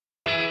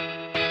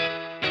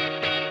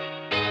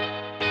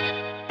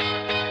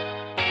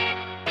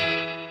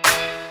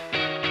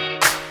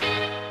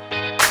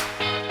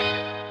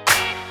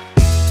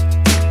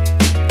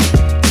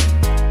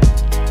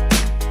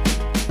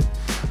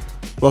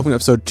Welcome to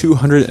episode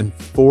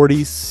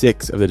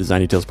 246 of the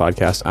Design Details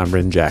Podcast. I'm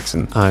Brendan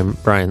Jackson. I'm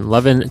Brian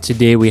Levin.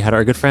 Today we had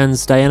our good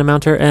friends Diana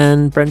Mounter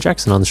and Brent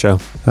Jackson on the show.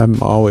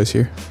 I'm always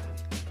here.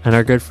 And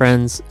our good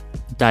friends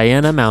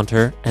Diana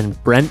Mounter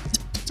and Brent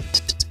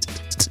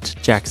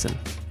Jackson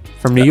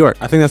from New York.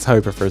 I think that's how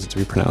he prefers it to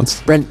be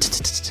pronounced.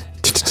 Brent.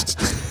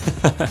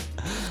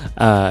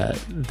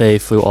 They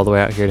flew all the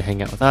way out here to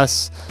hang out with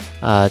us.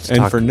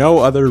 For no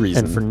other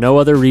reason. And for no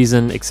other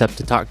reason except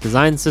to talk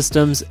design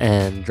systems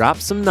and drop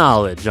some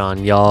knowledge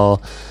on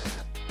y'all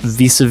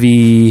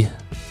vis-a-vis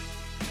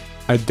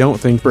I don't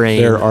think brain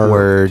there are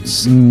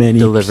words many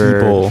delivered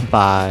people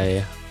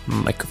by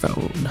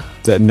microphone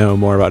that know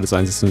more about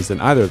design systems than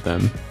either of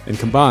them. And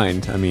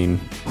combined, I mean...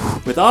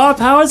 With all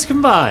powers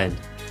combined.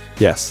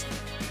 Yes.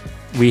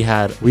 We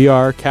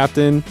are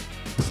Captain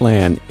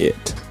Plan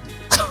It.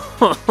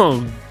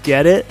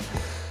 Get it?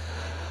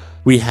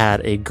 We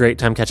had a great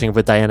time catching up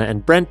with Diana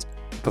and Brent.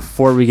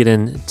 Before we get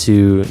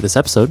into this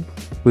episode,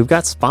 we've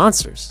got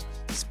sponsors.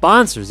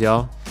 Sponsors,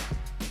 y'all.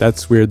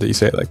 That's weird that you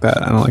say it like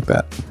that. I don't like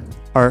that.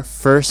 Our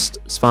first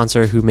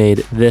sponsor who made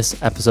this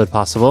episode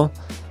possible,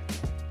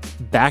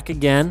 back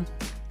again,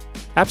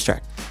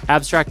 Abstract.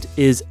 Abstract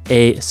is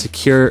a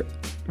secure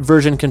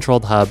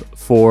version-controlled hub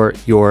for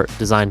your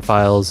design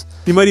files.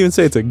 You might even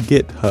say it's a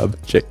GitHub,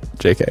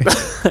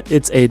 JK.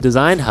 It's a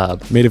design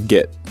hub. Made of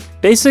Git.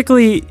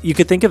 Basically, you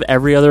could think of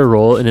every other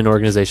role in an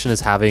organization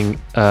as having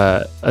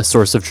a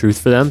source of truth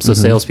for them. So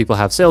salespeople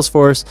have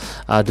Salesforce,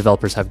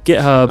 developers have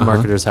GitHub,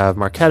 marketers have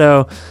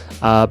Marketo,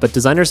 but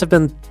designers have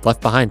been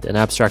left behind, and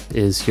Abstract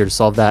is here to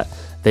solve that.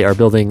 They are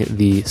building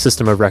the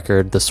system of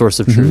record, the source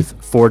of truth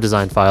for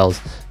design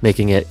files,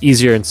 making it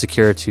easier and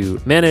secure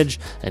to manage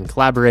and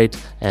collaborate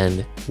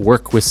and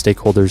work with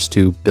stakeholders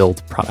to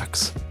build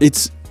products.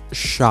 It's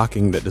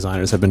shocking that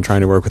designers have been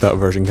trying to work without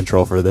version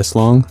control for this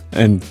long,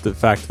 and the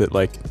fact that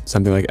like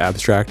something like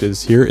Abstract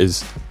is here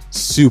is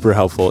super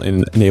helpful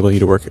in enabling you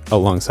to work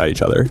alongside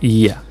each other.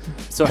 Yeah.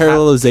 So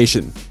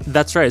parallelization.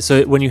 That's right.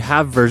 So when you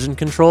have version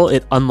control,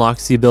 it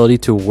unlocks the ability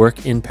to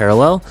work in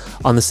parallel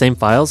on the same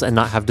files and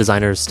not have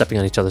designers stepping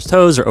on each other's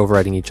toes or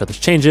overriding each other's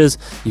changes.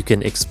 You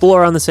can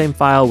explore on the same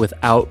file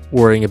without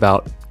worrying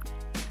about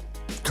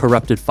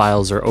corrupted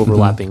files or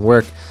overlapping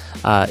work.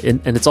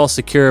 And it's all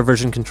secure,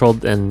 version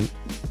controlled, and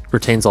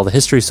retains all the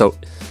history. So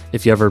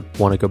if you ever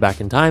want to go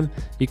back in time,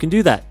 you can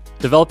do that.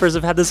 Developers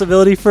have had this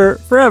ability for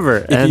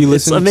forever, and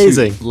it's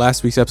amazing. To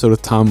last week's episode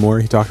with Tom Moore,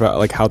 he talked about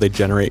like how they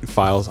generate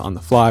files on the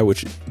fly,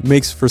 which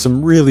makes for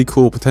some really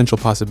cool potential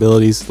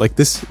possibilities. Like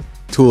this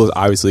tool is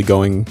obviously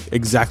going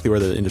exactly where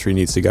the industry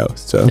needs to go.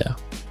 So yeah.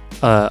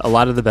 A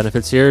lot of the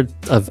benefits here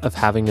of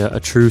having a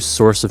true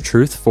source of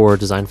truth for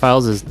design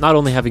files is not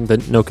only having the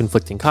no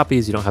conflicting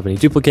copies, you don't have any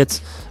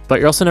duplicates, but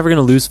you're also never going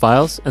to lose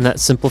files, and that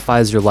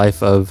simplifies your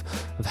life of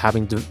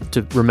having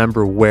to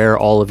remember where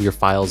all of your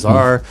files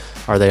are.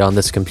 Are they on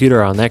this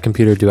computer or on that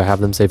computer? Do I have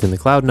them saved in the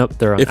cloud? Nope,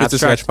 they're on Abstract. If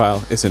it's a sketch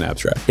file, it's in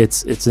Abstract.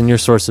 It's in your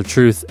source of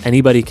truth.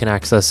 Anybody can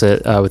access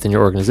it within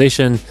your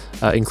organization,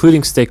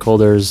 including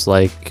stakeholders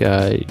like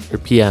your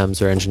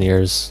PMs or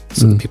engineers,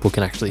 so that people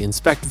can actually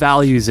inspect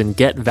values and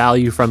get value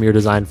from your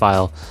design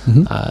file.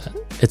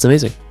 It's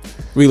amazing.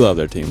 We love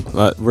their team.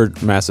 We're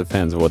massive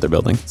fans of what they're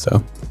building.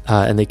 So,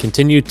 and they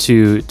continue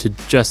to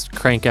just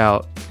crank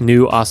out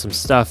new awesome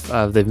stuff.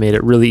 They've made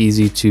it really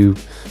easy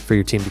for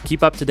your team to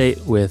keep up to date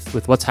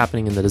with what's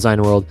happening in the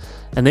design world,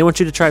 and they want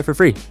you to try it for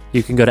free.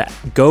 You can go to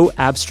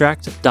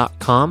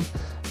goabstract.com,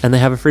 and they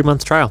have a free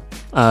month trial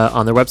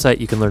on their website.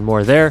 You can learn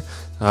more there,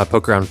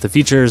 poke around with the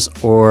features,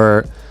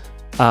 or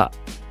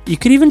you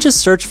could even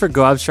just search for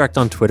Go Abstract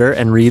on Twitter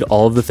and read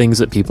all of the things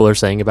that people are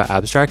saying about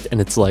Abstract,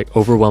 and it's like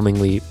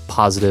overwhelmingly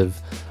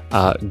positive,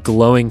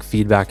 glowing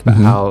feedback about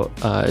how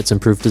it's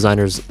improved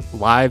designers'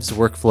 lives,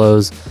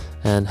 workflows,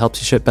 and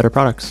helps you ship better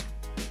products.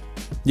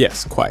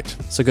 Yes, quite.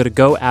 So go to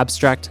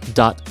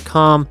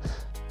goabstract.com,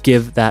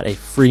 give that a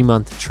free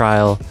month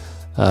trial,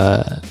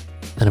 and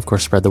of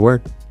course spread the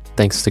word.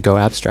 Thanks to Go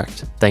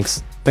Abstract.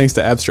 Thanks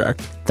to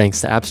Abstract. Thanks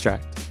to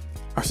Abstract.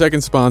 Our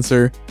second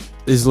sponsor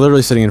is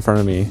literally sitting in front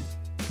of me,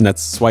 and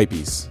that's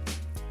Swipeys.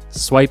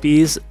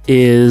 Swipeys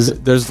is...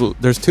 There's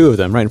two of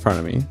them right in front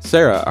of me.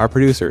 Sarah, our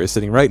producer, is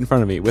sitting right in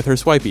front of me with her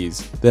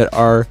Swipeys that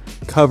are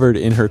covered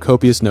in her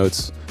copious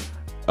notes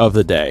of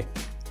the day.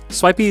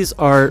 Swipeys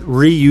are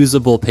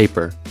reusable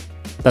paper.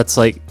 That's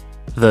like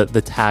the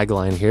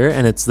tagline here,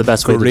 and it's the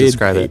best way to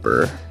describe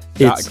paper.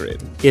 It. Dot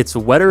grid. It's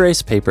wet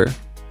erase paper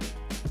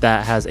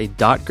that has a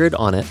dot grid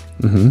on it,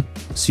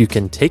 so you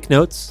can take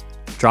notes,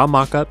 draw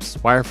mock-ups,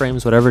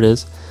 wireframes, whatever it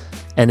is,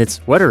 and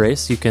it's wet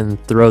erase. You can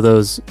throw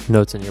those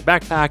notes in your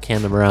backpack,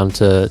 hand them around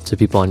to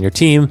people on your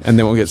team, and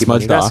they won't get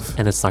smudged off.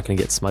 And it's not going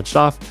to get smudged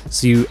off.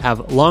 So you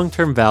have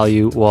long-term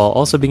value while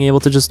also being able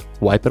to just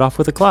wipe it off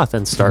with a cloth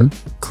and start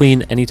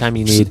clean anytime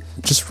you need.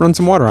 Just run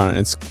some water on it.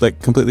 It's like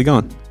completely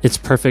gone. It's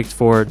perfect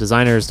for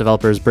designers,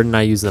 developers. Bert and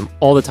I use them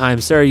all the time.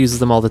 Sarah uses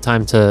them all the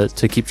time to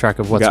keep track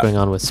of what's going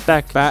on with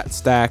spec. Fat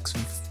stacks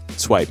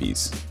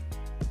Swipeys.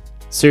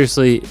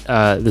 seriously,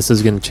 this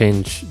is going to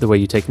change the way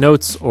you take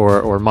notes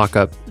or mock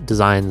up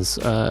designs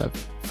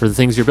for the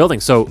things you're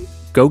building. So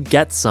go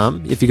get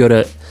some. If you go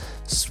to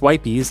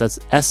Swipies, that's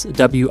SWIPI.ES,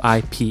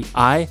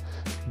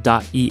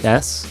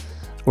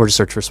 or just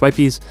search for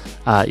Swipies,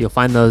 you'll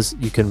find those.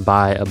 You can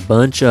buy a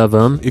bunch of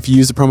them. If you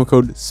use the promo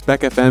code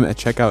SPECFM at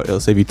checkout, it'll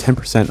save you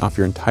 10% off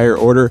your entire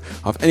order,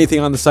 off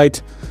anything on the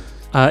site.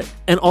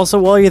 And also,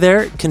 while you're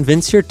there,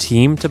 convince your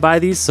team to buy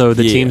these. So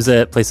the teams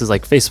at places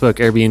like Facebook,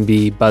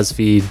 Airbnb,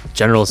 BuzzFeed,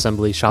 General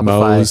Assembly,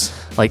 Shopify,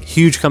 Moz. like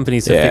huge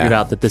companies have figured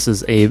out that this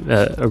is a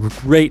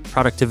great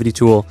productivity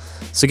tool.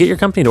 So get your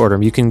company to order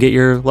them. You can get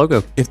your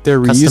logo. If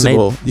they're custom-made.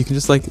 reusable, you can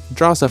just like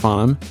draw stuff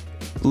on them,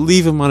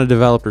 leave them on a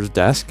developer's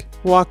desk,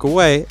 walk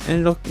away,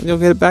 and you'll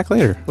get it back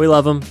later. We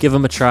love them. Give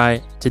them a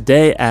try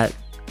today at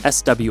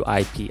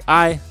SWIPI.ES.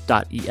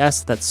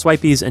 That's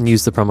Swipies, and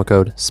use the promo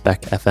code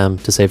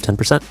SPECFM to save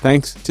 10%.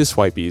 Thanks to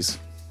Swipies.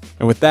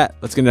 And with that,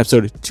 let's get into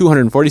episode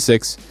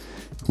 246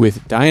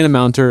 with Diana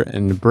Mounter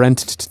and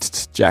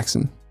Brent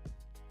Jackson.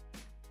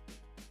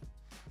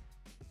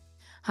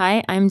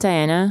 Hi, I'm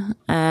Diana.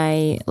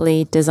 I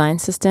lead design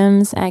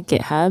systems at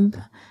GitHub.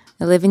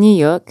 I live in New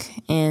York,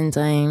 and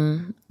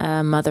I'm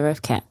a mother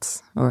of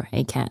cats, or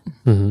a cat.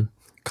 Mm-hmm.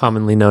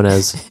 Commonly known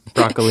as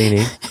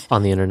broccolini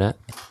on the internet.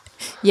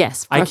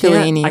 Yes,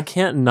 broccolini. I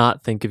can't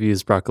not think of you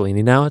as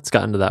broccolini now. It's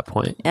gotten to that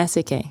point. That's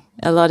okay.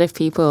 A lot of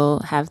people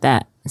have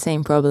that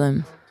same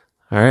problem.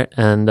 All right,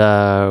 and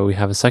we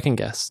have a second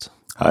guest.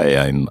 Hi,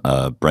 I'm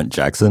Brent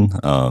Jackson.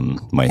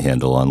 My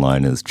handle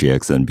online is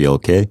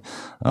GXNBLK.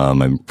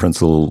 I'm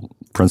principal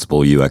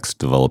UX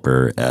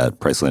developer at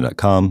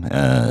Priceline.com,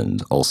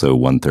 and also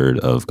 1/3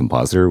 of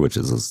Compositor, which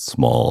is a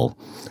small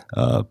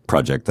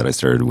project that I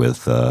started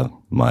with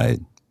my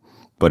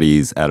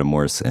buddies Adam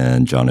Morse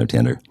and John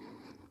O'Tander.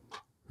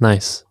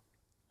 Nice.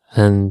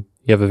 And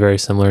you have a very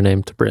similar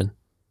name to Bryn.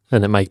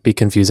 And it might be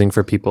confusing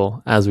for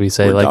people as we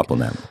say, We're like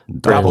doppelnamers.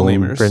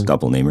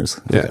 Doppelnamers.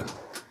 Yeah. Okay.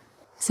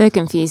 So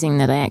confusing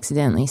that I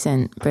accidentally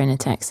sent Bryn a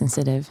text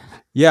instead of...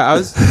 Yeah, I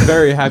was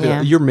very happy.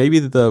 Yeah. You're maybe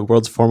the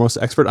world's foremost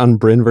expert on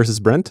Bryn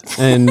versus Brent.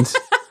 And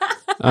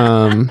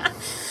I'm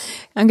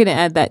going to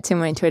add that to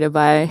my Twitter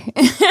bio.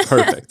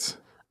 perfect.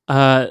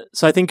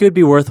 so I think it would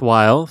be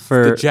worthwhile The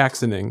for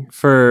Jacksoning.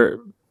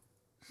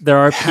 there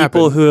are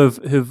people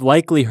Happen. who've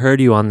likely heard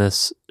you on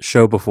this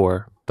show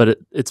before, but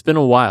it's been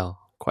a while,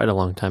 quite a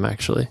long time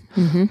actually.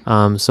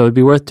 Mm-hmm. So it'd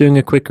be worth doing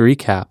a quick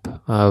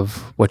recap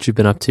of what you've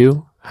been up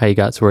to, how you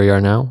got to where you are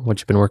now, what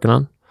you've been working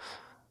on.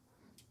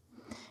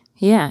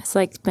 Yeah, it's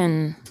like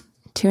been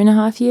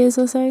 2.5 years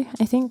or so,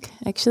 I think,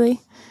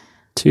 actually.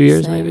 2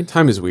 years So- maybe?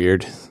 Time is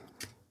weird.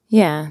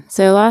 Yeah.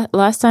 So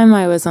last time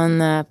I was on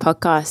the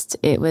podcast,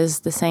 it was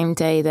the same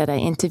day that I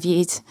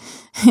interviewed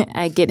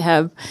at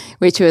GitHub,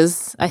 which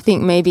was, I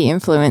think, maybe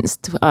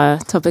influenced our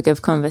topic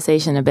of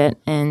conversation a bit.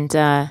 And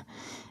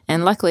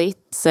luckily,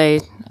 so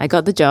I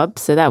got the job,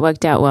 so that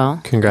worked out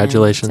well.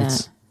 Congratulations.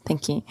 And,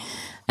 thank you.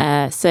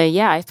 So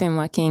yeah, I've been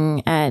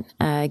working at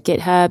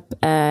GitHub.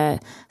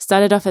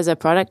 Started off as a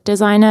product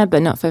designer,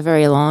 but not for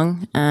very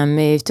long.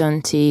 Moved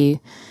on to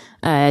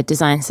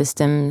design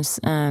systems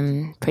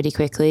pretty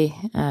quickly,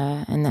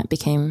 and that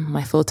became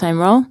my full-time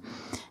role.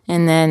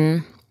 And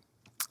then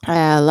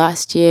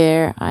last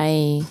year,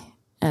 I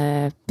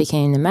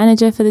became the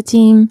manager for the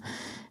team,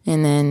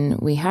 and then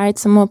we hired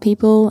some more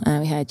people.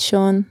 We had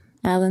Sean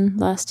Allen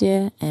last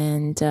year,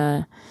 and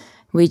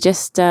we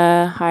just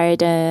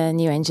hired a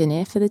new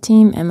engineer for the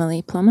team,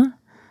 Emily Plummer.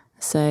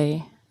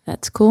 So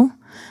that's cool.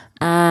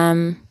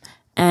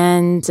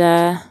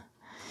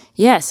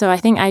 Yeah, so I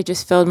think I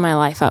just filled my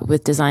life up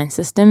with design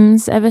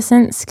systems ever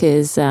since,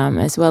 because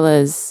as well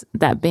as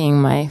that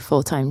being my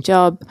full-time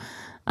job,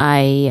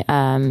 I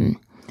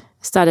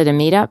started a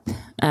meetup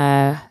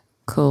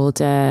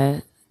called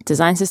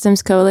Design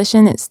Systems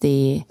Coalition. It's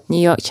the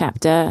New York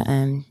chapter.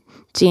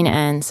 Gina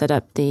Ann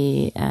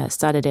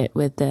started it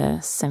with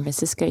the San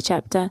Francisco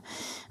chapter.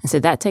 And so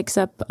that takes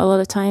up a lot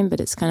of time, but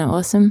it's kind of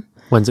awesome.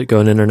 When's it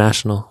going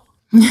international?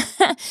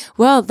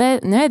 Well,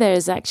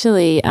 there's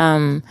actually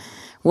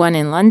one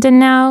in London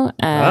now.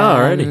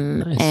 Already.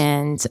 Nice.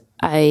 And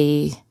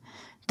I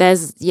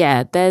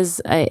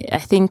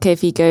think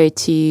if you go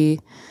to,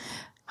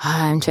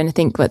 I'm trying to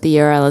think what the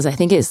URL is. I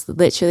think it's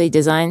literally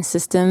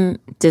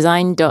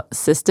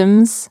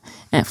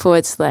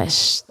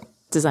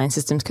design.systems/Design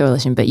Systems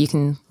Coalition, but you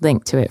can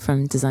link to it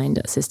from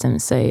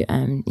design.systems. So,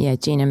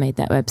 Gina made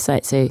that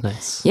website. So,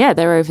 Nice. yeah,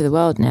 they're over the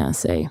world now.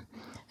 So,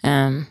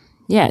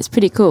 it's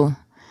pretty cool.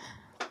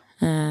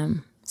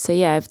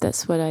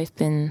 That's what I've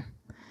been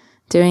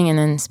doing, and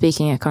then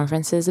speaking at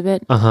conferences a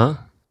bit.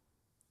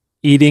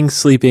 Eating,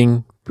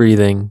 sleeping,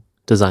 breathing,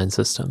 design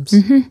systems.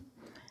 Mm-hmm.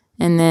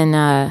 And then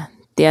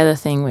the other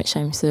thing, which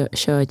I'm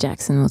sure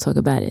Jackson will talk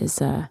about, is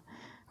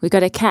we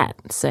got a cat.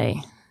 So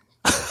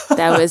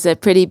that was a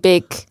pretty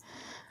big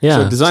Yeah.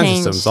 So design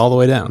Change. systems all the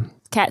way down.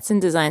 cats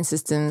and design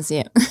systems.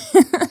 Yeah.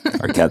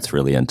 Our cat's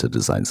really into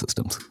design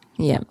systems.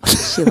 Yeah.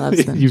 She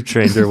loves them. You've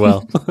trained her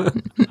well.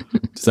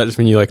 Does that just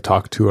mean you like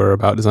talk to her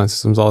about design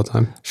systems all the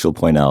time? She'll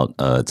point out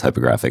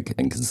typographic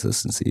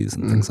inconsistencies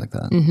and things like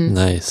that.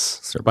 Nice.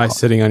 Start By pop-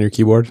 sitting on your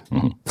keyboard?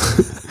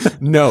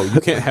 No,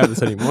 you can't have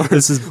this anymore.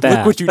 This is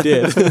bad. Look what you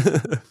did.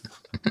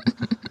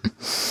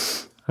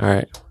 All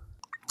right.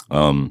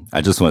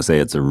 I just want to say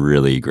it's a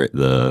really great,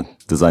 the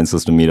design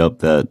system meetup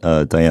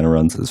that Diana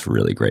runs is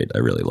really great. I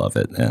really love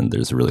it. And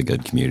there's a really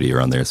good community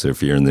around there. So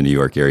if you're in the New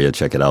York area,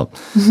 check it out.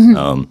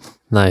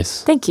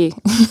 Nice. Thank you.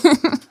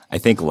 I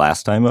think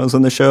last time I was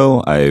on the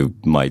show,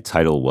 my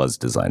title was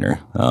designer,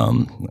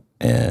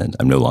 and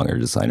I'm no longer a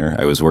designer.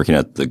 I was working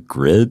at the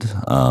Grid,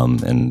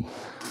 and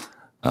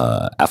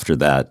after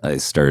that, I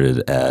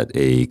started at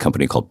a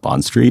company called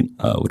Bond Street,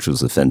 which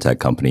was a fintech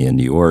company in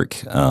New York.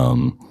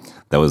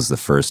 That was the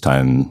first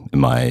time in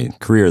my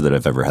career that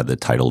I've ever had the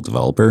title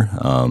developer,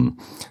 and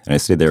I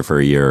stayed there for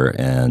a year,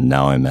 and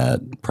now I'm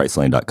at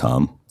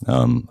Priceline.com.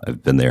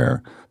 I've been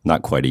there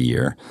not quite a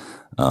year.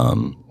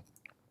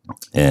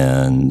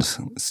 And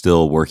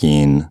still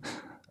working.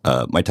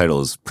 My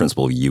title is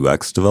Principal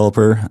UX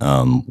Developer,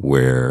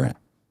 where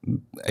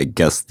I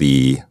guess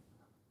the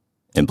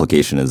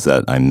implication is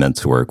that I'm meant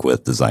to work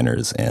with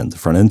designers and the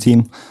front end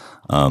team.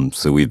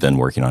 So we've been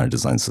working on a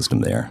design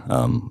system there.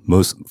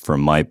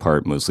 From my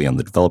part, mostly on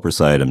the developer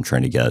side, I'm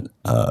trying to get,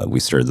 we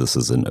started this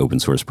as an open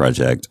source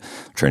project,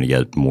 trying to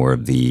get more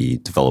of the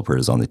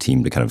developers on the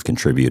team to kind of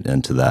contribute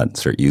into that and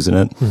start using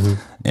it.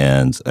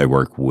 And I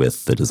work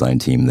with the design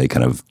team. They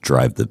kind of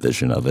drive the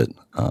vision of it.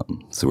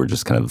 So we're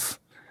just kind of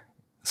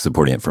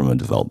supporting it from a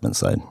development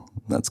side.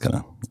 That's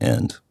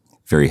and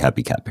very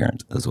happy cat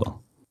parent as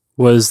well.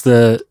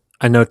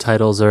 I know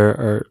titles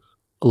are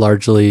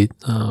largely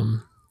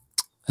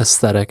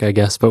aesthetic, I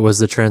guess, but was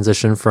the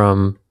transition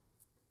from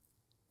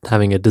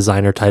having a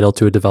designer title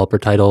to a developer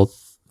title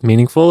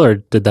meaningful, or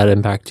did that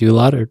impact you a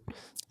lot? Or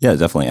yeah,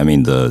 definitely. I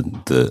mean,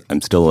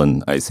 I'm still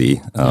in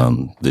IC.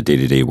 The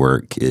day-to-day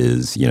work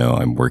is,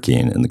 I'm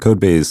working in the code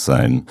base.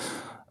 I'm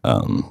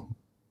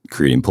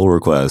creating pull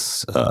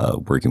requests,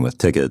 working with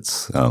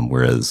tickets,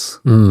 whereas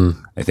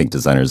I think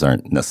designers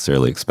aren't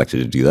necessarily expected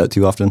to do that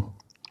too often.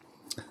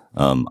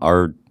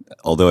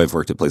 Although I've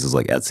worked at places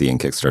like Etsy and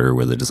Kickstarter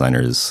where the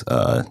designers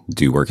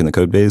do work in the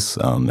code base,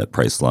 at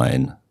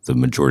Priceline, the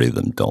majority of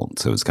them don't.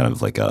 So it's kind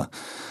of like I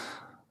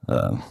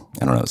don't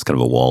know, it's kind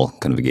of a wall,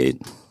 kind of a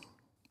gate.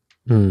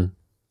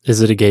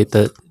 Is it a gate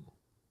that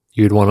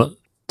you'd want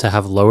to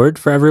have lowered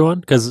for everyone?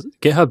 Because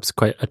GitHub's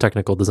quite a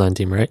technical design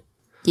team, right?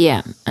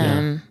 Yeah.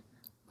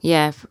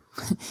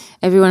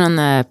 Everyone on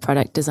the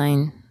product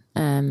design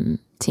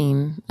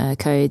team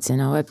codes,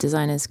 and our web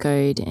designers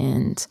code,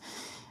 and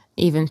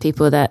even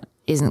people that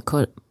isn't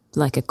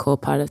like a core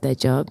part of their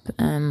job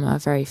are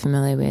very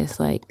familiar with,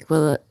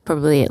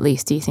 probably at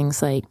least do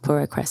things like pull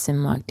requests in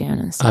Markdown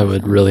and stuff. I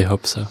would really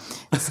hope so.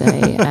 So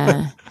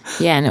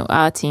and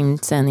our team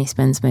certainly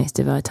spends most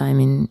of our time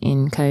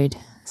in code.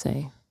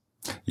 So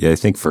yeah, I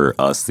think for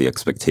us, the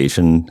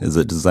expectation is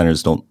that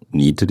designers don't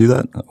need to do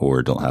that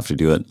or don't have to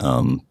do it.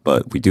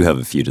 But we do have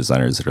a few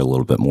designers that are a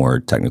little bit more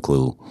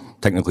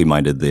technically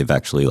minded. They've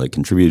actually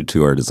contributed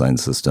to our design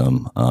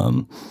system.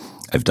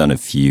 I've done a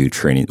few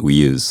training. We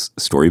use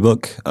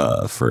Storybook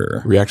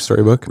for React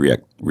Storybook?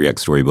 React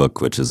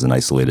Storybook, which is an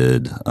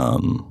isolated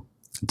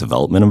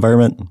development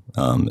environment.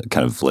 It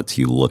kind of lets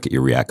you look at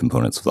your React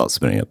components without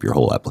spinning up your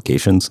whole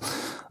applications,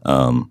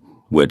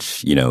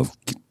 which,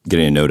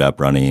 getting a Node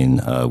app running,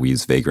 we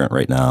use Vagrant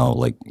right now,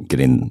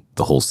 getting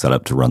the whole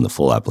setup to run the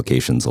full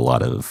application's a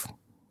lot of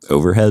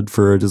overhead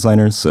for a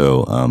designer.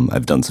 So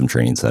I've done some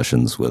training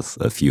sessions with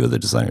a few of the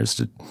designers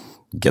to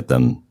get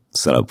them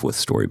set up with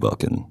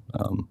Storybook, and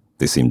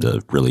they seem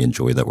to really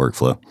enjoy that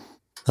workflow.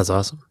 That's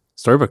awesome.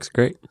 Storybook's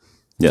great.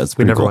 Yeah, it's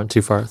we pretty never cool. went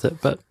too far with it,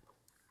 but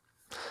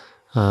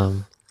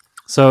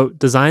so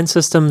design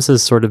systems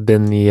has sort of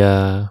been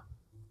the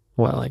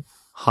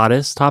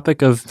hottest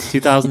topic of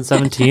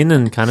 2017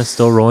 and kind of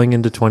still rolling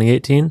into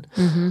 2018.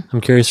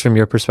 I'm curious from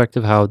your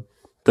perspective how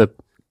the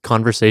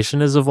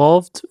conversation has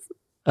evolved.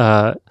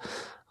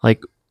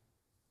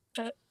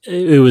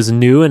 It was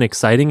new and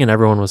exciting and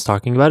everyone was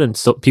talking about it, and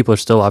still people are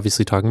still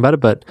obviously talking about it,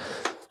 but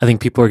I think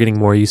people are getting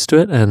more used to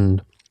it,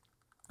 and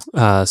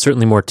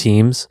certainly more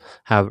teams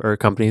or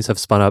companies have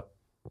spun up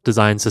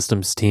design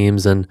systems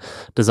teams, and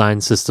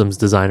design systems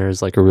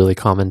designers like a really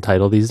common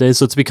title these days.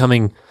 So it's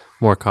becoming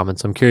more common.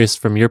 So I'm curious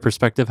from your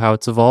perspective how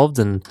it's evolved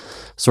and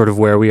sort of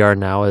where we are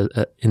now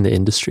in the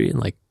industry,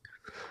 and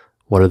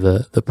what are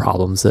the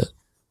problems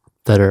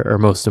that are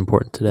most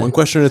important today. One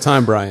question at a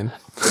time, Brian.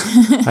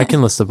 I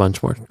can list a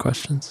bunch more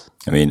questions.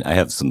 I mean, I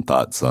have some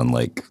thoughts on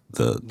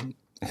the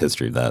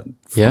history of that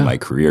from my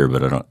career,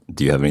 but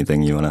do you have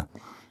anything you want to?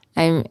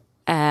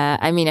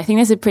 I think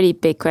that's a pretty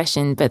big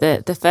question, but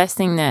the first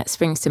thing that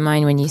springs to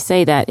mind when you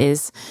say that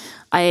is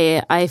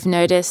I've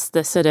noticed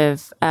the sort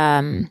of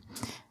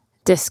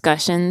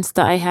discussions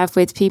that I have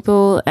with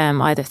people,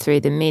 either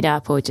through the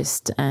meetup or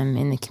just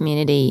in the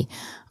community,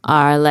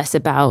 are less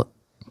about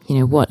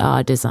what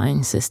are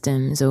design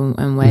systems,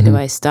 and where do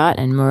I start,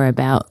 and more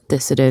about the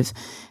sort of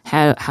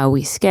how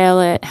we scale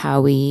it,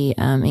 how we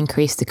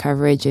increase the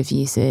coverage of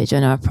usage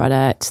on our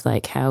product,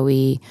 like how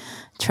we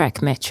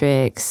track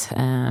metrics,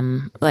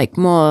 like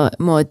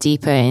more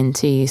deeper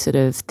into sort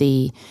of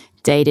the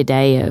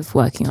day-to-day of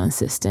working on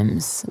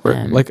systems.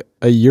 Like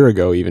a year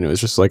ago even, it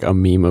was just like a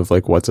meme of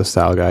like what's a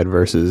style guide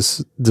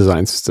versus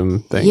design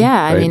system thing.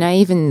 Yeah, right? I mean, I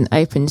even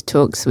opened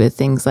talks with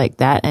things like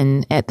that,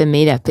 and at the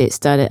meetup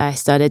I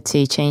started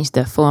to change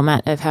the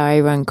format of how I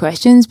run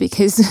questions,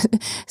 because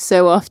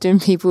so often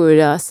people would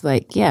ask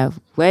like,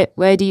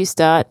 where do you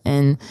start,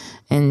 and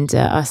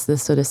ask the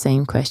sort of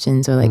same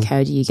questions, or like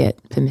how do you get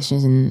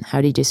permissions, and how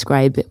do you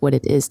describe what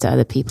it is to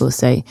other people.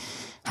 So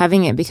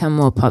having it become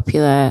more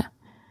popular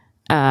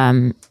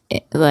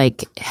it,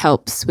 like,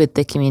 helps with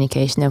the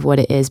communication of what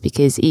it is,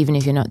 because even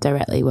if you're not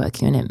directly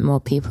working on it,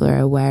 more people are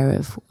aware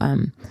of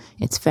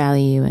its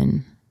value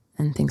and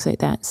things like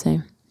that.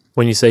 So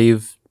when you say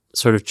you've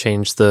sort of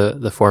changed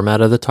the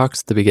format of the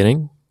talks at the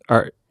beginning,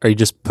 are you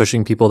just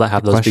pushing people that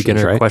have those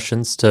beginner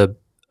questions to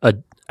a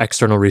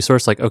external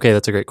resource? Like, okay,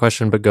 that's a great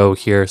question, but go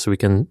here so we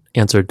can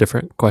answer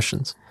different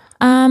questions.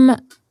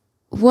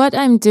 What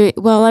I'm doing,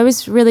 well, I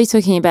was really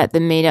talking about the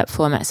meetup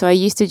format. So I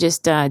used to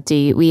just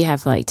we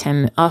have like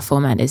our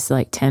format is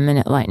like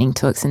 10-minute lightning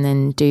talks, and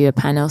then do a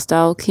panel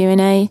style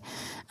Q&A.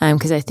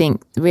 Because I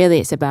think really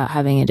it's about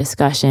having a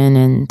discussion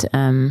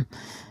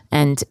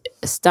and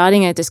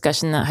starting a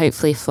discussion that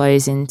hopefully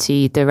flows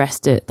into the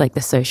rest of like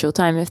the social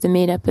time of the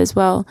meetup as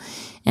well.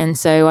 And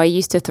so I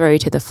used to throw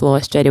to the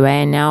floor straight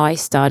away, and now I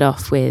start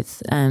off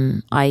with,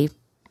 I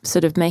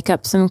sort of make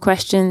up some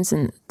questions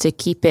and to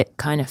keep it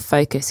kind of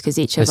focused, because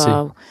each of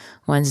our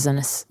ones is on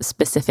a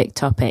specific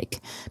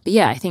topic. But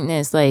yeah, I think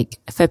there's like,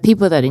 for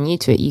people that are new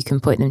to it, you can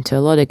point them to a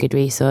lot of good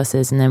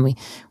resources. And then we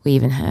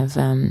even have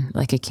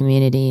like a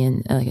community,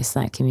 and like a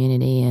Slack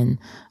community and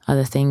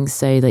other things.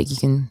 So like you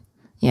can,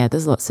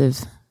 there's lots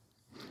of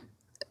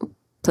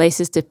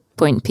places to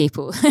point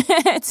people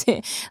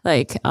to,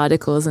 like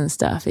articles and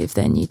stuff if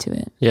they're new to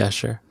it. Yeah,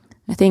 sure.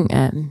 I think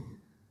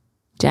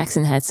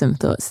Jackson had some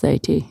thoughts though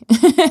too.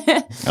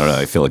 I don't know.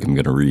 I feel like I'm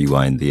going to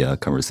rewind the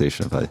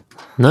conversation if I.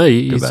 No,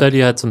 you said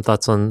you had some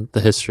thoughts on the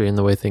history and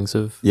the way things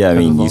have. Yeah, I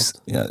mean,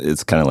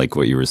 it's kind of like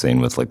what you were saying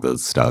with like the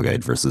style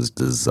guide versus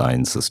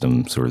design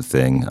system sort of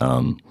thing.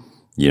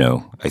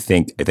 I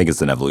think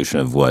it's an evolution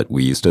of what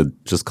we used to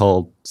just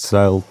call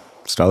style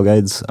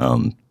guides.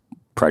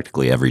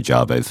 Practically every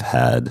job I've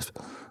had,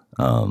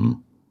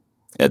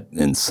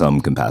 in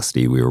some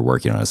capacity, we were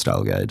working on a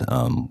style guide.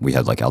 We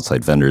had like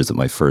outside vendors at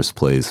my first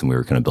place, and we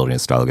were kind of building a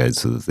style guide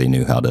so that they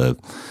knew how to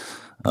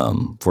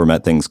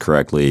format things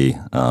correctly.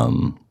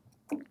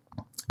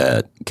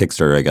 At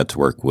Kickstarter, I got to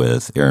work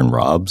with Aaron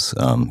Robbs,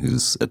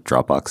 who's at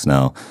Dropbox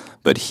now,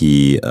 but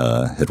he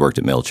had worked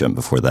at MailChimp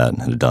before that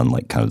and had done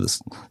like kind of this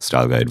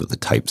style guide with the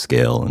type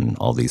scale and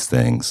all these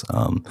things.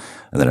 And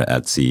then at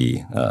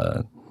Etsy,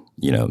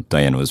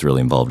 Diana was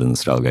really involved in the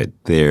style guide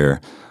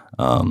there.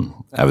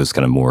 I was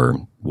kind of more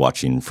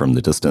watching from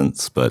the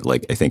distance, but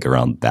like I think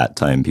around that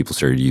time, people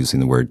started using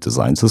the word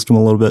design system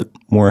a little bit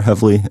more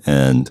heavily.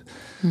 And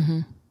I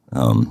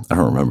don't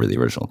remember the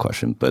original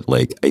question, but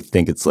like I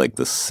think it's like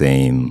the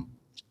same.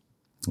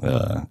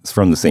 It's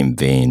from the same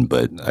vein,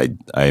 but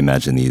I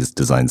imagine these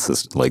design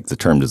systems, like the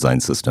term design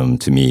system,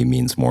 to me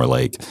means more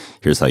like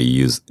here's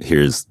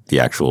the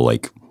actual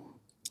like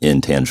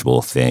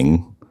intangible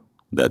thing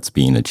that's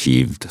being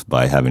achieved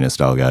by having a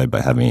style guide,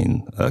 by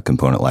having a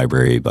component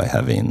library, by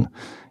having,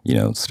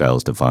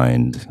 styles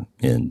defined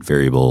in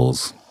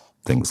variables,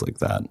 things like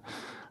that.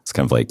 It's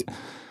kind of like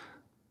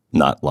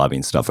not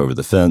lobbing stuff over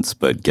the fence,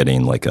 but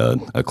getting like a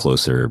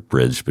closer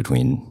bridge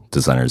between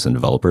designers and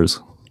developers.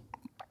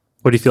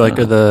 What do you feel like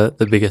are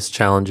the biggest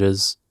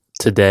challenges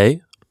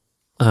today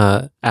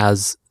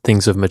as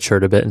things have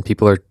matured a bit and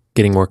people are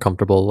getting more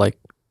comfortable, like,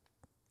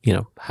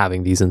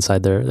 having these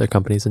inside their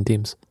companies and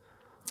teams?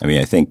 I mean,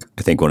 I think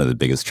one of the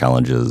biggest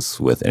challenges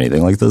with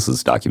anything like this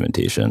is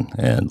documentation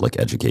and like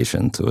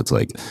education. So it's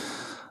like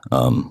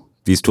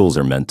these tools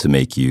are meant to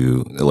make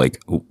you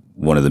like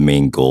one of the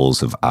main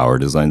goals of our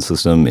design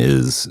system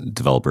is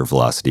developer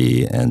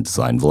velocity and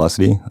design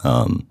velocity.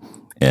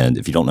 And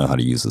if you don't know how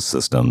to use the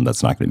system,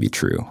 that's not going to be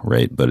true,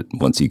 right? But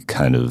once you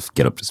kind of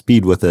get up to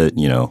speed with it,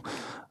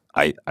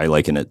 I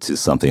liken it to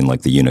something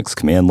like the Unix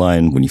command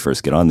line. When you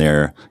first get on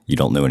there, you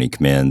don't know any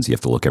commands. You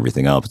have to look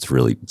everything up. It's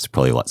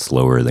probably a lot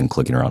slower than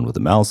clicking around with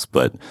a mouse.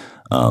 But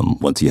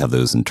once you have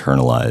those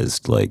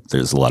internalized, like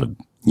there's a lot of,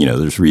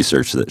 there's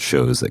research that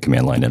shows that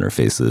command line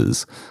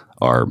interfaces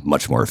are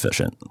much more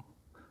efficient.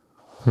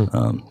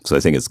 So I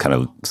think it's kind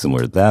of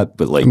similar to that.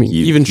 But like,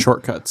 even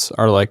shortcuts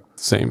are like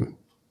the same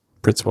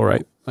principle,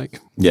 right?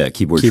 Like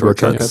keyboard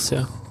shortcuts.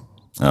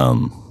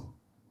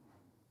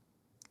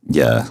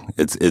 Yeah,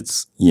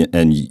 it's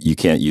and you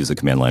can't use a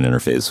command line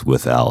interface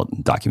without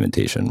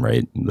documentation,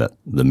 right? That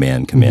the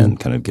man command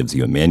kind of gives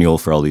you a manual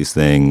for all these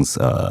things.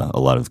 A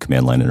lot of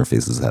command line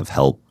interfaces have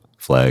help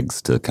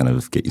flags to kind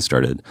of get you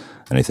started.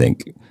 And I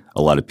think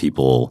a lot of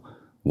people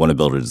want to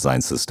build a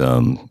design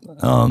system,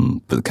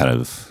 but kind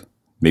of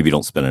maybe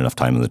don't spend enough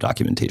time in the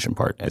documentation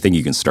part. I think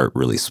you can start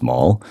really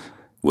small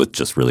with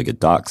just really good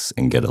docs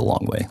and get a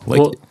long way.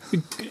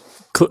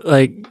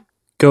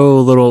 Go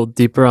a little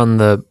deeper on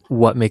the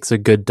what makes a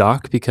good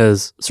doc,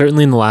 because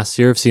certainly in the last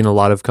year I've seen a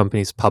lot of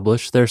companies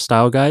publish their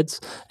style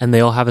guides and they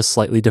all have a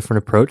slightly different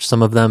approach.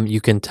 Some of them you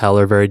can tell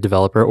are very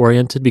developer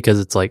oriented because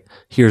it's like,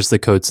 here's the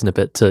code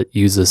snippet to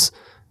use this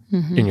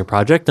in your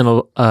project,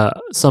 and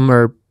some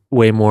are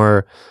way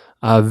more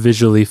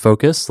visually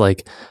focused,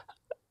 like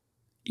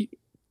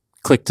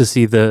click to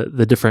see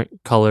the different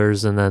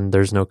colors and then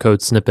there's no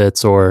code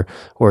snippets, or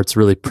it's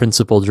really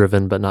principle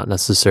driven but not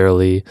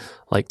necessarily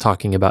like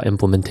talking about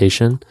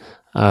implementation.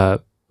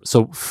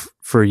 So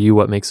for you,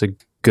 what makes a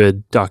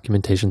good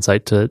documentation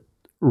site to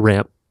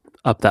ramp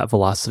up that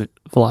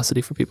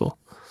velocity for people?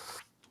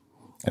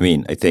 I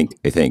mean, I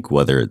think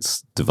whether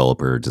it's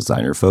developer or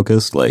designer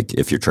focused, like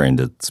if you're trying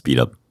to speed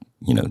up,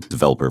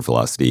 developer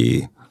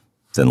velocity,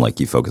 then like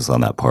you focus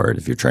on that part.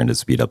 If you're trying to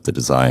speed up the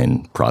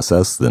design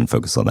process, then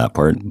focus on that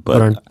part.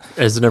 But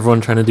isn't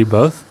everyone trying to do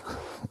both?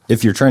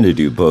 If you're trying to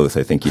do both,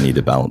 I think you need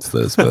to balance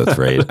those both,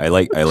 right? I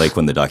like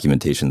when the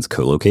documentation's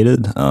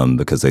co-located,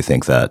 because I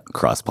think that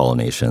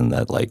cross-pollination,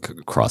 that like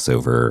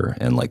crossover,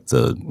 and like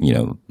the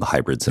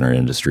hybrids in our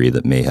industry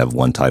that may have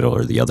one title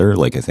or the other,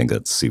 like I think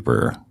that's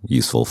super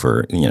useful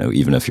for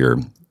even if you're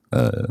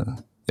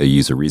a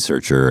user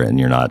researcher and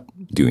you're not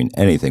doing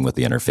anything with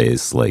the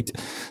interface, like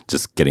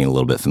just getting a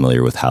little bit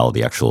familiar with how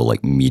the actual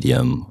like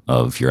medium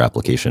of your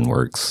application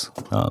works,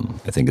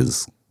 I think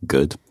is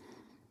good.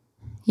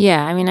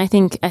 Yeah, I mean, I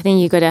think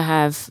you got to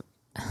have,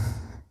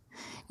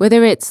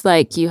 whether it's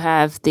like you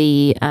have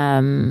the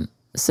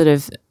sort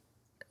of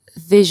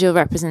visual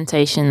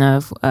representation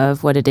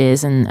of what it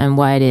is and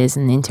why it is,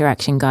 and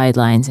interaction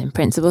guidelines and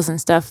principles and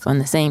stuff on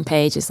the same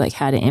page as like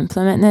how to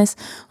implement this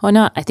or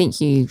not. I think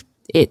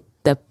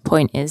the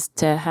point is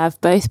to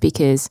have both,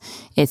 because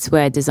it's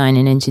where design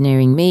and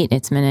engineering meet.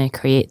 It's meant to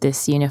create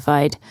this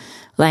unified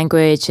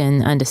language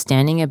and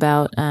understanding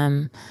about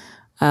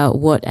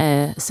what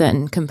a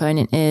certain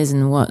component is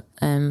and what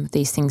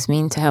these things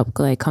mean to help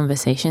like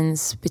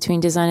conversations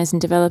between designers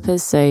and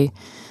developers. So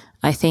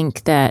I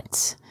think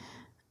that,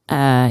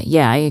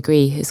 I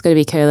agree. It's got to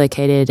be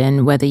co-located,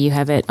 and whether you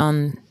have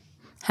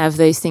have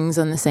those things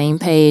on the same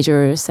page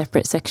or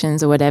separate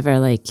sections or whatever,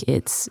 like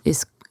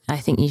I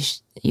think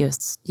your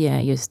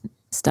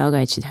style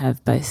guide should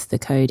have both the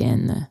code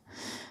and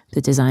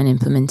the design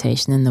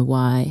implementation and the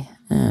why.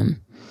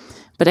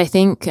 But I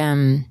think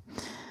the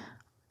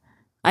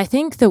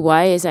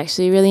why is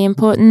actually really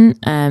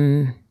important,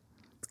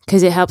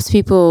 because it helps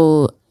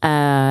people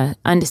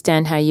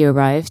understand how you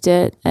arrived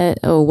at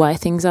or why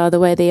things are the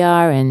way they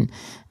are, and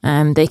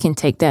they can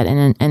take that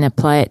and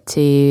apply it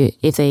to,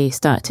 if they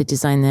start to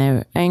design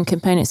their own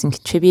components and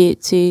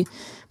contribute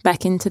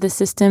back into the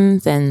system,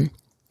 then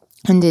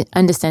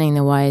understanding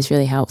the why is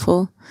really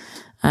helpful.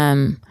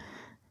 I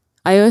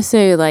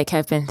also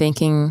have been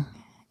thinking,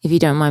 if you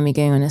don't mind me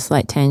going on a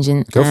slight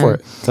tangent. Go for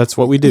it. That's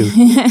what we do.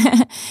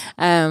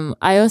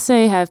 I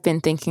also have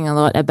been thinking a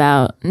lot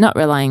about not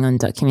relying on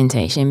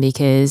documentation,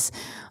 because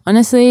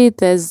honestly,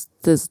 there's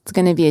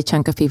going to be a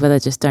chunk of people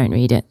that just don't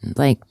read it.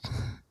 Like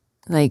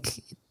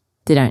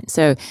they don't.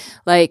 So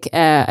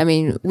I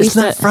mean,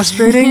 isn't that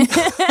frustrating?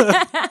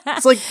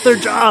 It's like their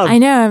job. I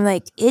know. I'm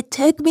like, it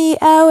took me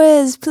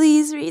hours.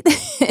 Please read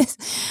this.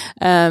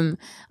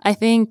 I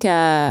think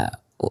I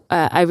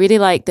really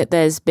like that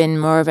there's been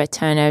more of a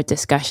turn of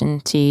discussion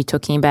to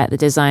talking about the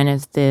design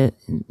of the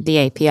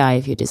API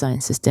of your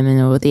design system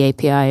or the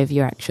API of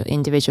your actual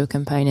individual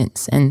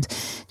components, and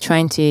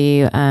trying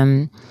to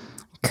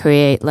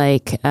create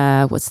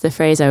what's the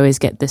phrase? I always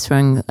get this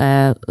wrong.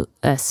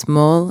 A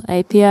small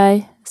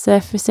API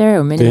surface area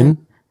or minimal?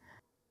 Thin?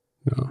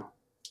 No.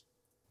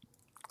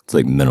 It's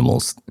like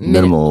minimal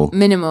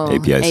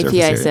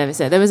API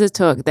surface area. There was a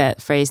talk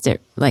that phrased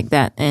it like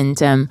that,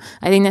 and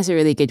I think that's a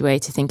really good way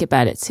to think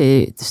about it,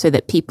 so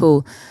that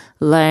people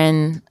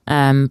learn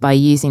by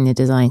using the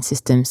design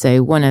system.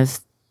 So one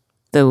of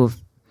the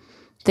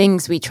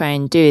things we try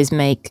and do is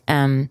make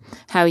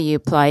how you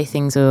apply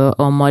things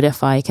or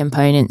modify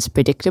components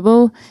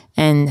predictable,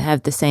 and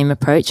have the same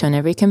approach on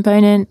every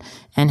component,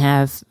 and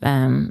have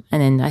and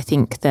then I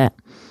think that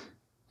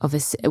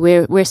obviously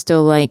we're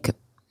still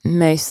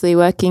mostly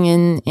working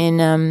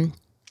in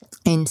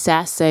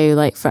SAS.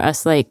 So for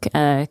us,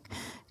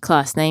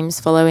 class names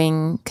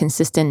following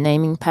consistent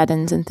naming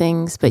patterns and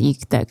things, but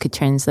that could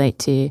translate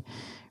to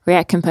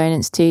React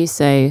components too.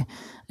 So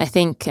I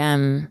think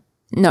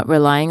not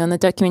relying on the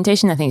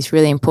documentation, I think it's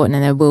really important,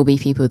 and there will be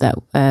people that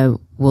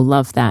will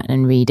love that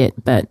and read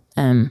it, but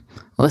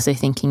also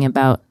thinking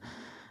about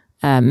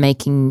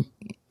making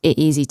it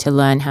easy to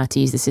learn how to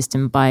use the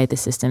system by the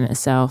system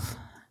itself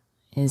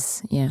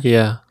is,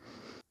 Yeah.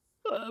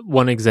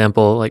 One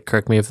example,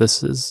 correct me if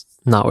this is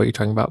not what you're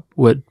talking about,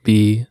 would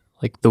be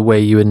the way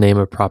you would name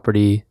a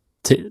property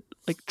to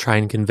try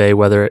and convey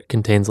whether it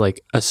contains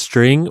a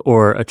string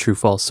or a true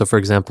false. So for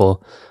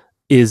example,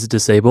 is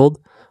disabled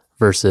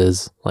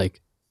versus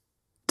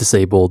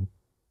disabled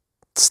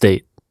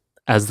state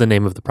as the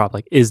name of the prop,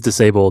 like is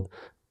disabled,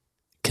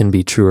 can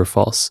be true or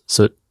false.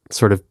 So it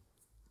sort of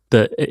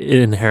it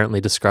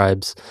inherently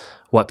describes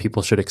what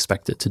people should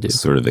expect it to do.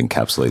 Sort of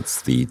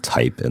encapsulates the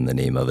type and the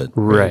name of it.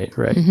 Right.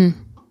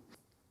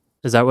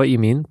 Is that what you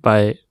mean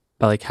by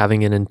like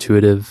having an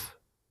intuitive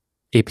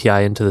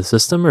API into the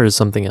system, or is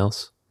something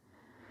else?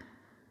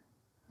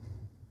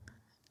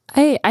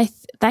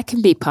 That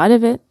can be part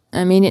of it.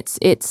 I mean,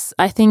 it's.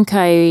 I think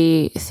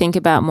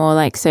about more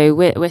like, so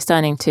we're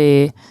starting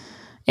to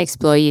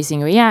explore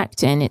using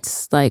React, and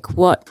it's like,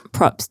 what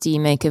props do you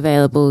make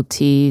available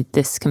to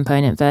this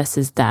component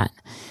versus that,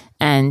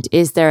 and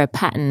is there a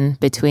pattern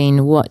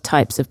between what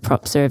types of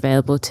props are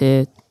available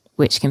to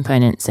which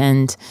components,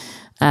 and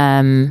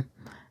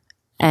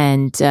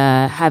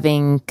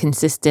having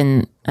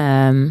consistent.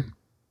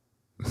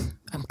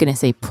 I'm going to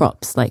say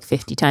props like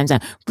 50 times now.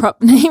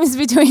 Prop names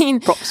between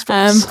props.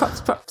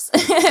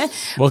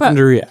 Welcome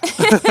to React.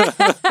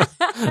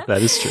 That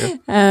is true.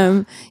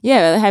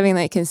 Having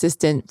like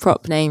consistent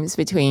prop names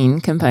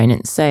between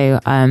components. So,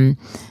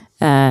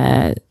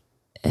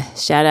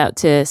 shout out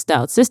to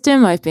Styled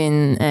System. I've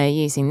been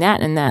using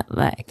that, and that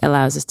like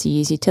allows us to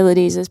use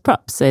utilities as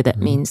props. So that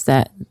means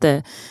that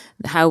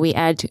how we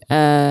add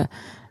a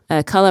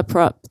color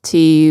prop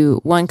to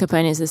one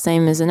component is the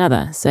same as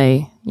another.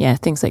 So yeah,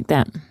 things like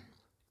that.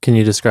 Can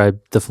you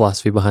describe the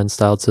philosophy behind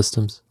Styled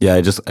Systems? Yeah,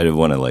 I did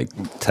want to like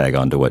tag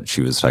on to what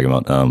she was talking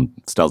about.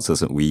 Styled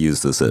System, we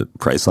use this at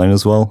Priceline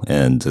as well.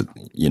 And,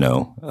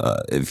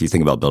 if you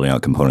think about building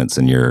out components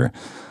in your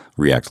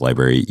React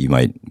library, you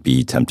might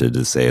be tempted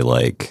to say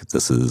like,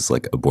 this is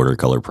like a border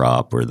color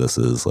prop, or this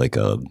is like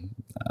I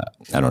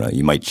don't know,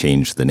 you might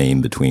change the name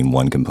between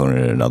one component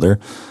and another.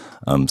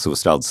 So with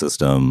Styled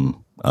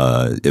System,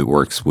 it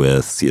works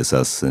with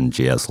CSS and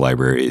JS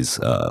libraries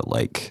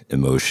like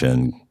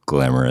Emotion,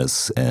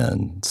 Glamorous,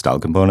 and Style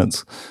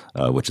components,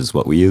 which is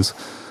what we use.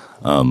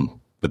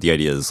 But the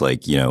idea is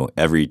like,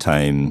 every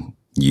time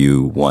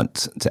you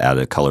want to add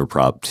a color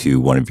prop to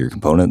one of your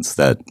components,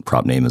 that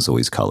prop name is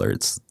always color.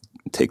 It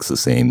takes the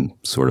same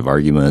sort of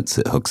arguments.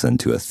 It hooks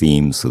into a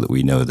theme so that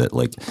we know that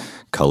like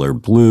color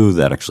blue,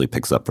 that actually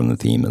picks up from the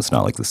theme. It's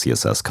not like the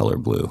CSS color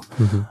blue.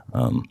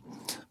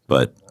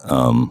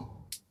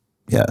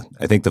 Yeah,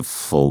 I think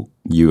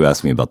you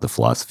asked me about the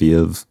philosophy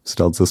of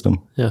Styled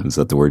System. Yeah. Is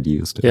that the word you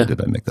used? Yeah. Or did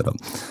I make that up?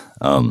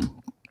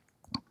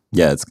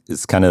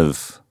 It's kind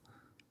of,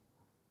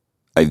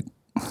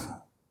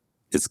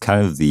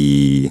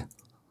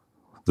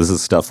 this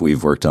is stuff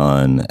we've worked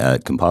on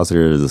at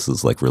Compositor. This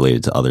is like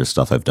related to other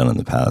stuff I've done in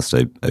the past.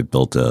 I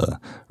built a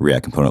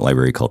React component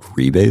library called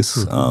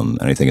Rebase.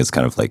 And I think it's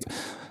kind of like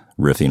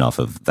riffing off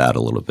of that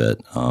a little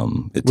bit.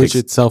 Which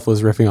itself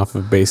was riffing off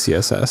of base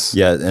CSS.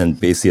 Yeah, and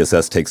base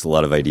CSS takes a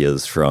lot of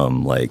ideas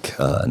from like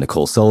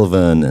Nicole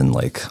Sullivan and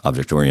like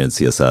object-oriented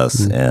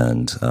CSS,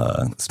 and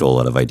stole a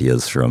lot of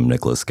ideas from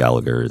Nicholas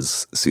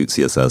Gallagher's Suit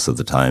CSS at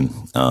the time.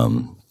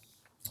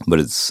 But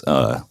it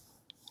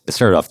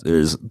started off,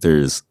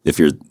 there's if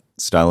you're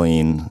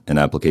styling an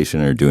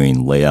application or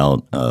doing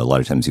layout, a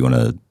lot of times you want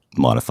to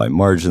modify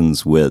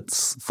margins,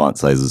 widths, font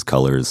sizes,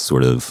 colors,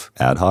 sort of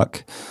ad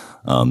hoc.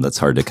 That's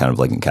hard to kind of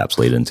like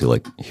encapsulate into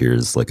like,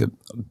 here's like a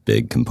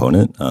big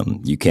component.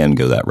 You can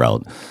go that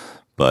route,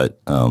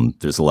 but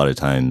there's a lot of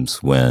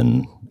times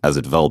when, as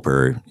a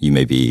developer, you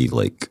may be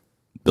like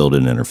build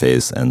an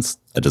interface and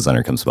a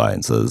designer comes by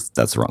and says,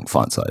 that's the wrong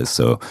font size.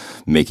 So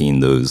making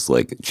those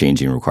like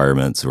changing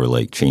requirements or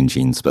like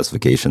changing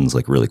specifications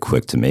like really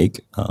quick to make,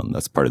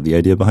 that's part of the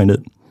idea behind it.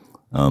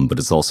 But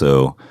it's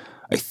also,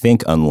 I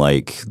think,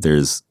 unlike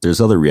there's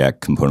other React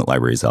component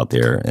libraries out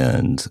there,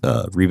 and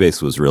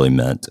Rebase was really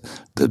meant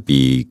to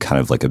be kind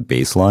of like a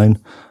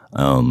baseline,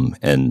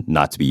 and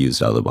not to be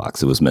used out of the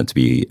box. It was meant to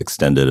be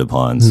extended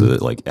upon so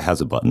that like it has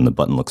a button. The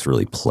button looks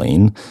really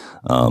plain,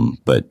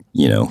 but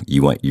you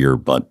want your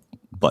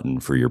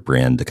button for your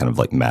brand to kind of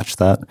like match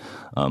that.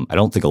 I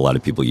don't think a lot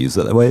of people use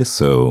it that way,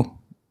 so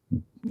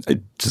I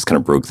just kind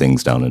of broke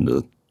things down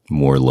into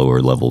more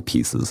lower level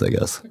pieces, I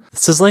guess.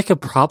 This is like a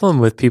problem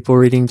with people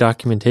reading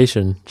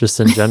documentation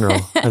just in general.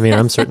 I mean,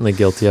 I'm certainly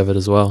guilty of it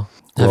as well.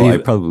 I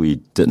probably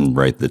didn't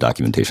write the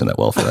documentation that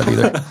well for that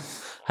either.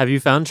 Have you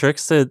found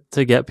tricks to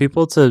get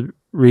people to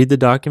read the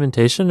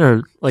documentation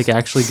or like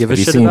actually give a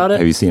shit about it?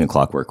 Have you seen A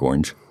Clockwork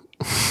Orange?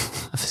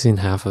 I've seen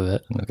half of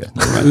it. Okay,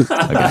 never mind.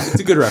 Okay.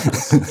 It's a good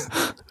reference.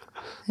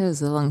 It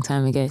was a long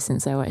time ago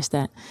since I watched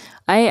that.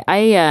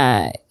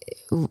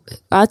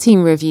 Our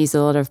team reviews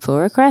a lot of pull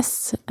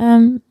requests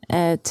to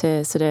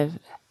sort of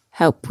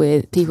help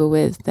with people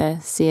with their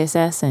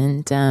CSS,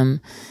 and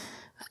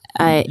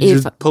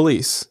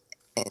Police.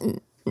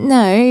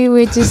 No,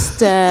 we're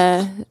just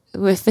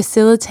we're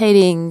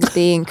facilitating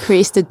the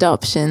increased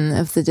adoption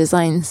of the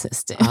design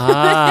system.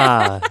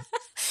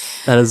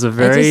 That is a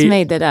very I just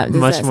made that up.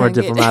 much more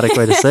diplomatic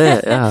way to say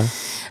it. Yeah.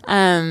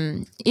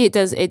 It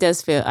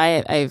does feel.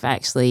 I've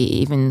actually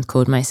even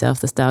called myself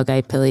the style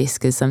guide police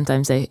because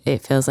sometimes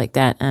it feels like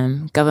that.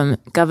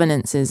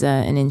 Governance is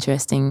an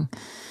interesting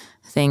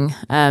thing,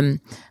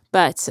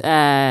 but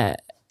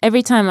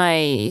every time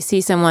I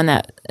see someone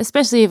that,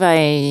 especially if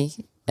I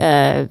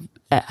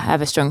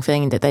have a strong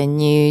feeling that they're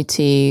new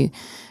to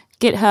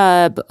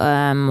GitHub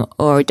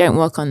or don't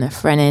work on the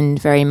front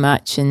end very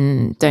much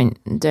and don't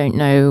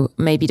know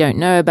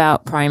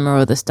about Primer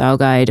or the style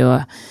guide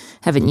or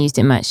haven't used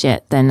it much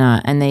yet, then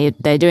and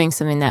they're doing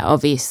something that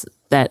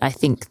I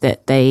think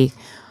that they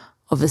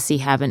obviously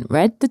haven't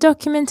read the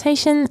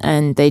documentation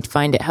and they'd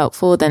find it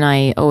helpful, then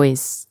I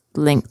always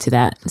link to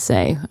that.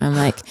 So I'm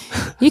like,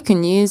 you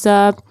can use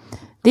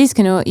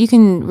you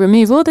can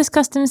remove all this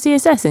custom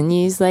CSS and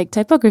use like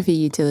typography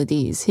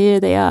utilities. Here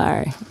they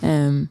are.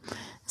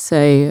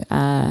 So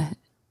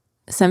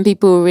some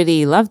people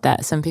really love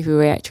that. Some people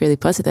react really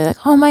positive. They're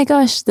like, oh my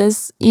gosh,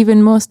 there's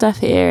even more stuff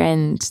here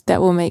and that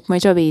will make my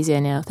job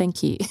easier now.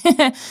 Thank you.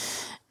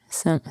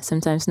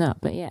 Sometimes not,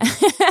 but yeah.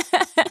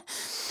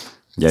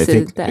 Yeah, I so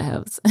think that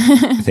helps.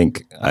 I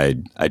think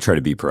I try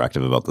to be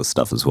proactive about this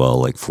stuff as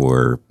well, like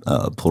for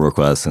pull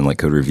requests and like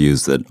code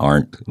reviews that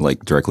aren't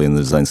like directly in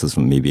the design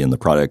system, maybe in the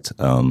product.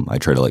 I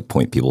try to like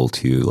point people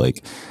to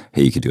like,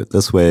 hey, you could do it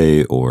this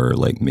way, or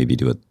like maybe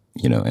do it,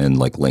 and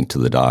like link to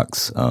the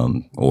docs,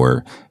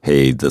 or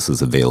hey, this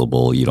is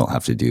available. You don't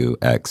have to do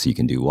X, you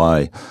can do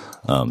Y.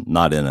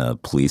 Not in a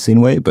policing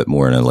way, but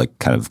more in a like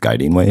kind of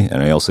guiding way.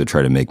 And I also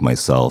try to make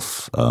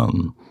myself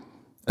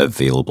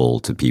available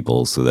to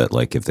people so that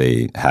like if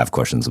they have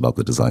questions about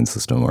the design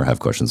system or have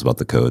questions about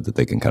the code, that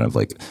they can kind of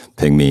like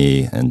ping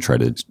me and try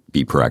to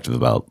be proactive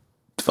about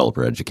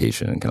developer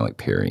education and kind of like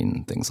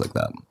pairing things like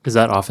that. Is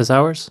that office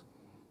hours?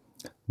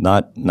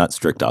 Not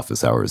strict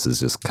office hours. It's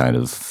just kind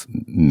of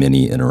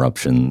mini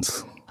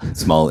interruptions,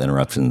 small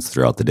interruptions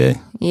throughout the day.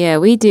 Yeah,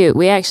 we do.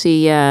 We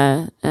actually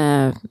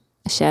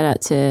shout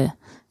out to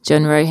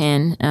John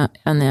Rohan,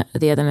 on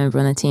the other member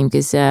on the team,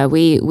 because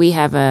we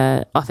have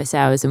office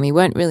hours and we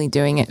weren't really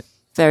doing it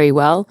very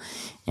well,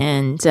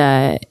 and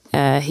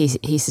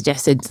he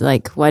suggested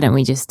like, why don't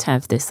we just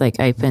have this like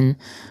open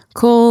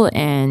call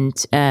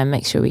and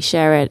make sure we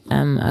share it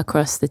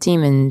across the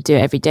team and do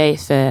it every day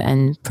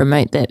and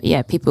promote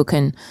that people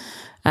can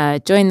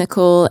join the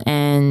call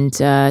and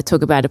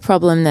talk about a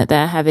problem that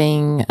they're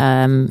having,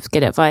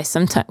 get advice.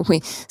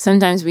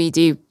 Sometimes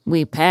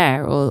we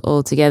pair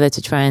all together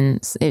to try and,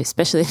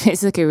 especially if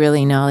it's like a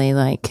really gnarly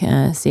like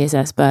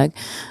CSS bug.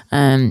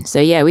 So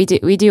yeah, we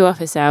do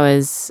office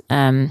hours,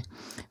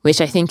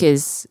 which I think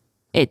it's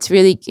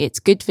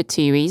good for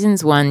two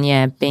reasons. One,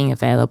 being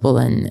available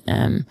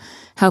and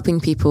helping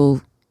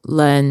people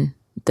learn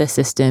the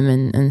system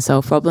and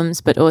solve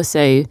problems, but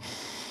also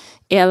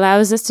it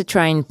allows us to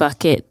try and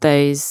bucket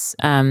those,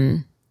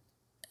 I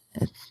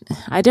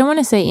don't want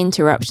to say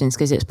interruptions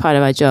because it's part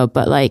of our job,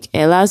 but like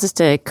it allows us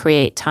to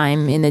create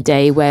time in the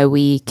day where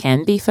we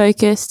can be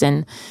focused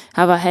and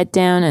have our head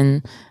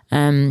down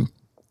and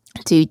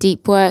do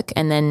deep work,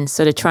 and then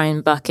sort of try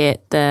and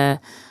bucket the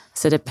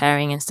sort of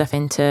pairing and stuff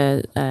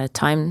into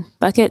time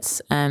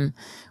buckets.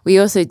 We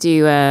also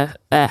do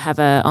have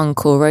a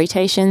on-call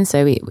rotation,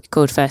 so we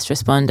called first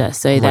responder.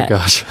 So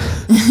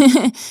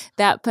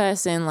that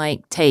person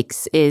like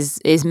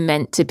is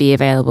meant to be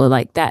available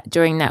like that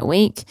during that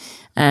week.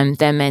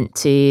 They're meant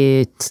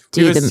to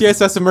do the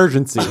CSS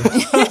emergency.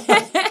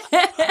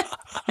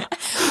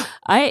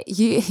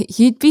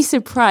 You'd be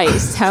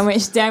surprised how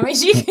much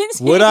damage you can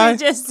do. Would I?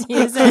 Just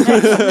use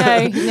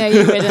it. No,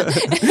 you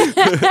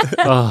wouldn't.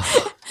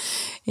 Oh.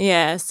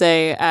 Yeah, so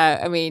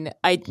I mean,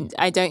 I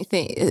don't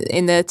think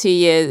in the 2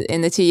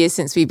 years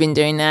since we've been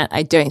doing that,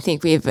 I don't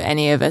think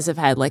any of us have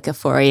had like a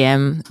 4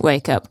 a.m.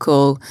 wake up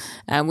call.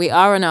 We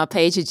are on our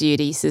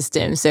PagerDuty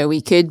system, so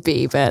we could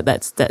be, but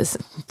that's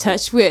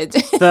touch wood.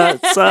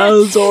 That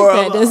sounds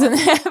horrible. That doesn't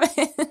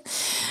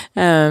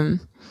happen.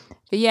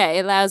 But yeah,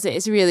 it allows it.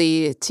 It's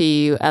really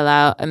to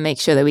allow and make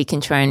sure that we can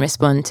try and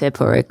respond to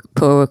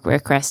pull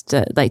requests,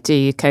 like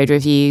do code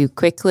review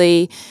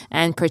quickly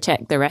and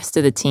protect the rest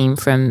of the team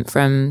from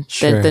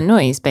Sure. the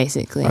noise,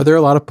 basically. Are there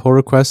a lot of pull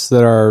requests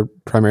that are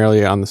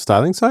primarily on the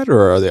styling side,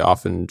 or are they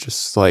often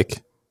just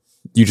like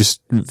you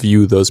just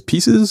view those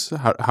pieces?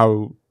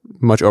 How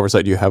much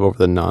oversight do you have over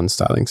the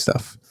non-styling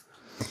stuff?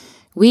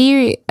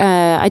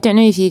 I don't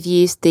know if you've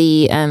used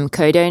the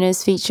code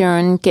owners feature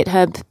on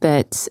GitHub,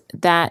 but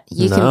that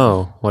you can.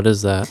 No, what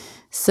is that?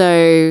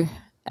 So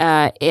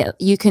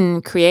you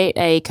can create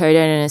a code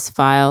owners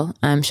file.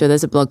 I'm sure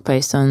there's a blog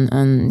post on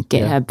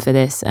GitHub for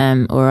this,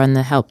 or on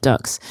the help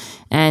docs,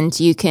 and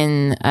you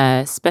can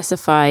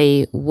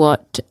specify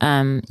what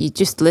you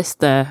just list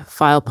the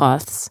file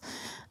paths.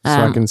 So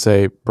I can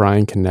say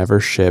Brian can never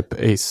ship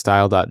a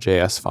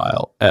style.js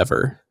file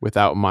ever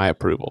without my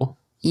approval.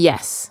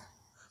 Yes.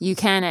 You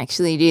can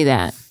actually do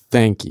that.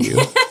 Thank you.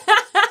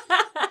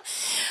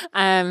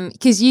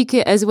 Because you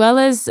could, as well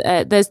as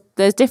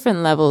there's different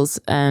levels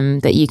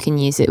that you can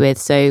use it with.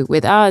 So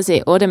with ours,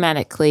 it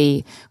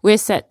automatically we're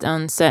set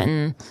on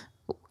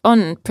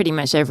pretty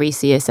much every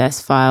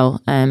CSS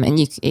file, and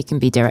it can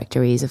be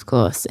directories, of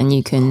course, and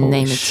you can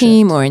name a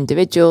team or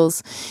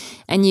individuals,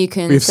 and you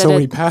can. We have so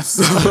many paths.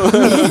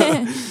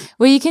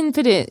 Well, you can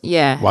put it,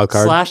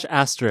 Wildcard.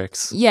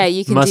 /*. Yeah,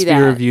 you can Must do that.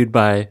 be reviewed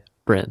by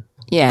Bryn.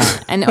 Yeah,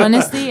 and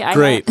honestly,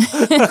 Great.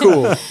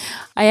 Cool.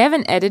 I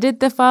haven't edited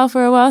the file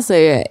for a while,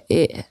 so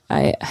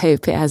I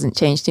hope it hasn't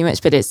changed too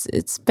much. But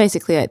it's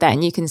basically like that,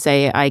 and you can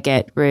say I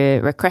get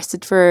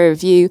requested for a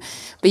review,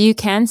 but you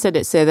can set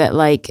it so that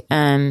like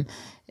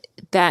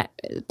that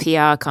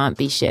PR can't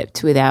be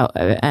shipped without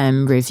a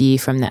review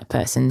from that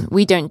person.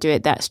 We don't do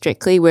it that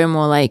strictly. We're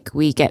more like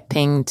we get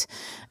pinged,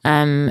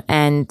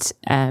 and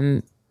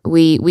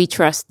we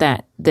trust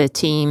that the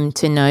team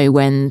to know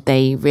when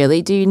they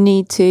really do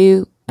need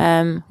to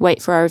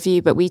wait for our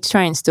review, but we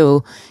try and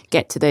still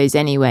get to those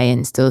anyway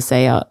and still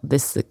say, oh,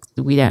 this,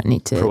 we don't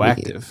need to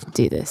Proactive.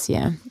 do this.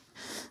 Yeah.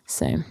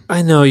 So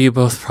I know you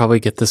both probably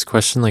get this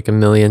question like a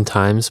million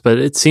times, but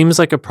it seems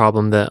like a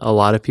problem that a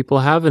lot of people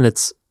have. And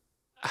it's,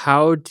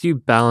 how do you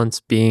balance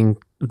being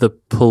the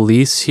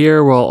police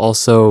here while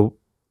also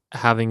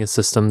having a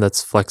system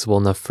that's flexible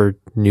enough for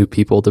new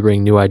people to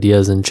bring new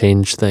ideas and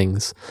change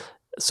things?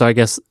 So I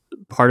guess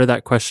part of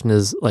that question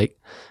is like,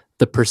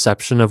 the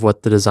perception of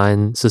what the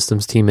design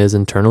systems team is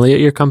internally at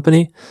your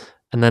company,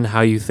 and then how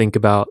you think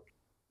about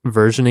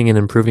versioning and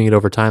improving it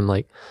over time.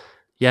 Like,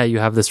 yeah, you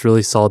have this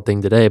really solid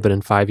thing today, but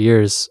in 5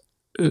 years,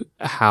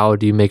 how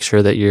do you make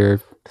sure that you're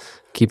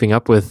keeping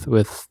up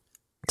with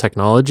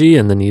technology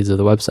and the needs of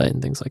the website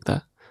and things like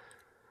that?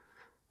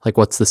 Like,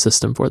 what's the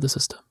system for the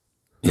system?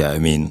 Yeah, I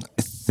mean,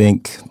 I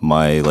think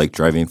my like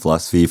driving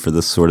philosophy for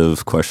this sort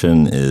of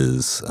question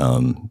is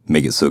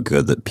make it so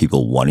good that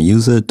people want to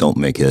use it. Don't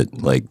make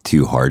it like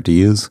too hard to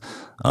use.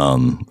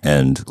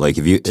 And like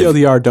if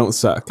TLDR, don't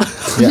suck.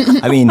 yeah,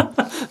 I mean,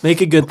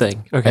 Make a good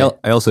thing. Okay.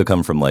 I also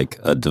come from like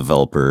a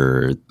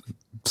developer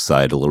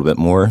side a little bit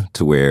more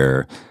to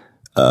where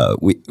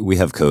we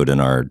have code in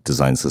our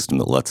design system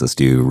that lets us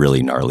do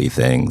really gnarly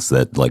things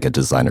that like a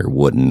designer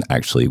wouldn't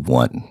actually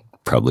want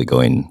probably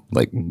going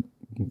like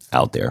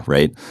out there,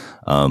 right?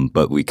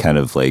 But we kind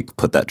of like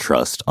put that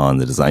trust on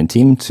the design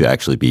team to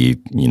actually be,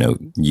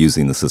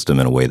 using the system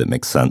in a way that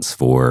makes sense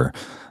for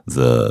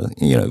the,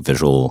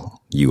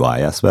 visual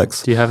UI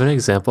aspects. Do you have an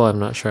example? I'm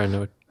not sure I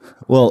know.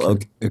 Well,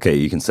 okay,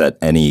 you can set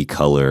any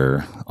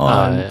color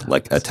on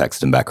like a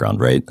text and background,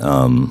 right?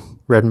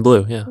 Red and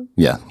blue, yeah.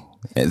 Yeah.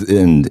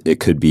 And it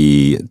could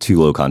be too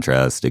low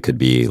contrast. It could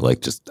be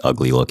like just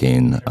ugly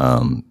looking.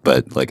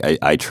 But like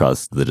I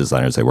trust the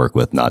designers I work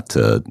with not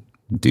to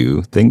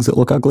do things that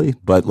look ugly.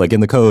 But like in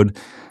the code,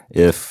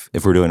 if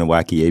we're doing a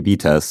wacky A/B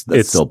test,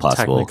 that's still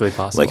possible. Technically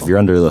possible. Like if you're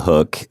under the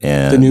hook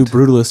and The new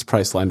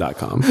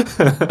brutalistpriceline.com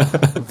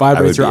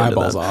vibrates your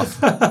eyeballs off.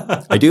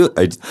 I do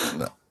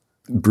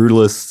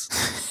Brutalist.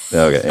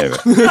 Okay,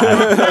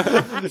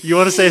 anyway. You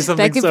want to say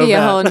something that could be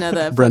a whole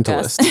nother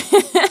podcast. Brentalist.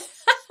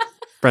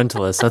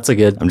 Brentalist, that's a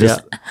good. I'm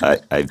just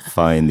I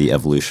find the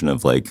evolution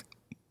of like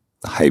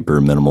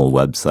hyper minimal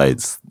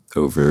websites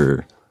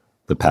over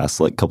the past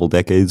like couple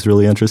decades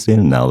really interesting,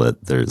 and now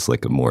that there's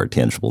like a more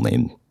tangible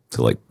name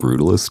to like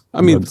brutalist.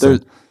 I mean,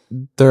 website.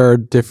 there are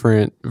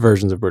different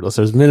versions of brutalist.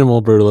 There's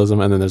minimal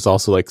brutalism, and then there's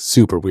also like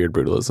super weird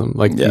brutalism.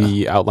 Like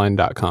the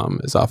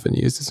outline.com is often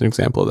used as an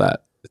example of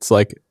that. It's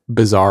like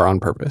bizarre on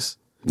purpose.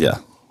 Yeah,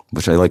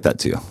 which I like that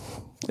too.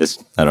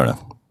 I don't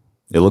know.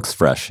 It looks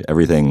fresh.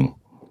 Everything.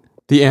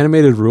 The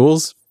animated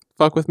rules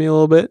fuck with me a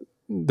little bit.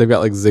 They've got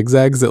like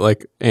zigzags that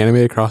like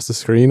animate across the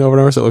screen over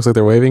and over, so it looks like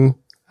they're waving.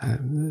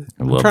 I'm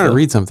trying to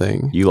read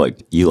something. You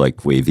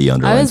like wavy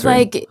underlines. I was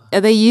right? like, are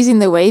they using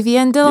the wavy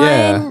underline?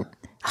 Yeah.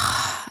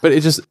 But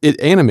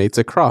it animates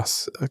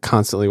across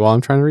constantly while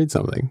I'm trying to read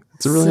something.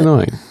 It's really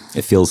annoying.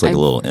 It feels like a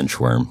little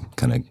inchworm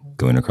kind of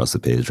going across the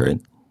page, right?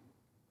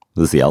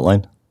 This is the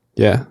outline?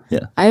 Yeah.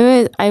 Yeah.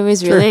 I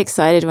was really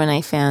excited when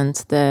I found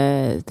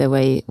the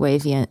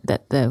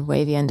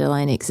wavy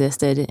underline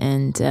existed,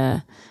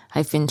 and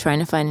I've been trying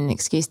to find an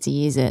excuse to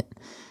use it,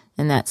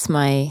 and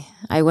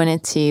I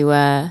wanted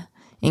to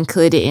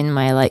include it in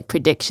my like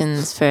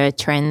predictions for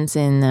trends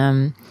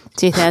in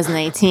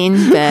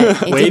 2018,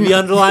 but wavy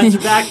underlines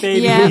are back,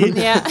 baby.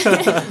 yeah.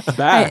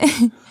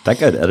 That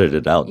got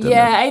edited out, didn't it?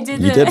 I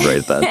did. You did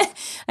write that.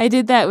 I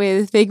did that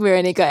with Figma,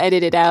 and it got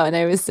edited out, and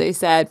I was so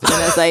sad. But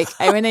then I was like,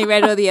 when I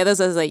read all the others,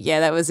 I was like, yeah,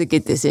 that was a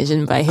good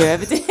decision by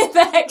whoever did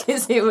that,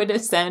 because it would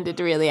have sounded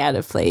really out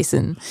of place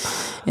and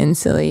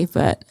silly.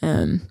 But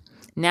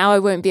now I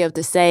won't be able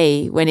to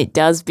say when it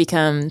does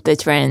become the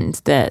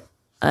trend that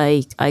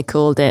I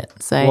called it.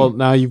 So Well,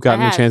 now you've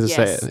gotten a chance to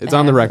say it. It's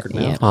on the record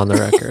now. Yeah. On the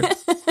record.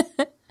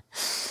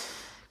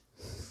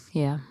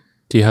 Yeah.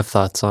 Do you have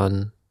thoughts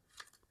on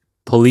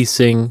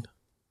policing,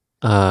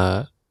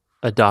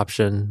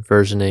 adoption,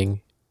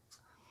 versioning?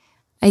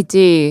 I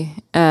do.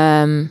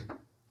 I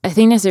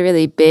think that's a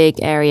really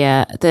big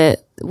area.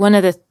 One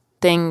of the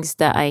things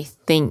that I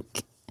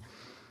think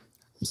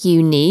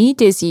you need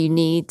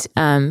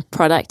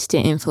product to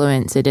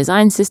influence a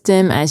design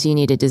system, as you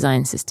need a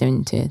design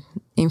system to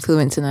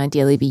influence and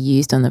ideally be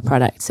used on the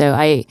product. So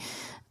I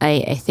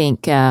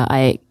think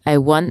I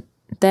want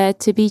there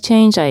to be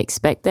change. I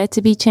expect there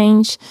to be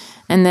change,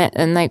 and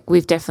like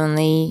we've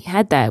definitely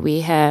had that.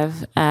 We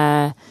have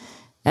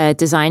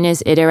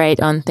designers iterate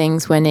on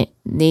things when it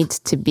needs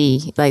to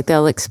be. Like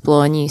they'll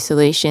explore new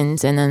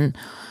solutions, and then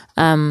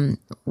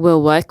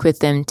we'll work with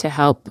them to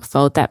help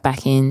fold that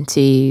back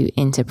into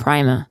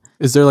Primer.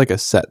 Is there like a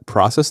set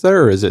process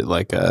there, or is it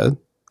like a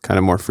kind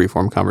of more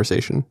freeform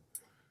conversation?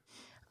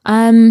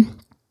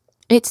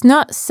 It's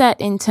not set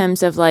in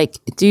terms of like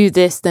do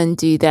this, then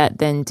do that,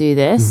 then do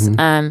this.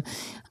 You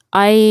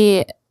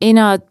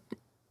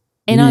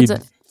need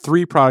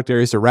 3 product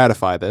areas to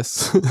ratify this.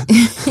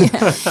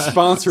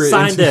 Sponsor it.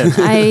 Signed in.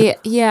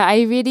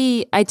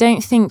 I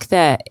don't think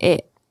that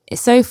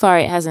so far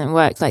it hasn't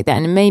worked like that,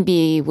 and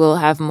maybe we'll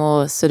have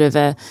more sort of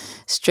a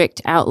strict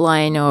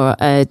outline or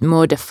a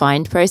more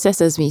defined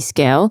process as we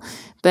scale.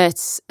 But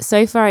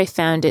so far I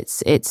found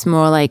it's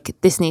more like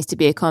this needs to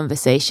be a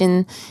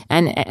conversation,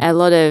 and a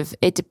lot of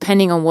it,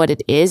 depending on what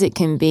it is, it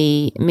can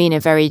mean a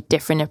very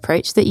different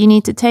approach that you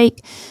need to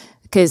take.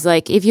 Because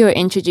like if you're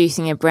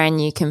introducing a brand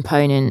new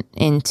component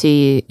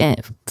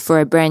for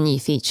a brand new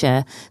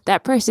feature,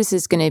 that process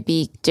is going to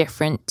be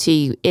different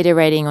to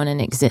iterating on an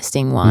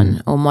existing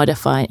one or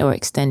modifying or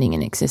extending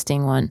an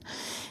existing one.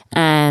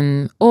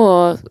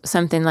 Or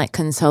something like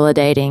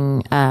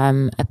consolidating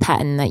a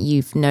pattern that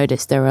you've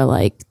noticed there are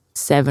like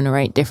 7 or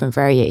 8 different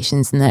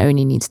variations and there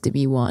only needs to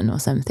be one or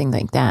something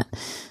like that.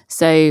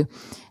 So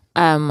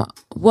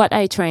what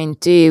I try and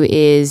do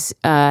is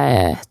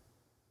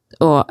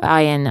or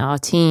I and our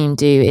team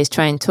do is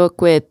try and talk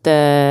with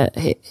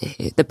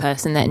the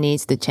person that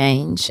needs the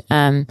change,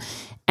 and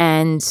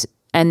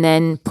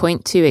then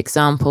point to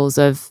examples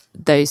of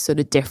those sort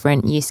of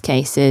different use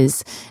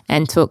cases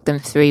and talk them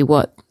through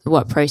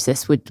what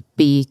process would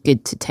be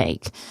good to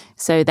take.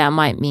 So that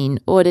might mean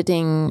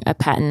auditing a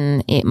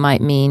pattern. It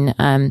might mean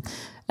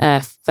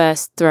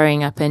first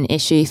throwing up an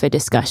issue for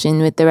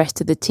discussion with the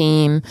rest of the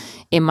team.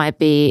 It might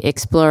be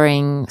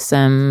exploring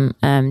some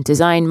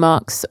design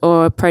mocks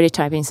or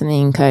prototyping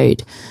something in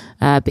code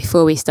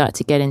before we start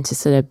to get into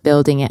sort of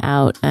building it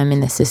out in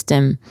the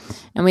system.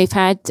 And we've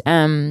had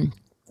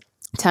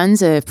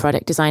tons of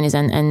product designers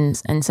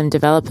and some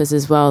developers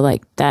as well,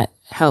 like that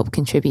help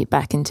contribute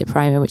back into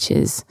Primer, which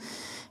is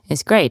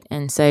great.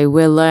 And so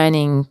we're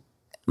learning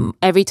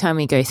every time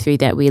we go through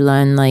that. We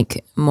learn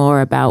like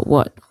more about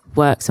what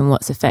works and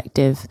what's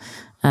effective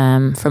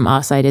from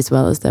our side as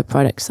well as the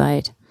product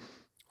side.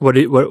 What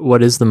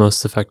is the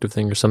most effective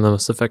thing, or some of the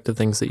most effective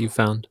things that you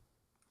found?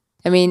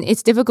 I mean,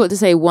 it's difficult to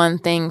say one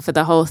thing for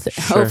the whole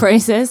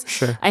process.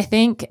 Sure. I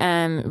think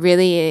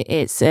really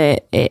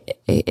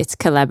it's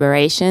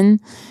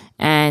collaboration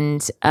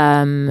and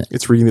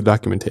it's reading the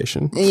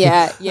documentation.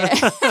 Yeah.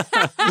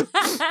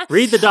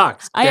 Read the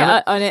docs.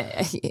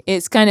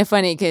 It's kind of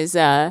funny because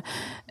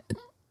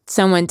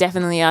someone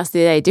definitely asked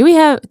the other day, do we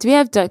have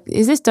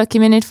is this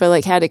documented for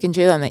like how to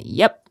control? I'm like,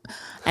 yep.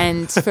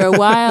 And for a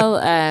while,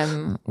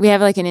 we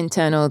have like an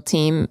internal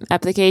team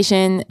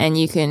application, and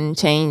you can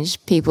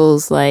change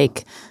people's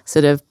like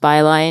sort of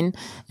byline,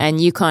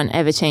 and you can't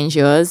ever change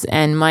yours.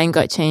 And mine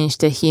got changed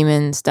to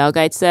human style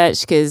guide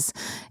search because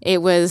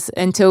it was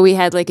until we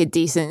had like a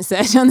decent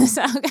search on the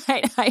style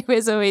guide. I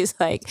was always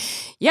like,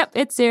 yep,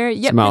 it's here.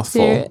 Yep, it's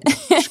here.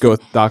 Should go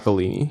with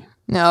Doccolini.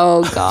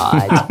 Oh,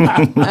 God.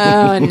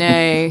 Oh,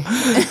 no.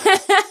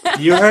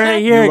 You heard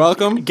it here. You're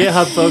welcome.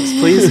 GitHub folks,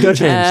 please go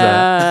change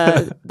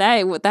that.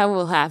 That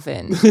will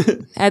happen.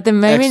 At the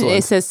moment, Excellent.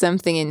 It says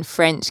something in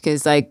French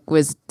because I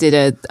did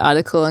an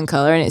article on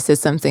color, and it says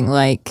something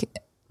like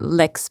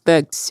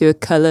l'expert sur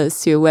color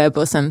sur web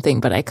or something,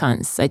 but I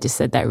can't. I just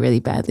said that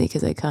really badly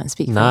because I can't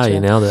speak French. You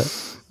nailed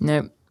it.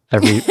 Nope.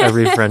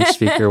 Every French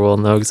speaker will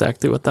know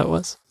exactly what that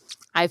was.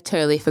 I've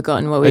totally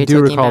forgotten what we were I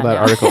do talking recall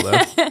about that now.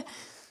 article though.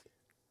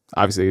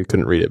 Obviously, I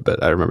couldn't read it,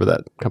 but I remember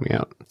that coming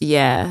out.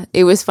 Yeah,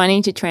 it was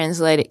funny to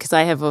translate it because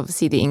I have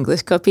obviously the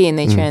English copy, and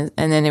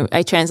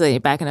I translated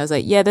it back, and I was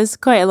like, yeah, there's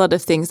quite a lot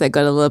of things that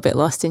got a little bit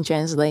lost in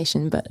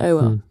translation, but oh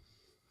well.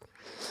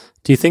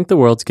 Do you think the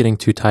world's getting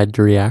too tied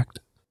to React?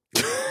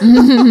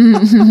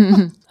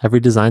 Every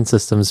design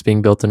system is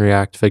being built in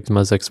React.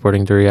 Figma's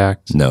exporting to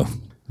React. No.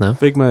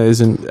 Figma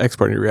isn't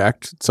exporting to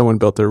React. Someone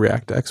built a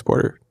React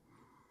exporter,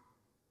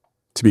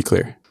 to be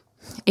clear.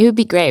 It would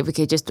be great if we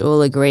could just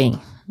all agree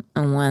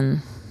on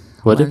one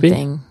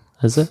thing.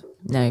 Is it?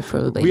 No,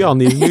 probably We not. all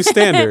need a new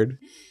standard.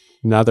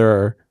 Now there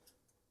are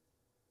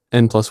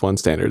N+1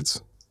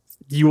 standards.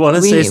 You want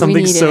to We- say we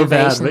something need so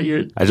bad, innovation. but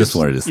you're. I just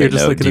wanted to say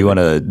no. Do you want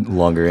a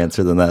longer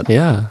answer than that?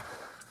 Yeah.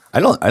 I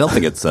don't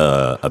think it's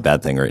a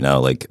bad thing right now.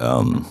 Like,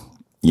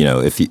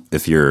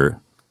 if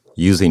you're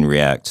using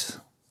React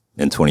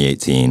in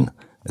 2018,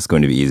 it's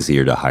going to be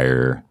easier to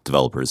hire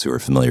developers who are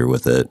familiar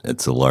with it.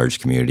 It's a large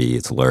community.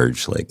 It's a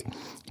large like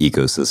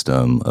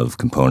ecosystem of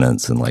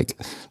components and like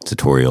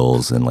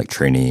tutorials and like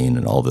training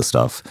and all this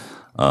stuff.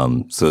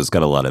 So it's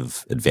got a lot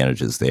of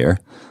advantages there.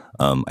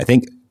 I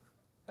think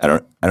I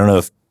don't know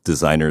if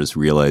designers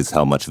realize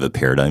how much of a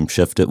paradigm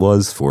shift it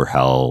was for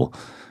how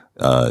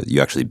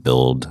you actually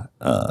build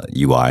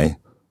UI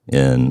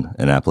in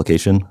an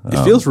application.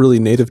 It feels really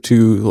native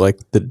to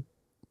like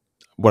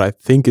what I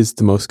think is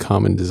the most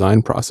common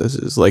design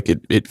processes. Like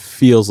it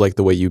feels like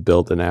the way you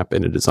build an app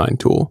in a design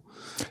tool.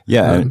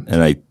 Yeah,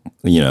 and I,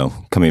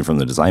 coming from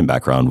the design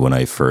background,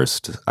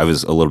 I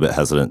was a little bit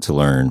hesitant to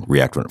learn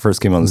React when it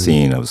first came on the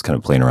scene. I was kind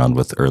of playing around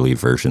with early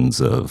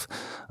versions of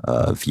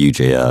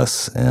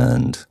Vue.js,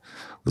 and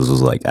this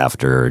was like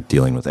after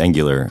dealing with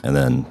Angular, and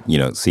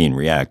then seeing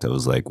React, I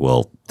was like,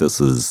 well,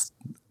 this is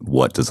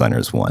what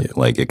designers want. Yeah.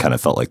 Like it kind of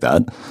felt like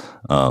that.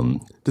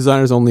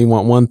 Designers only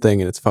want one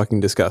thing, and it's fucking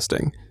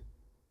disgusting.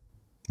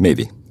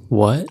 Maybe.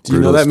 What? Do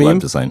you know that meme?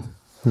 Web design.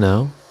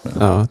 No.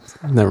 Oh,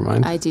 never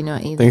mind. I do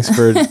not either. Thanks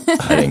for.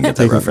 I didn't get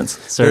that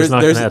reference. There's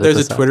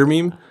a Twitter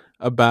meme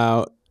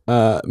about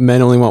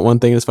men only want one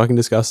thing and it's fucking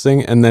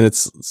disgusting, and then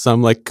it's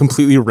some like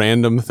completely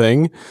random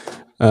thing.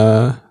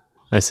 I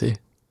see.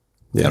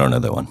 Yeah. I don't know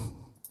that one.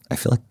 I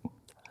feel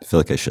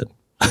like I should.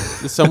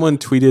 Someone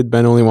tweeted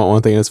men only want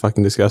one thing and it's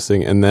fucking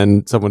disgusting, and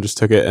then someone just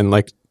took it and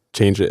like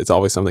changed it. It's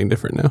always something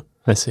different now.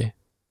 I see.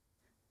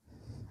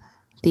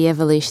 The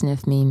evolution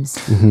of memes.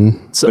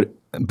 Mm-hmm. So.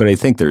 But I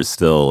think there's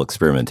still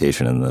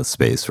experimentation in this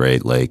space,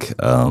 right? Like,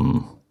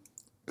 the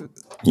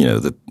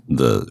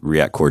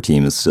React core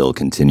team is still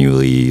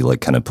continually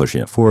like kind of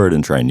pushing it forward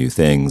and trying new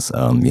things.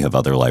 You have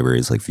other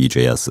libraries like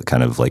Vue.js that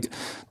kind of like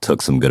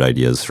took some good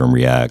ideas from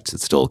React.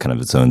 It's still kind of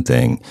its own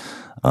thing.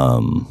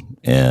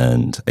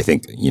 And I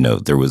think,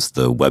 there was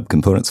the web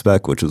component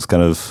spec, which was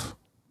kind of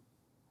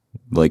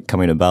like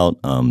coming about.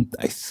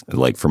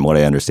 Like from what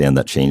I understand,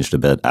 that changed a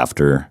bit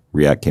after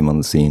React came on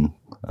the scene.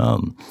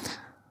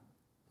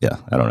 Yeah,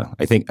 I don't know.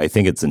 I think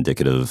it's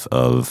indicative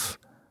of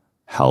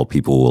how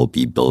people will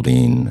be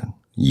building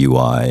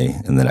UI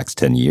in the next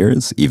 10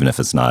 years, even if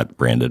it's not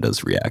branded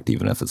as React,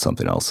 even if it's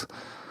something else.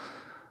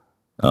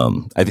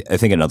 I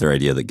think another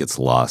idea that gets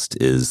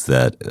lost is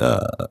that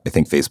I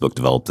think Facebook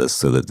developed this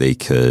so that they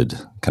could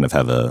kind of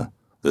have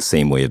the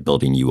same way of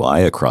building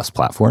UI across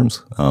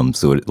platforms.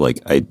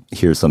 I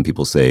hear some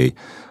people say,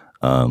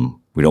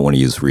 we don't want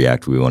to use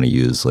React, we want to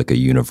use like a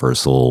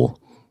universal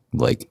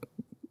like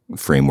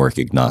framework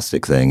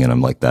agnostic thing, and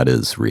I'm like, that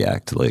is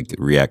React. Like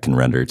React can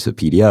render to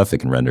PDF, it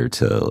can render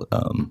to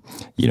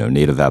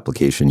native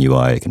application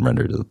UI, it can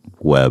render to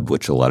web,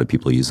 which a lot of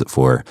people use it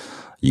for.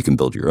 You can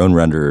build your own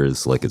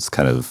renders. Like it's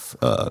kind of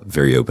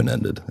very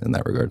open-ended in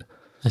that regard.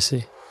 I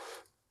see.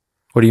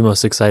 What are you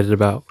most excited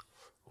about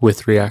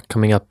with React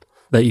coming up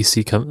that you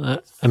see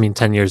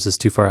 10 years is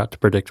too far out to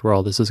predict where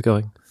all this is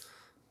going.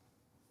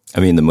 I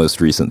mean, the most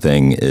recent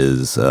thing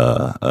is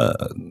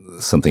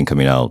something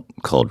coming out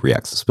called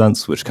React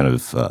Suspense, which kind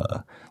of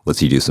lets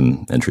you do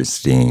some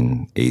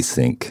interesting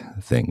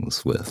async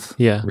things with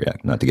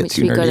React. Not to get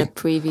too nerdy. Which we got a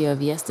preview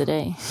of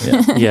yesterday.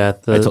 Yeah,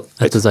 at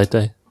the Zeit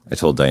Day. I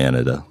told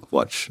Diana to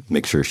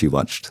make sure she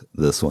watched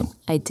this one.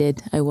 I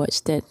did. I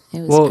watched it.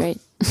 It was great.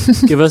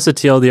 Give us a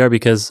TLDR,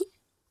 because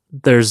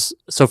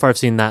so far I've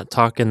seen that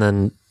talk and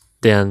then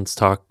Dan's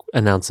talk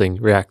announcing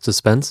React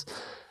Suspense.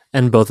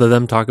 And both of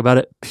them talk about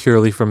it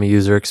purely from a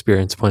user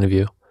experience point of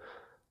view.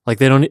 Like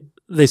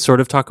they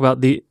sort of talk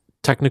about the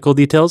technical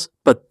details,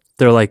 but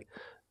they're like,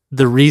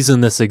 the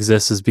reason this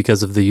exists is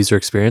because of the user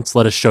experience.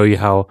 Let us show you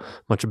how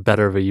much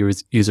better of a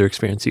user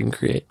experience you can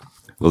create.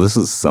 Well, this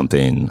is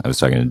something I was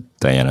talking to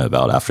Diana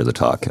about after the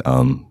talk.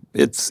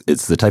 It's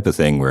the type of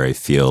thing where I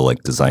feel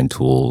like design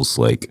tools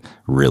like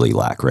really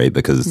lack, right?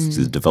 Because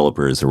the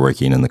developers are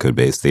working in the code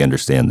base. They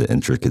understand the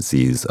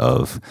intricacies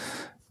of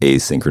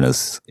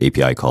asynchronous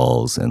API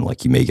calls, and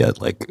like you may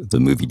get like the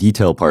movie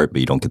detail part, but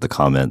you don't get the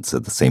comments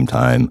at the same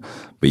time,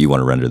 but you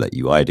want to render that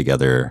UI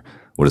together.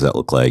 What does that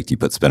look like? Do you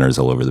put spinners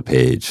all over the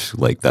page?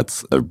 Like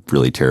that's a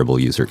really terrible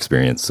user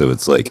experience. So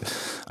it's like,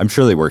 I'm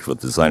sure they worked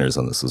with designers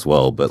on this as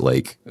well, but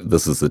like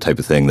this is the type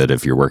of thing that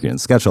if you're working in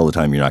Sketch all the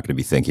time, you're not going to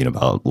be thinking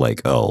about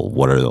like, oh,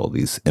 what are all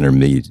these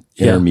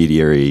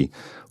intermediary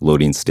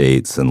loading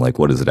states, and like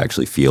what does it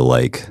actually feel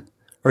like?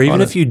 Or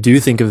even if you do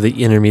think of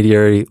the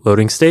intermediary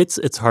loading states,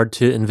 it's hard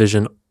to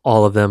envision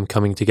all of them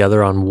coming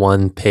together on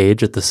one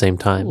page at the same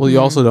time. Well, you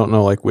also don't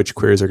know like which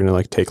queries are going to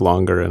like take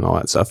longer and all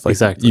that stuff. Like,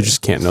 exactly. You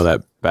just can't know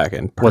that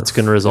backend. What's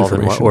going to resolve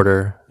in what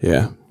order?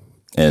 Yeah.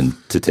 And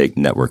to take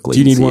network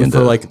latency. Do you need one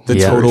for like the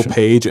total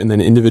page and then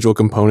individual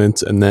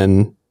components and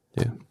then,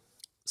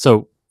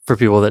 So for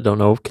people that don't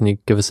know, can you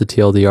give us a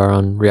TLDR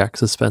on React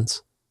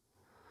Suspense?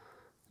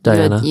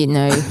 Diana? But, do you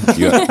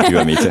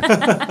want me to?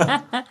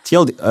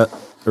 TLD,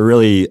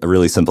 a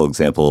really simple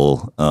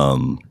example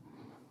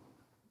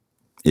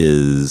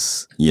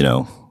is,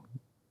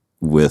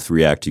 with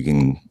React, you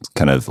can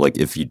kind of like,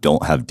 if you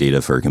don't have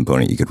data for a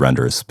component, you could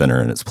render a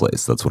spinner in its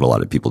place. That's what a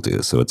lot of people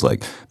do. So it's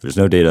like, if there's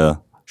no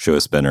data, show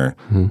a spinner.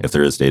 If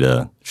there is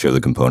data, show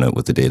the component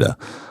with the data.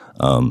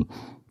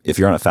 If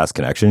you're on a fast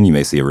connection, you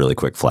may see a really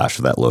quick flash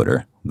of that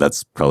loader.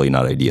 That's probably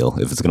not ideal.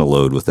 If it's going to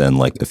load within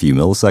like a few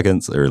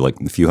milliseconds or like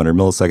a few hundred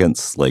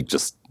milliseconds, like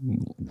just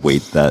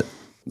wait that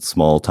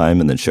small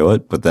time and then show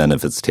it. But then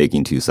if it's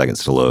taking 2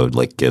 seconds to load,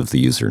 like give the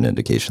user an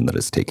indication that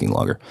it's taking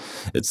longer.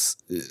 It's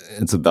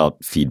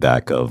about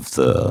feedback of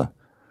the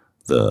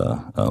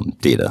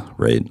data,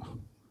 right?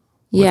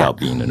 Yeah. Without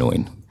being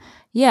annoying.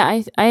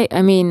 Yeah,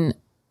 I mean,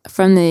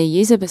 from the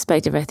user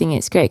perspective, I think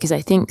it's great because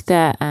I think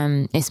that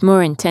it's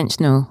more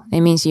intentional.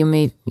 It means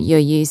you're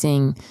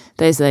using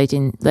those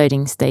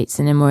loading states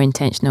in a more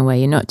intentional way.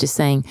 You're not just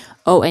saying,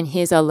 "Oh, and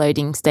here's our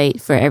loading state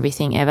for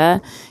everything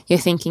ever." You're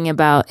thinking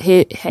about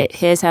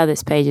here's how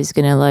this page is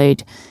going to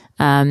load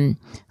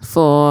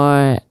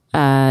for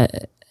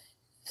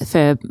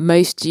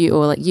most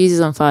users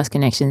on fast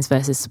connections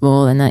versus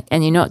small, and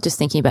you're not just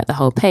thinking about the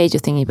whole page. You're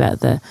thinking about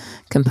the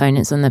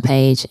components on the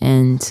page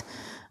and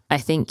I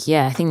think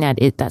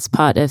that's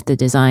part of the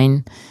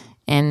design,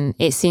 and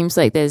it seems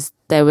like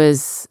there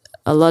was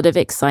a lot of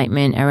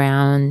excitement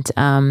around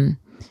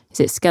is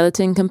it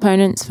skeleton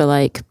components for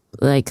like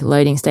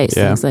loading states,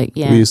 things like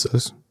we use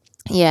those.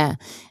 Yeah,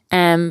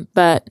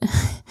 but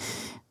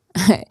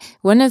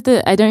one of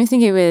the I don't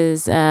think it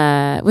was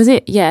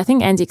it? Yeah, I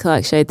think Andy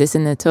Clark showed this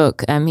in the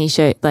talk. He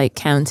showed like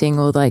counting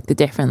all like the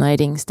different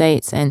loading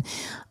states, and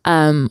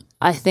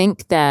I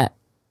think that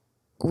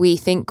we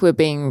think we're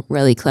being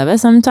really clever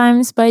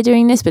sometimes by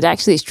doing this, but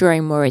actually it's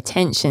drawing more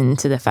attention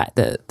to the fact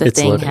that the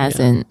thing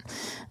hasn't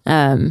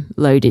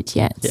loaded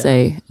yet. Yeah.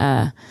 So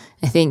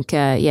I think,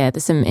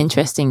 there's some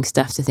interesting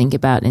stuff to think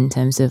about in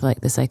terms of like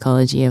the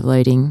psychology of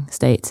loading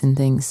states and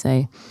things.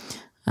 So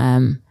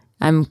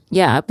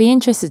I'd be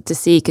interested to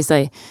see because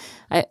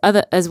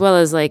as well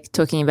as like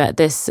talking about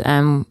this,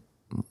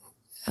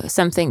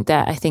 something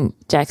that I think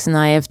Jackson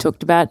and I have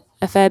talked about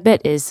a fair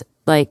bit is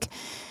like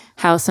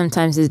how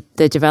sometimes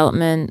the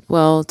development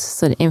world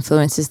sort of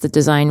influences the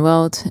design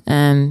world,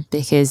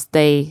 because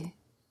they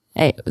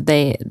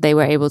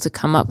were able to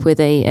come up with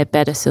a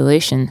better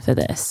solution for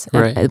this,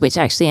 right. Which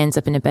actually ends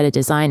up in a better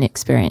design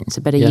experience,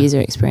 a better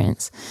user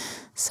experience.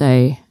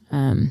 So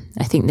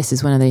I think this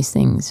is one of those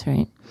things,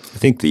 right? I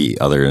think the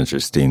other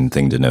interesting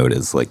thing to note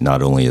is like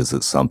not only is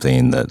it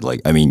something that like,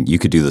 I mean, you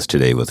could do this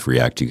today with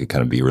React. You could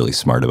kind of be really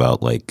smart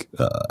about like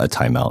a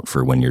timeout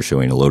for when you're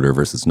showing a loader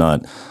versus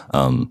not.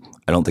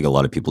 I don't think a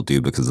lot of people do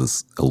because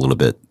it's a little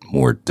bit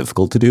more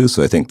difficult to do.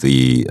 So I think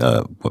the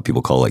what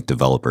people call like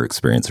developer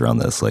experience around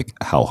this, like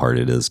how hard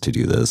it is to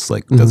do this,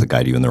 like does it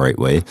guide you in the right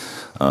way?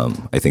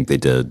 I think they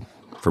did.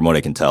 From what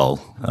I can tell,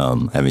 I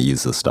haven't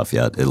used this stuff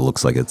yet. It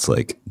looks like it's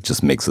like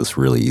just makes this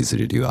really easy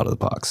to do out of the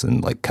box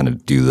and like kind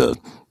of do the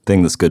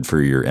thing that's good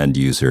for your end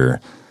user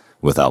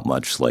without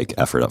much like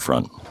effort up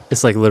front.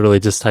 It's like literally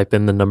just type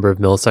in the number of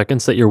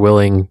milliseconds that you're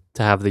willing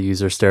to have the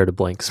user stare at a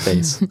blank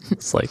space.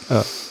 It's like,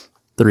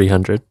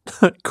 300.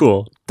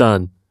 Cool.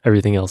 Done.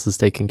 Everything else is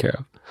taken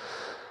care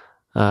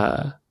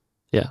of.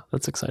 Yeah,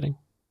 that's exciting.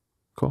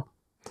 Cool.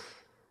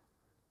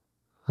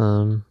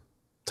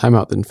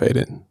 Timeout, then fade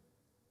in.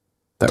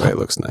 That way it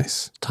looks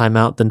nice.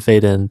 Timeout, then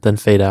fade in, then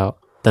fade out,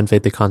 then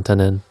fade the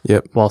content in.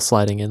 Yep. While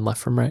sliding in left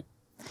from right.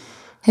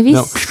 Have you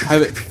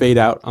have it fade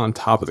out on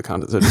top of the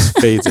content, so it just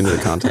fades into the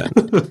content.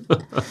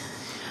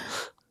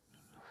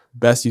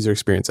 Best user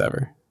experience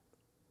ever.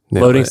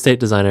 Loading state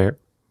designer,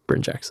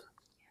 Brent Jackson.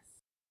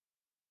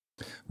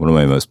 One of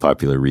my most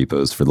popular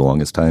repos for the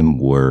longest time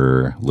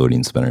were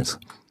loading spinners.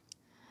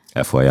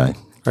 FYI.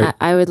 Right.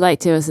 I would like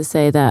to also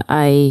say that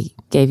I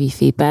gave you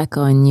feedback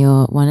on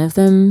one of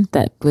them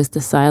that was the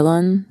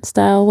Cylon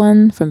style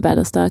one from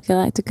Battlestar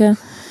Galactica.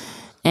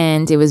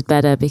 And it was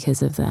better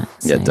because of that.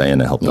 So, yeah,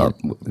 Diana helped out.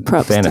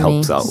 Props Diana to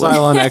helps me. out.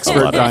 Cylon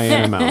expert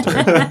Diana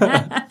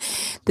Mounter.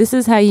 This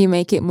is how you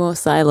make it more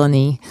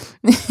Cylon-y.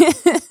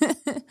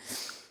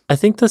 I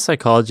think the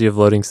psychology of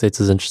loading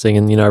states is interesting.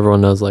 And,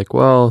 everyone knows like,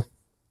 well,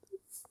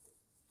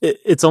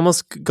 it's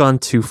almost gone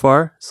too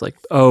far. It's like,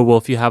 oh, well,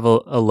 if you have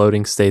a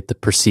loading state, the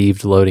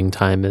perceived loading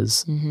time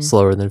is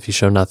slower than if you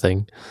show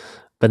nothing.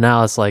 But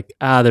now it's like,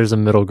 there's a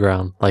middle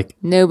ground. Like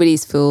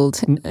nobody's fooled.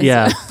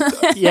 Yeah.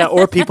 Yeah.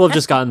 Or people have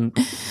just gotten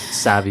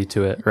savvy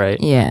to it, right?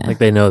 Yeah. Like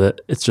they know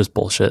that it's just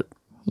bullshit.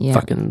 Yeah.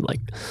 Fucking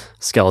like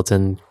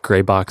skeleton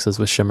gray boxes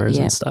with shimmers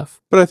and stuff.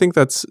 But I think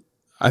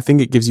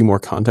it gives you more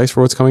context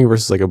for what's coming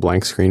versus like a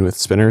blank screen with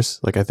spinners.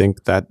 Like I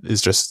think that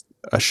is just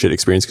a shit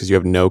experience because you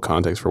have no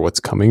context for what's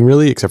coming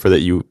really, except for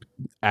that you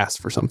asked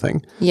for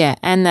something. Yeah.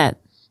 And that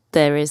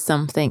there is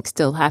something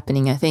still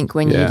happening. I think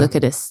when you look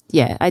at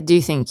I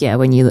do think,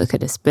 when you look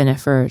at a spinner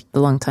for a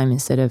long time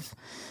instead of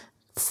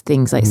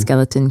things like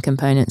skeleton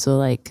components or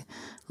like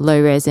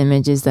low res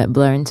images that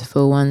blur into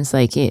full ones,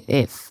 like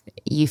if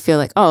you feel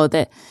like,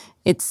 that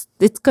it's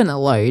going to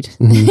load.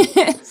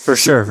 For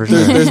sure.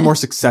 There's more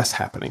success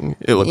happening,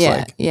 it looks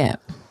like. Yeah.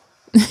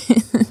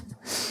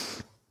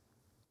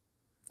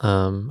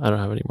 I don't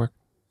have any more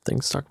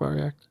things to talk about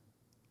React.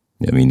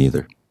 Yeah, me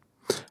neither.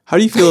 How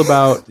do you feel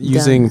about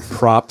using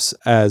props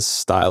as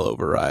style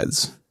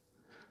overrides?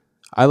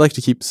 I like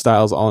to keep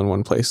styles all in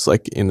one place,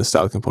 like in the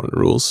style component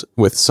rules,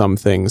 with some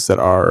things that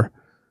are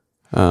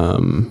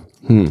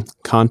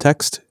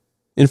context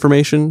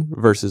information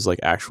versus like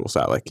actual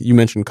style. Like you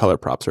mentioned color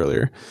props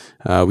earlier.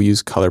 We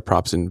use color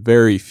props in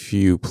very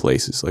few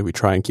places. Like we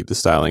try and keep the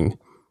styling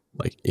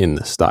like in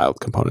the style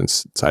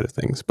components side of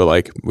things. But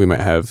like we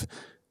might have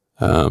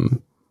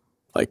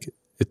like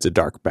it's a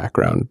dark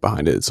background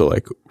behind it. So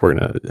like we're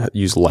going to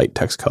use light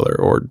text color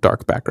or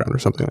dark background or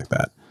something like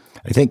that.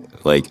 I think,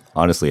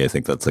 honestly, I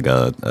think that's like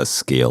a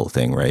scale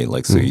thing, right?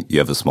 Like, so you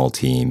have a small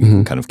team, you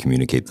can kind of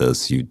communicate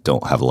this. You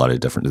don't have a lot of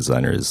different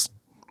designers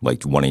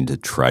like wanting to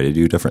try to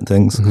do different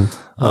things.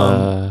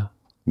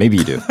 Maybe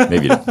you do.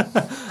 Maybe you do.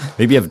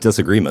 Maybe you have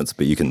disagreements,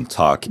 but you can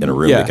talk in a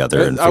room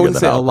together and figure that out. I wouldn't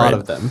say a lot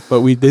of them,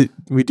 but we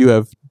do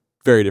have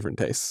very different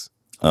tastes.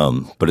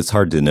 But it's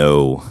hard to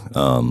know,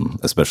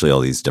 especially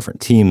all these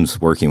different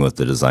teams working with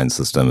the design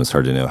system. It's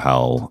hard to know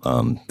how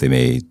they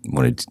may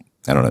want to,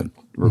 I don't know,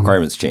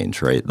 requirements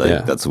change, right?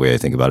 Like that's the way I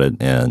think about it.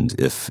 And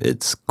if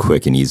it's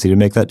quick and easy to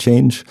make that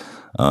change,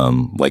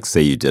 like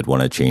say you did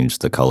want to change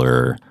the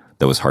color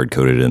that was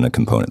hard-coded in a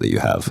component that you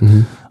have.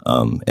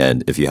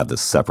 And if you have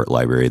this separate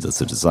library that's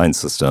a design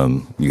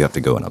system, you have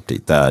to go and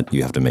update that.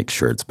 You have to make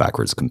sure it's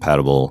backwards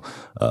compatible,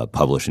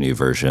 publish a new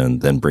version,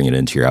 then bring it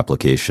into your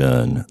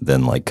application,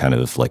 then kind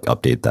of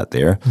update that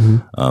there.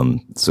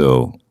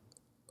 So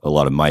a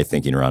lot of my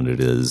thinking around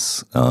it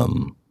is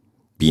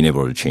being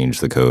able to change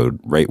the code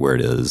right where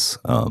it is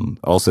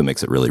also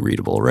makes it really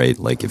readable, right?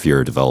 Like if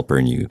you're a developer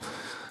and you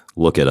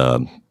look at a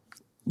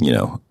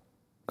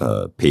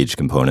page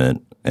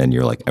component and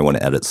you're like, I want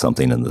to edit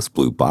something in this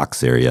blue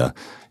box area,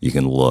 you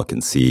can look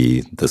and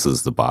see this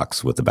is the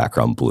box with the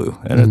background blue.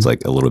 And it's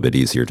like a little bit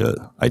easier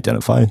to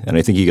identify. And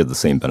I think you get the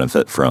same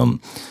benefit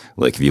from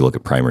if you look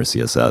at Primer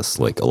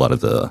CSS, a lot of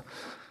the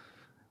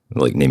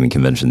naming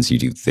conventions you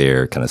do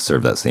there kind of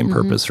serve that same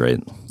purpose,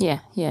 right?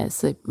 Yeah,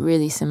 it's a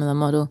really similar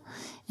model.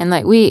 And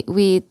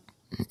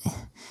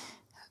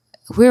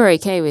we're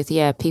okay with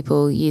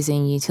people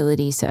using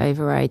utilities to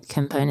override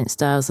component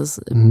styles,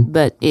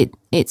 but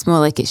it's more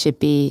like it should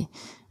be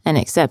an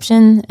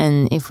exception.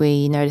 And if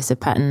we notice a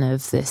pattern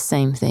of the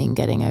same thing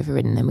getting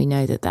overridden, then we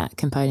know that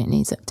component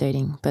needs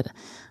updating. But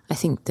I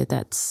think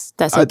that's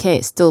okay.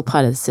 It's still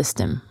part of the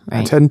system,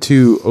 right? I tend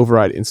to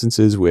override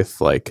instances with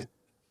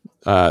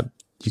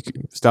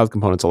styled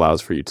components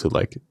allows for you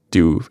to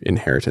do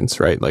inheritance,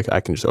 right? I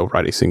can just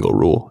override a single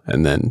rule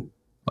and then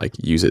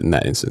use it in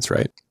that instance,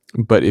 right?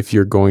 But if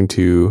you're going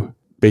to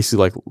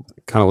basically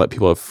kind of let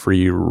people have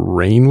free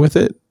reign with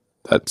it,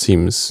 that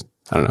seems,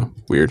 I don't know,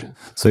 weird.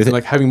 So you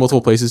think having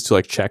multiple places to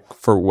check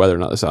for whether or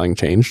not the styling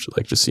changed,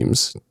 just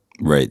seems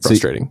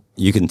frustrating.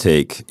 So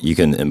you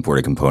can import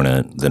a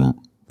component, then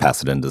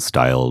pass it into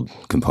styled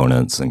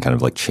components and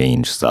kind of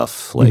change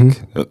stuff,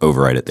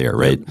 override it there,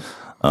 right?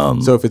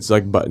 So if it's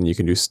button, you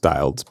can do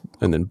styled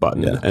and then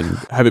button and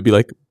have it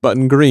be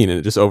button green, and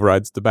it just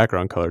overrides the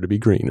background color to be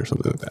green or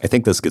something like that. I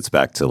think this gets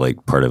back to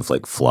part of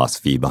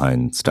philosophy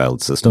behind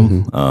styled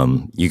system.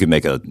 You can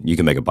make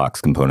a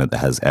box component that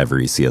has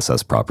every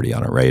CSS property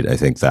on it, right? I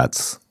think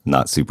that's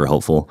not super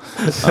helpful.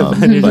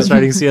 And you're just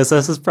writing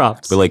CSS as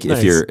props. But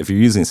if you're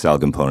using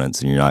styled components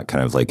and you're not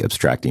kind of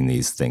abstracting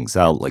these things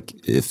out,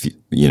 if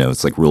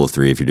it's rule of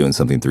three, if you're doing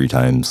something 3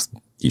 times,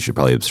 you should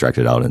probably abstract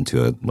it out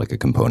into a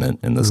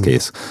component in this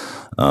case.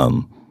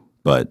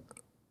 But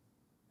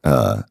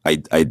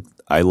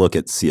I look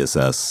at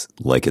CSS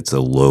like it's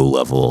a low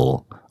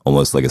level,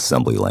 almost like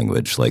assembly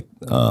language. I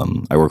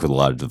work with a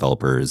lot of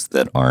developers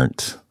that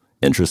aren't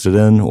interested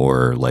in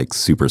or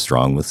super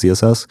strong with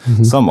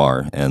CSS. Some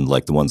are, and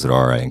the ones that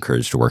are, I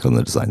encourage to work on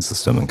the design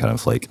system and kind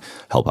of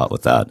help out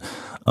with that.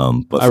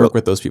 But I work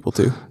with those people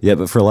too. Yeah,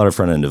 but for a lot of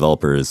front end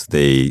developers,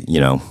 they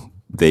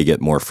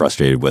get more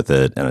frustrated with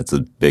it, and it's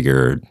a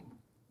bigger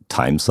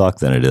time suck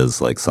than it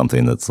is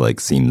something that's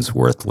seems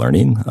worth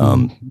learning.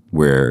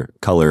 Where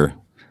color,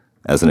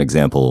 as an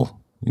example,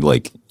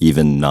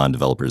 even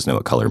non-developers know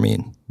what color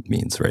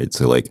means, right?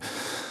 So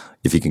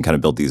if you can kind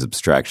of build these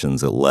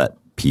abstractions that let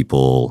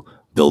people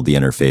build the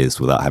interface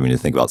without having to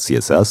think about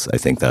CSS, I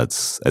think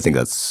that's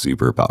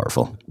super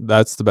powerful.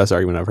 That's the best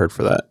argument I've heard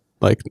for that.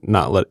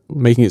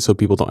 Making it so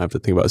people don't have to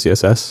think about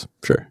CSS.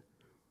 Sure.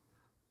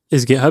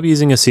 Is GitHub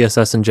using a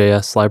CSS and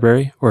JS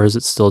library, or is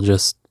it still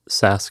just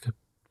Sask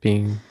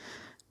being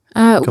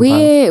compiled?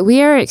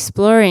 We are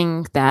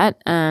exploring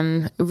that.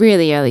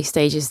 Really early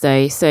stages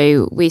though.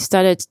 So we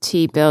started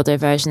to build a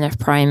version of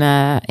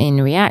Primer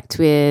in React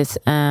with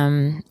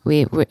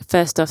we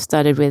first off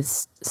started with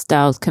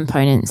styled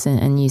components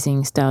and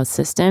using styled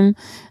system,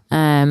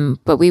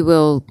 but we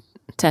will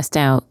test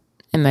out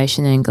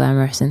Emotion and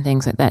Glamorous and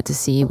things like that to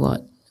see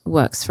what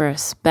works for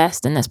us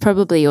best. And that's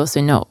probably also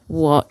not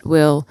what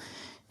will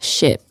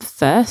ship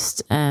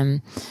first,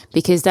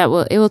 because it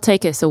will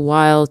take us a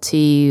while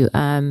to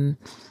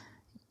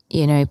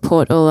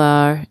port all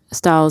our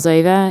styles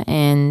over.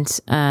 And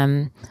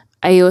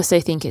I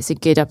also think it's a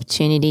good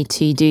opportunity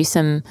to do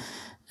some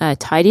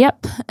tidy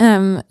up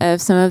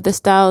of some of the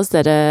styles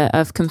that are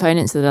of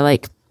components that are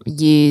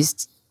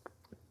used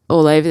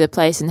all over the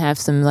place and have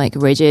some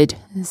rigid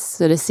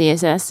sort of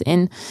CSS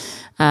in,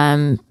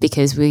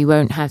 because we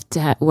won't have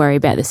to worry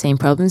about the same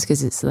problems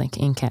because it's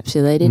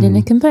encapsulated in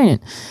a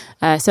component.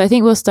 So I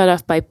think we'll start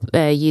off by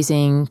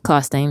using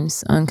class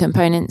names on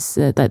components,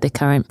 like the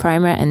current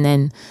Primer, and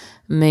then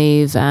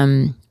move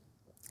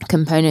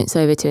components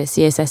over to a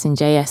CSS and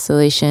JS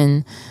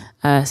solution,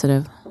 sort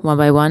of one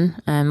by one,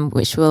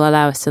 which will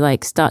allow us to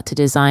start to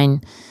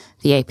design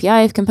the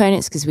API of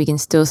components, because we can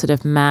still sort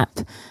of map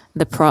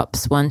the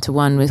props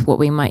one-to-one with what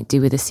we might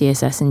do with a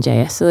CSS and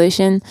JS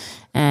solution,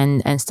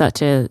 and start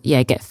to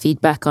get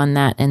feedback on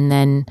that, and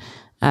then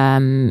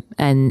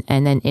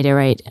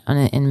iterate on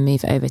it and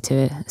move over to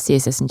a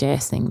CSS and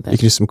JS thing. But You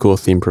can do some cool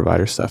theme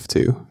provider stuff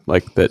too,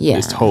 like that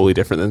is totally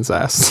different than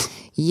Sass.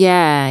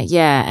 Yeah,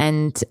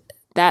 and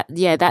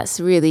that's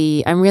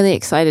really, I'm really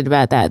excited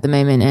about that at the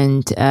moment.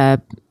 And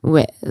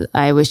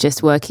I was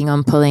just working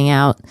on pulling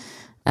out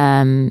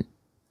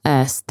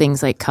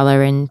things like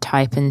color and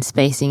type and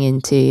spacing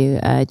into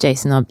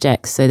JSON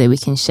objects so that we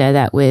can share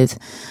that with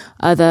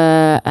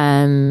other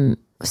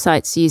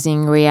sites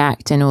using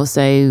React, and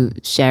also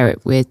share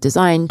it with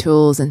design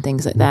tools and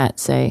things like that.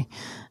 So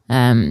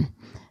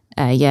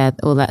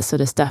all that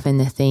sort of stuff in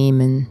the theme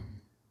and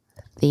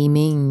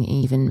theming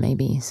even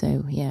maybe.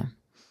 So yeah.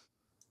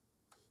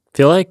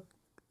 Feel like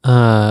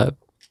CSS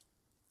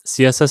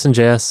and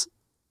JS,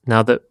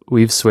 now that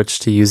we've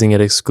switched to using it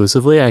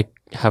exclusively, I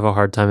have a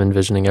hard time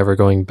envisioning ever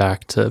going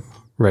back to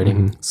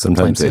writing.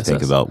 Sometimes I plain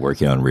think CSS. about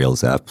working on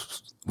Rails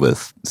apps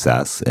with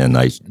Sass, and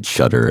I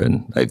shudder,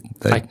 and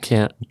I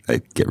can't.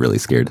 I get really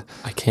scared.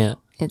 I can't.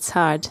 It's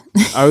hard.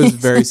 I was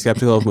very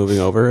skeptical of moving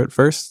over at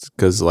first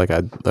because like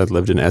I'd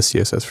lived in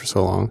SCSS for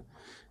so long,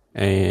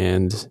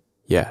 and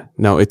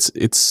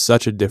it's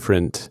such a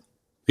different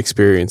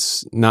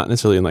experience, not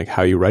necessarily in like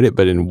how you write it,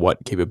 but in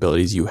what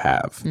capabilities you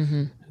have.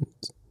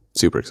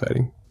 Super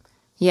exciting.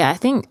 Yeah, I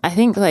think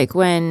like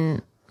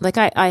when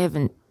I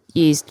haven't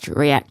used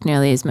React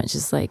nearly as much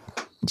as like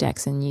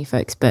Jackson, you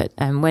folks, but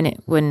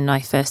when I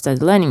first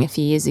started learning a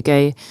few years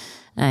ago,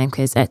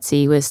 because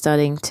Etsy was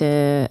starting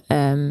to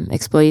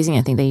explore using it,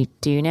 I think they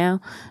do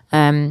now.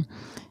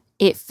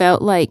 It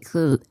felt like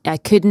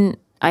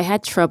I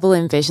had trouble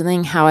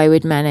envisioning how I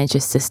would manage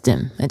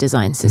a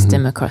design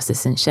system across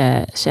this and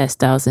share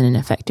styles in an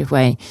effective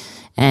way.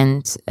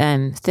 And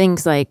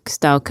things like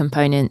style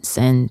components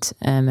and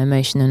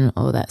emotion and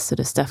all that sort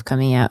of stuff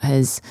coming out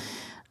has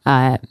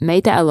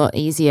made that a lot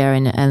easier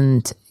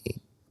and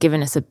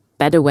given us a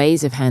better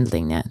ways of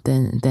handling that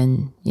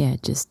than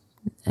just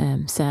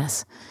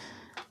Sass.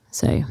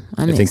 So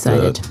I'm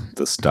excited. I think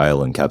the style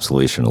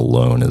encapsulation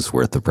alone is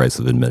worth the price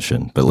of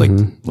admission. But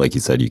like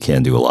you said, you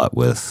can do a lot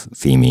with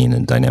theming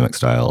and dynamic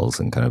styles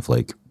and kind of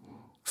like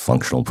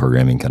functional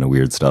programming, kind of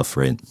weird stuff,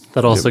 right?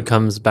 That also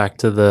comes back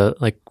to the,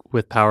 like,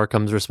 with power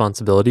comes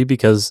responsibility,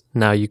 because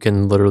now you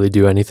can literally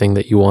do anything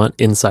that you want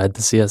inside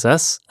the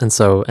CSS. And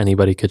so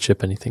anybody could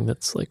ship anything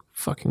that's like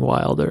fucking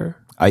wild or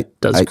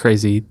does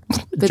crazy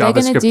but they're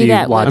going to do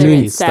that whether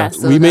it's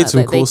Sass or we made not,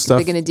 some like, cool stuff.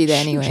 They're going to do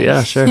that anyway.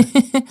 Yeah, sure.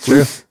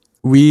 True.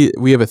 We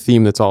have a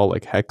theme that's all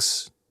like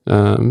hex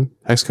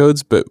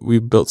codes, but we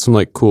built some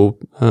like cool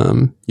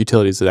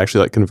utilities that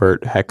actually like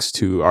convert hex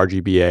to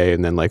RGBA,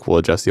 and then like we'll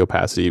adjust the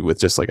opacity with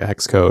just like a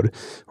hex code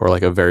or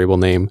like a variable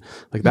name,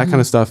 like that kind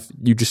of stuff.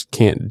 You just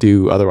can't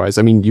do otherwise.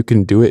 I mean, you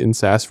can do it in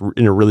Sass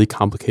in a really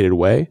complicated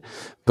way,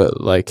 but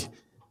like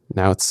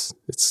now it's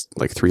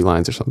like 3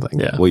 lines or something.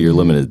 Yeah. Well, you're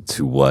limited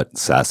to what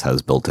Sass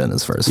has built in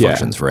as far as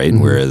functions, right?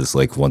 Whereas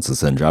like once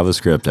it's in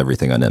JavaScript,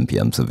 everything on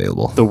NPM is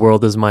available. The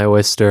world is my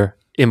oyster.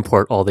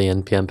 Import all the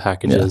NPM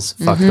packages.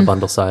 Fuck the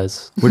bundle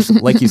size. Which,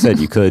 like you said,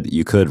 you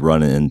could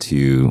run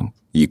into,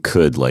 you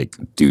could like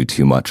do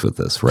too much with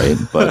this, right?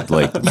 But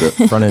like the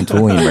front end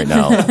tooling right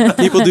now,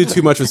 People do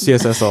too much with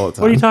CSS all the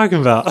time. What are you talking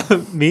about?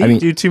 Me? I mean-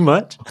 do too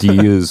much? do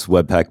you use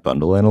Webpack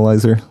Bundle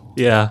Analyzer?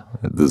 Yeah.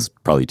 This is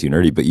probably too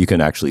nerdy, but you can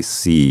actually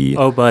see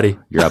Oh, buddy.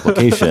 your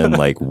application,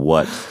 like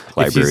what If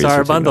libraries you saw are our taking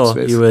up bundle,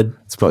 space.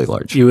 it's probably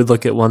large. you would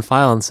look at one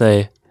file and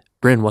say,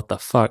 Bryn, what the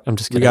fuck? I'm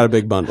just We kidding. got a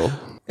big bundle.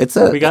 It's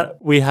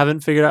We haven't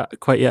figured out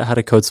quite yet how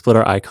to code split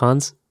our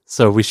icons.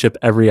 So we ship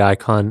every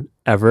icon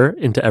ever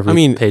into every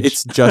page.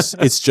 it's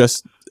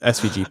just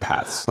SVG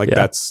paths. Like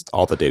that's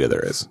all the data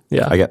there is.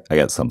 yeah. I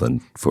got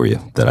something for you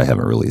that I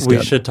haven't released We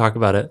yet. should talk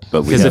about it.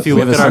 But we Because have- if you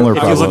we look have at a our similar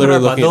problem. Literally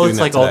looking at bundle, doing it's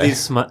that like all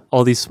today.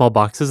 all these small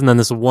boxes, and then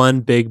this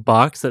one big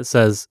box that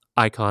says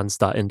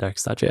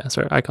icons.index.js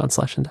or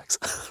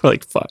icon/index. We're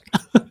like, fuck.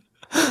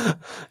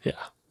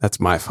 That's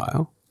my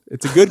file.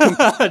 It's a good.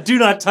 Do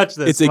not touch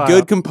this. It's a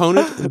good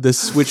component. The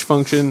switch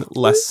function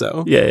less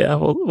so. Yeah.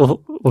 We'll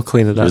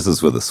clean it up. Yours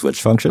is with a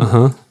switch function.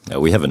 Yeah,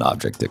 we have an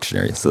object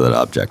dictionary, so that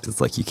object is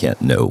like you can't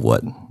know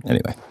what.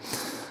 Anyway,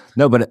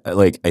 no, but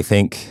like I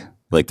think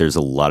like there's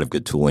a lot of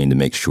good tooling to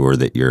make sure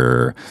that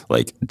your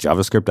like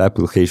JavaScript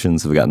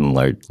applications have gotten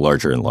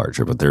larger and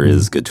larger, but there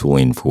is good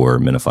tooling for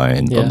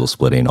minifying, bundle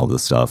splitting, all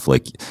this stuff.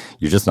 Like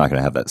you're just not going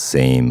to have that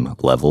same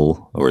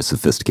level or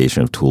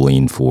sophistication of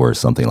tooling for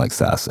something like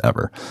Sass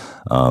ever.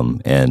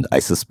 And I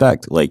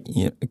suspect like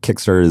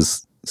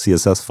Kickstarter's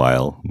CSS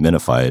file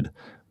minified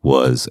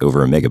was over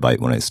 1 megabyte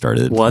when I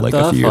started What like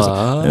the a few years ago.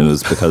 fuck? And it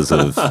was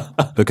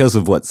because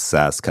of what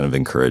Sass kind of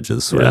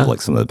encourages sort of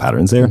like some of the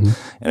patterns there.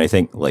 And I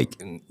think like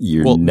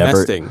you're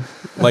never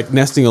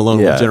nesting alone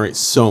will Yeah. generate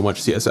so much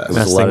CSS.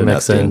 There's a lot of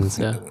Nesting,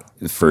 nesting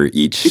mix-ins, for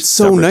each It's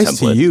so separate nice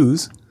to template.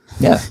 use.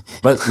 Yeah.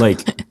 But like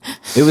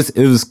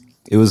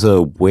it was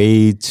a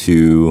way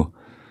to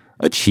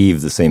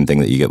achieve the same thing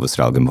that you get with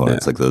style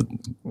components, like the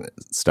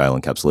style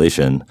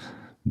encapsulation,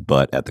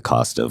 but at the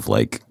cost of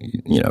like,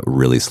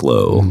 really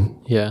slow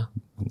Yeah.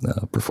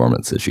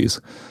 performance issues.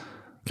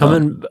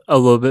 Coming a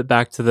little bit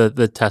back to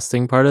the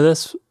testing part of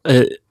this,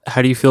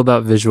 how do you feel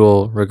about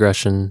visual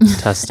regression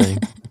testing?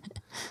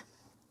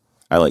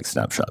 I like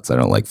snapshots. I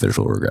don't like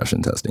visual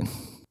regression testing.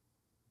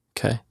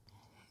 Okay.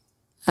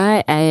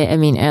 I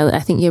mean, I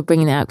think you're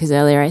bringing that up because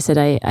earlier I said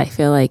I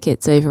feel like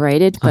it's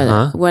overrated,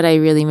 but what I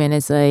really meant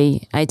is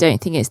I don't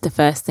think it's the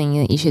first thing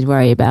that you should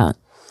worry about.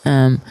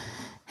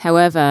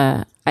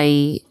 However,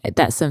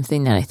 that's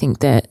something that I think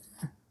that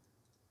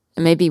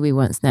maybe we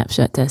want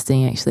snapshot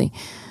testing actually.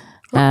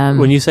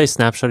 When you say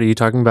snapshot, are you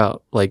talking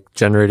about like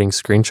generating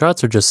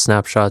screenshots or just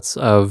snapshots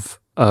of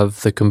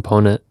the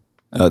component?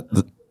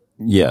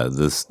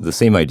 The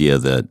same idea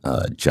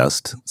that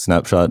just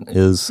snapshot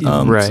is.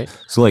 Right.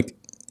 So like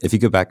if you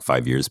go back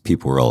 5 years,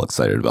 people were all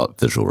excited about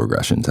visual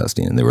regression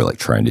testing and they were like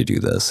trying to do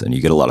this, and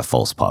you get a lot of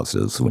false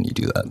positives when you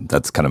do that.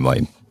 That's kind of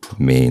my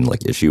main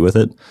like issue with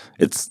it.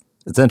 It's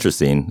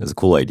interesting. It's a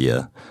cool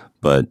idea.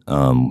 But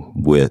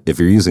if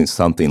you're using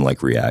something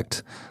like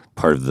React,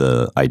 part of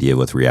the idea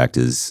with React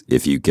is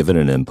if you give it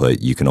an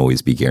input, you can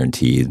always be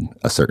guaranteed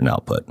a certain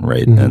output,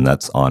 right? Mm-hmm. And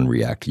that's on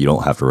React. You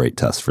don't have to write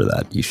tests for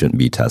that. You shouldn't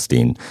be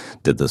testing,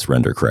 did this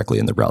render correctly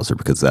in the browser?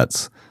 Because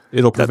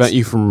it'll prevent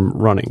you from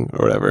running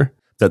or whatever.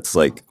 That's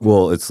like,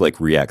 it's like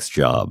React's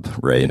job,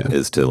 right? Yeah.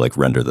 Is to like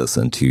render this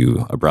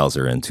into a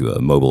browser, into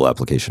a mobile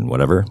application,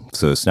 whatever.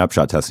 So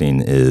snapshot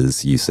testing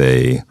is you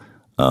say,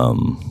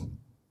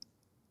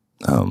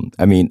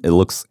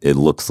 it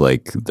looks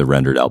like the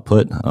rendered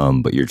output,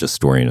 but you're just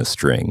storing a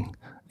string.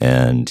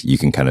 And you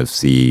can kind of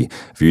see,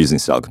 if you're using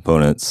style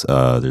components,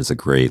 there's a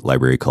great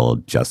library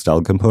called Just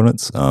Style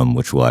Components,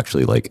 which will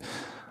actually like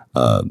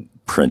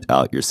print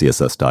out your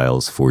CSS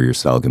styles for your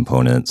style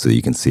component so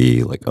you can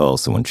see like, oh,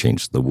 someone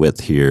changed the width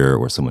here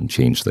or someone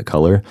changed the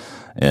color.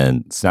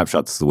 And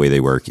snapshots, the way they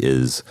work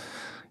is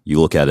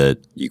you look at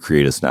it, you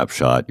create a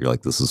snapshot, you're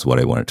like, this is what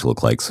I want it to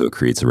look like. So it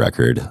creates a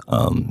record.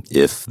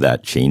 If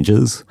that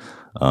changes,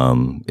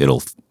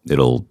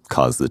 it'll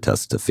cause the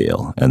test to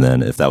fail. And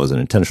then if that was an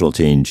intentional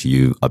change,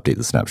 you update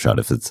the snapshot.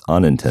 If it's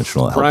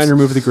unintentional, it helps. Brian,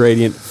 remove the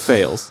gradient,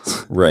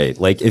 fails. Right.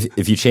 Like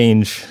if you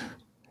change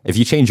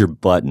your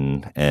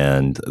button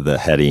and the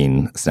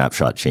heading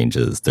snapshot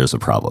changes, there's a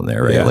problem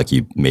there, right? Yeah. Like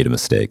you made a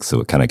mistake. So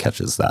it kind of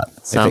catches that.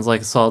 Sounds like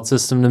a solid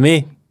system to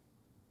me.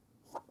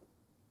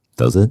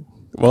 Does it?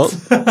 Well,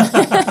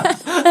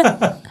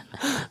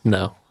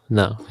 No,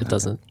 it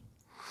doesn't.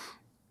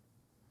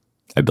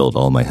 I build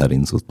all my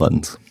headings with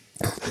buttons.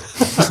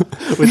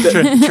 With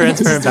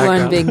transparent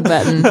background. One big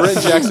button.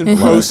 Brent Jackson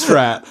Pro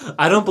Strat.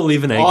 I don't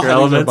believe in anchor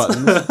elements.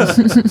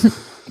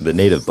 The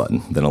native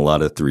button, then a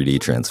lot of 3D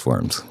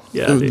transforms.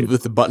 Yeah, dude.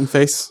 With the button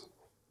face.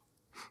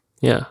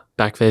 Yeah,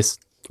 back face,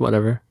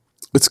 whatever.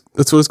 That's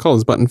what it's called,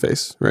 is button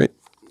face, right?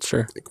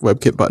 Sure. Like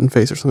WebKit button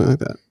face or something like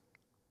that.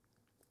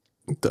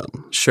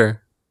 Dumb.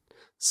 Sure.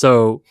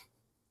 So,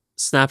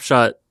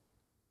 snapshot.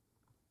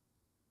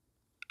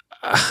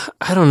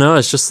 I don't know.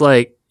 It's just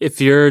like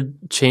if you're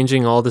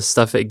changing all this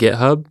stuff at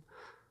GitHub,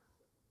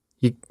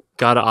 you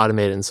gotta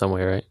automate it in some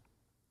way, right?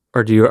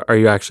 Or are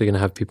you actually gonna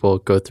have people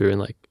go through and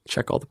like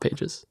check all the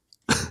pages,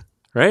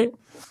 right?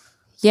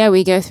 Yeah,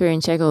 we go through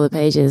and check all the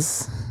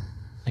pages.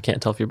 I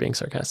can't tell if you're being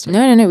sarcastic.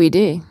 No, we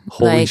do.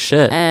 Holy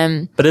shit!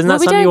 But isn't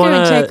that something you want to?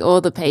 We don't go and check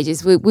all the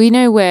pages. We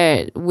know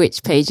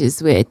which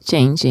pages we're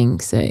changing.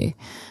 So,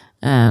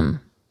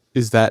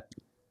 is there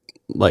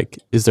like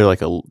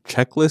a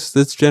checklist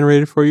that's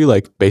generated for you,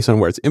 like based on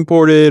where it's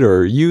imported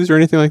or used or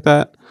anything like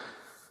that?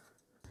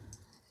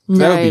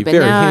 No, but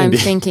now handy.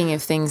 I'm thinking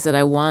of things that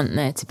I want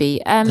there to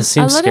be. This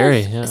seems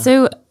scary. Yeah.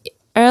 So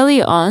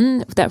early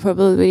on, that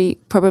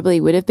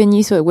probably would have been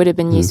useful. It would have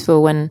been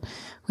useful when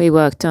we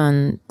worked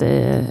on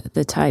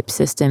the type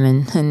system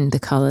and the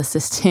color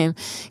system,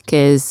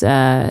 because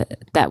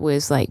that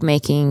was like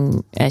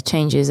making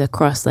changes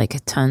across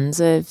like tons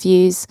of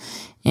views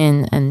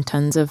and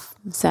tons of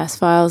SAS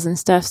files and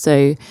stuff.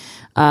 So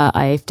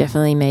I've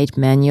definitely made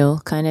manual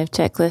kind of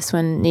checklists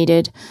when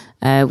needed.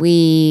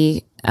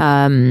 We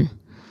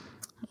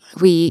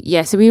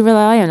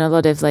rely on a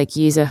lot of like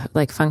user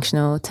like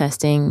functional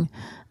testing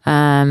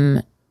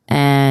and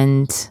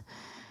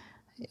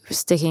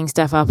sticking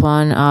stuff up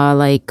on our,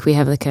 like, we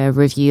have like a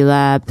review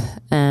lab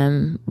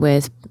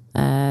with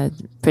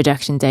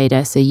production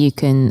data, so you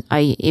can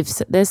if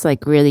there's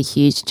like really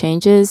huge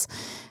changes,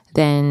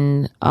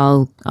 then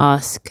I'll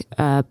ask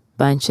a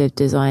bunch of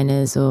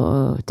designers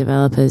or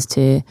developers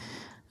to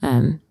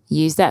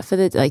use that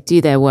for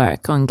do their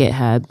work on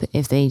GitHub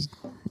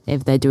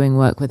if they're doing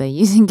work where they're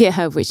using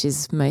GitHub, which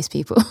is most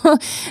people,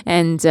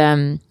 and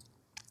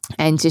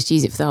just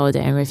use it for the whole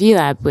day in Review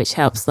Lab, which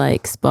helps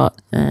like spot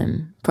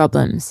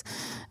problems.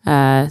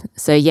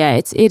 So yeah,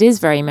 it is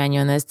very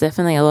manual, and there's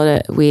definitely a lot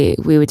of we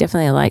would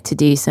definitely like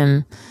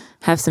to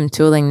have some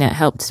tooling that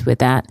helped with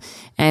that.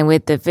 And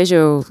with the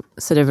visual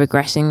sort of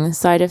regression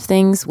side of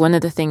things, one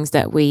of the things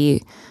that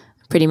we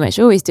pretty much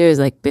always do is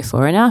like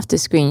before and after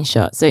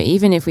screenshot. So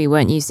even if we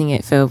weren't using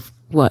it for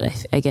what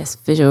I guess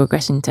visual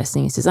regression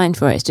testing is designed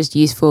for. It's just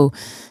useful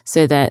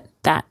so that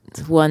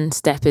one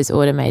step is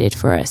automated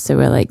for us. So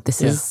we're like,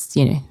 this is,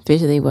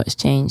 visually what's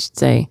changed.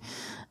 So,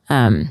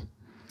 I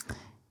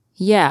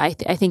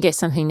think it's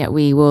something that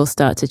we will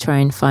start to try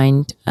and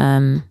find,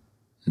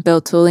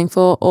 build tooling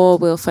for, or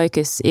we'll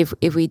focus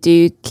if we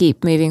do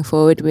keep moving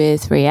forward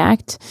with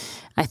React.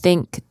 I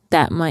think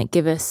that might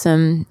give us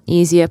some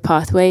easier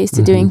pathways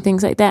to doing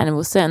things like that. And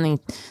we'll certainly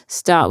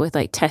start with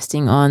like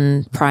testing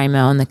on Primer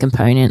on the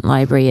component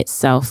library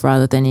itself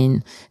rather than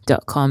in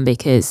 .com,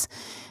 because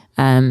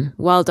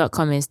while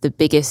 .com is the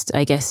biggest,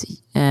 I guess,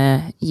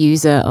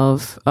 user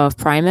of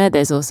Primer,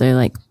 there's also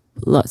like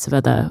lots of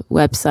other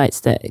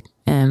websites that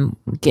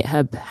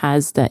GitHub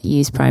has that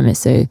use Primer.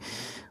 So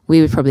we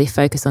would probably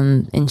focus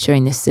on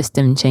ensuring the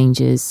system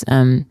changes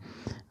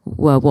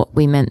what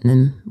we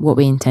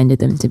intended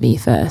them to be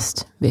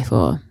first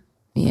before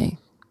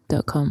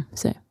 .com.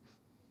 So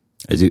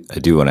I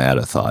do want to add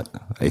a thought.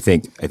 I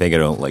think I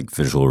don't like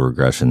visual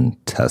regression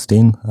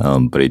testing,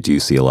 but I do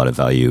see a lot of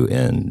value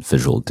in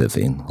visual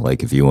diffing.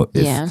 Like if you're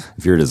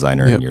a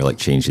designer and you're like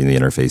changing the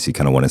interface, you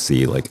kind of want to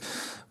see like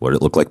what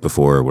it looked like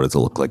before, what does it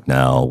look like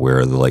now, where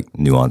are the like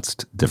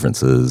nuanced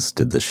differences?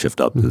 Did this shift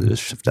up? Did this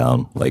shift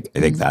down? Like I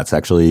think that's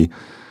actually.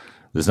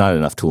 There's not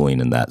enough tooling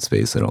in that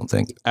space, I don't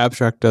think.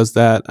 Abstract does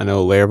that. I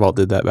know Laravel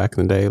did that back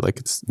in the day. Like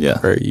it's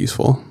very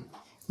useful.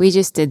 We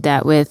just did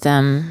that with,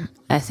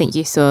 I think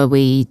you saw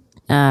we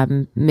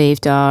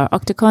moved our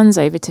Octacons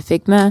over to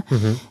Figma.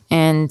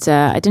 And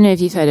I don't know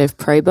if you've heard of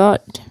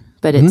Probot,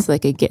 but it's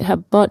like a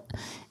GitHub bot.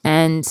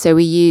 And so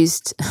we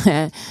used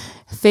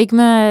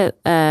Figma,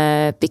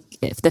 the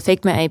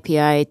Figma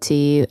API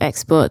to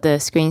export the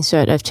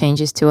screenshot of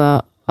changes to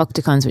our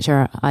Octacons, which are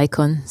our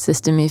icon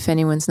system, if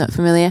anyone's not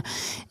familiar,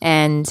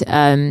 and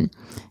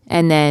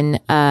then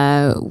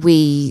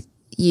we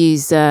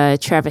use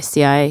Travis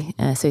CI,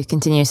 so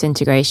continuous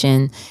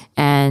integration,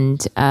 and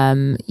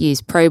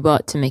use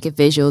Probot to make a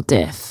visual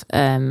diff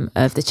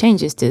of the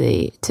changes to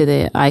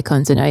the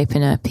icons and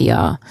open a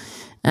PR,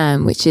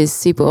 which is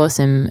super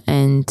awesome,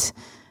 and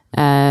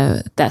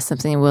that's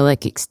something we'll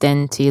like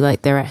extend to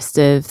like the rest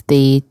of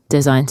the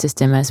design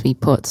system as we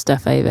port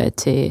stuff over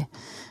to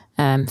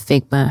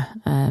Figma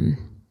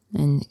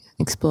and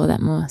explore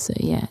that more. So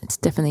yeah, it's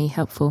definitely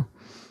helpful.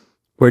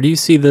 Where do you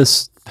see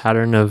this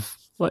pattern of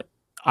like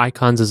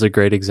icons is a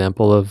great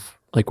example of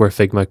like where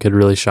Figma could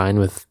really shine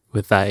with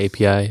that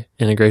API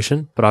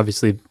integration, but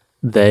obviously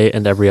they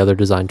and every other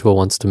design tool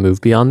wants to move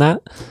beyond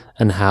that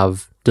and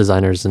have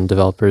designers and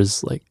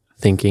developers like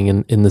thinking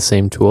in the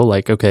same tool.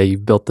 Like, okay, you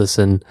built this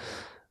in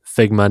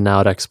Figma, now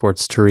it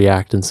exports to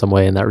React in some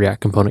way, and that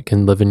React component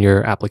can live in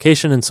your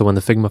application. And so when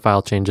the Figma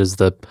file changes,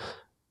 the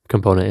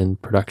component in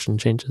production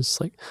changes.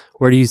 Like,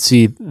 where do you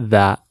see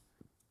that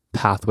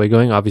pathway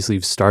going? Obviously,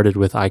 you've started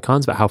with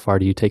icons, but how far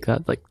do you take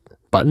that? Like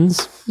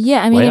buttons?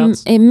 Yeah, I mean,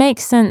 it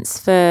makes sense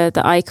for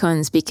the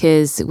icons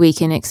because we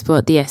can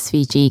export the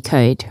SVG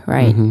code,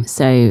 right?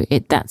 So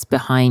that's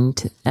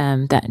behind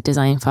that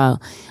design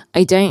file.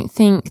 I don't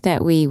think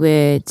that we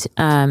would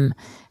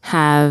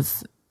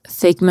have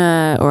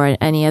Figma or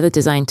any other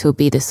design tool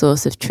be the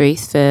source of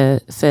truth for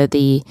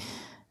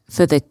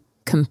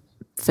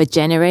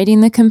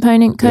generating the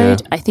component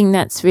code. I think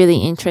that's really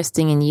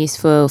interesting and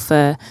useful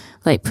for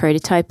like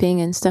prototyping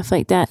and stuff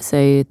like that.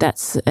 So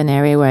that's an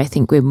area where I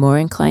think we're more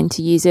inclined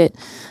to use it.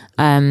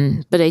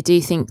 But I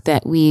do think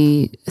that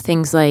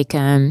things like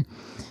React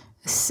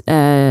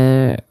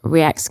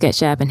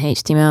SketchUp and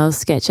HTML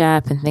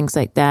SketchUp and things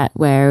like that,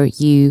 where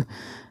you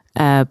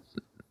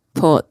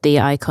port the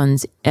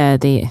icons,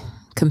 the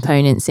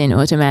components in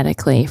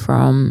automatically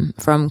from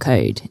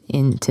code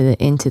into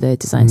the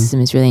design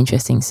system is really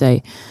interesting. So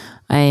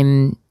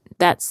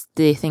that's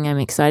the thing I'm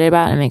excited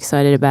about. I'm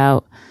excited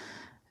about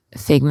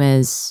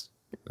Figma's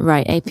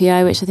Write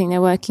API, which I think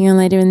they're working on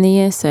later in the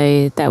year.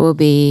 So that will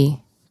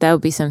be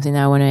something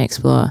that I want to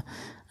explore.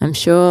 I'm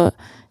sure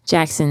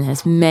Jackson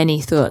has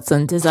many thoughts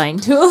on design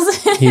tools.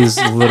 He's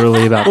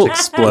literally about to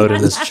explode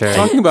in his chair.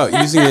 Talking about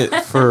using it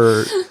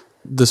for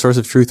the source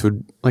of truth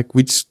would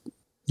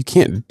you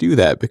can't do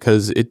that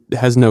because it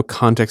has no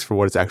context for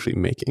what it's actually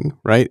making,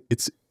 right?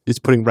 It's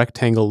putting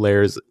rectangle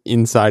layers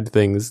inside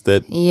things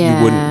that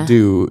you wouldn't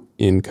do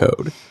in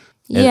code.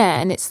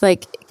 And it's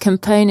like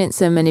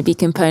components are going to be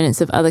components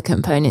of other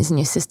components in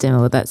your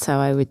system, or that's how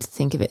I would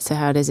think of it. So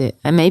how does it,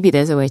 and maybe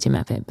there's a way to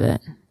map it,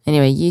 but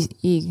anyway,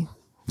 you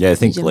I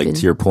think like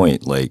to your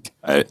point, like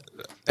I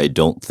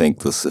don't think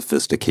the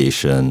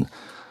sophistication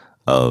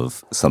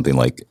of something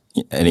like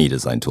any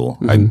design tool.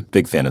 I'm a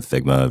big fan of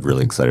Figma,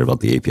 really excited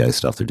about the API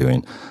stuff they're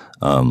doing.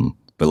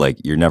 But like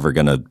you're never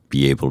going to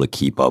be able to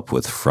keep up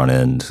with front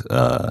end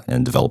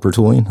and developer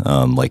tooling.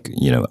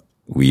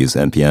 We use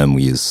NPM,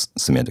 we use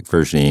semantic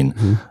versioning,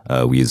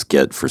 we use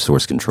Git for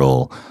source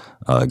control,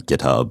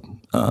 GitHub,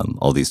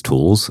 all these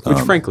tools. Which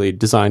frankly,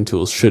 design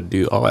tools should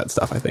do all that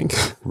stuff, I think.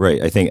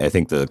 Right. I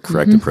think the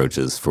correct approach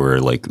is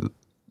for like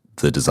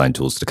the design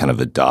tools to kind of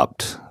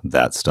adopt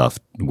that stuff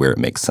where it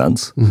makes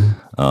sense.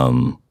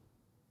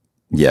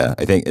 Yeah,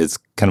 I think it's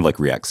kind of like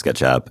React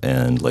Sketch App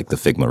and like the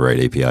Figma Write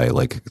API,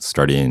 like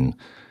starting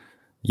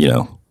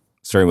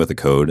with the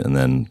code and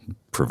then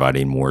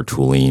providing more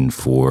tooling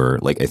for,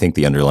 like, I think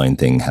the underlying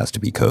thing has to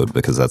be code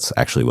because that's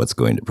actually what's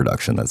going to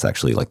production. That's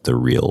actually like the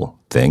real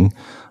thing.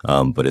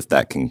 But if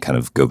that can kind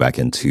of go back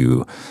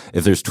into,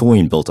 if there's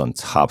tooling built on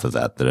top of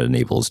that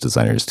enables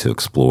designers to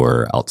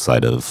explore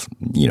outside of,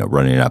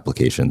 running an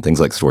application, things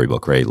like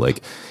Storybook, right? Like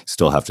you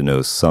still have to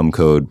know some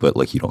code, but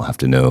like you don't have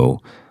to know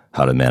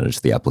how to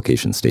manage the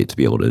application state to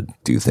be able to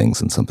do things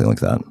and something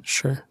like that.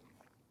 Sure.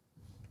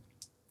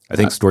 I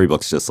think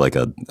Storybook's just like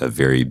a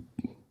very,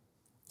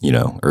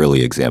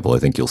 early example. I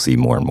think you'll see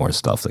more and more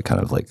stuff that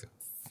kind of like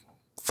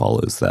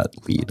follows that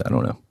lead. I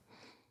don't know.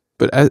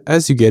 But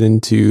as you get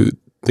into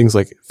things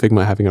like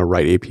Figma having a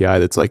Write API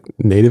that's like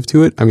native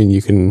to it, I mean,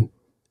 you can,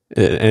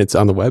 and it's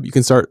on the web, you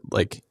can start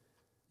like,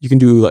 you can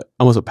do like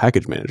almost a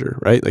package manager,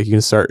 right? Like you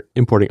can start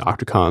importing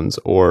Octocons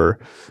or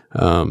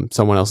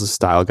someone else's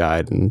style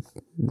guide and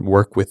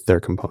work with their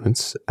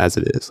components as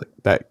it is.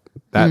 Like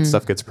that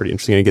stuff gets pretty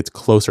interesting, and it gets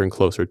closer and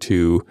closer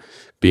to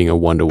being a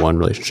one-to-one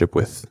relationship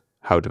with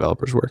how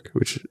developers work,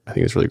 which I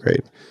think is really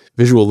great.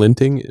 Visual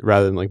linting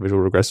rather than like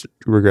visual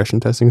regression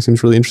testing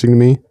seems really interesting to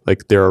me.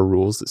 Like there are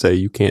rules that say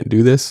you can't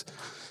do this.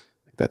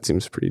 That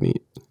seems pretty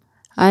neat.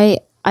 I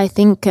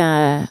think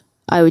I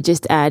would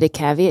just add a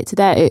caveat to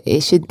that.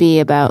 It should be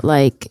about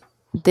like,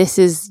 this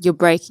is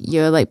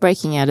you're like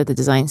breaking out of the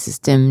design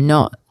system,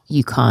 not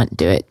you can't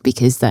do it,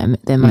 because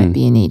there might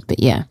be a need. But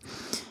yeah,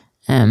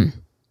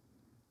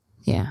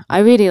 I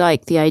really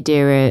like the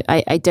idea.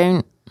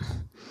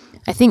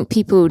 I think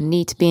people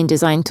need to be in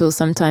design tools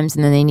sometimes,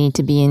 and then they need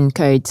to be in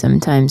code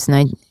sometimes.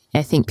 And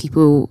I think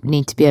people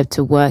need to be able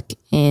to work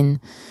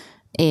in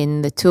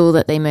the tool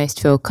that they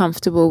most feel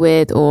comfortable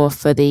with, or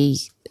for the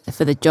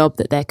job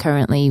that they're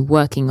currently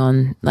working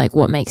on, like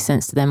what makes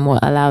sense to them,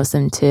 what allows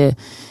them to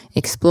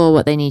explore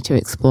what they need to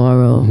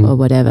explore, or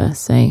whatever.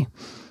 So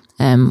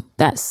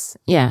that's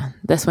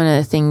one of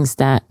the things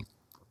that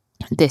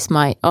this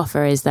might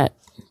offer, is that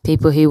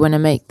people who want to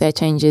make their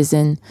changes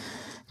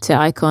to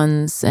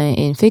icons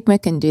in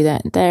Figma can do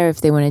that there.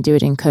 If they want to do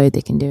it in code,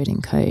 they can do it in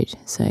code.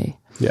 So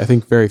yeah, I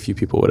think very few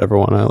people would ever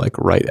want to like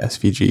write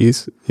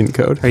SVGs in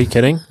code. Are you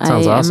kidding?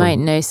 Sounds awesome. I might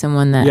know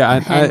someone that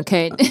hand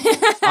code.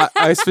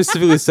 I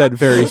specifically said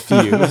very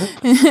few.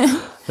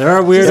 There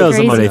are weirdos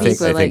in what I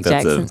think. I think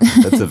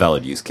that's a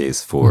valid use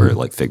case for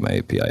like Figma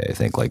API. I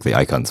think like the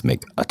icons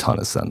make a ton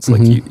of sense.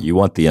 Like you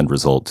want the end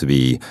result to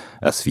be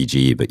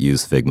SVG, but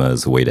use Figma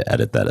as a way to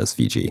edit that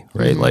SVG,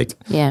 right? Like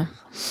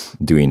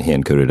doing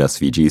hand-coded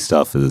SVG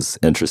stuff is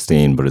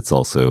interesting, but it's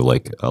also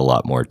like a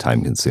lot more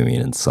time-consuming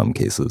in some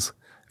cases.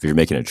 If you're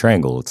making a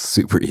triangle, it's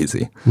super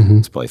easy.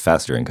 It's probably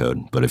faster in code.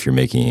 But if you're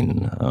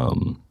making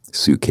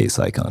suitcase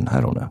icon, I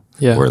don't know.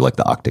 Yeah. Or like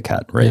the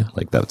Octocat, right?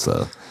 Like that's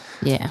that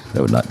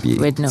would not be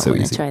Would not so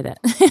want easy. to try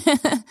that.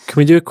 Can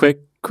we do a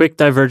quick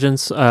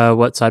divergence?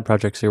 What side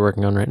projects are you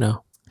working on right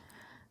now?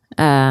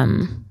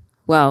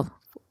 Well,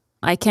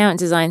 I count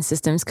Design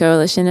Systems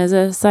Coalition as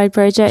a side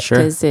project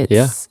because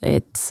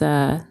it's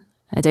I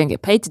don't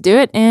get paid to do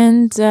it,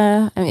 and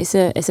I mean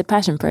it's a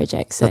passion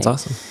project. So. That's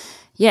awesome.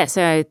 Yeah,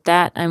 so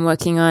that I'm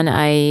working on.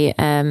 I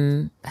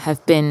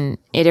have been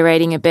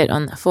iterating a bit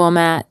on the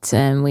format.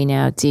 We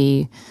now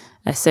do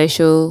a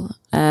social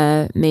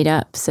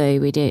meetup. So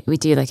we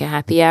do like a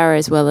happy hour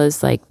as well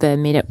as like the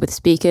meetup with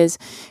speakers,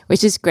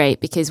 which is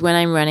great because when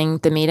I'm running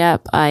the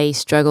meetup, I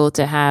struggle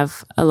to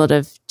have a lot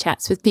of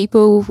chats with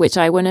people, which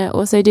I want to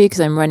also do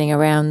because I'm running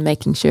around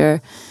making sure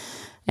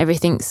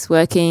everything's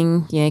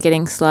working,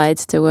 getting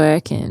slides to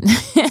work and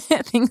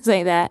things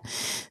like that.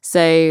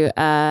 So,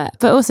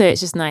 but also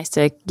it's just nice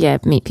to,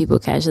 meet people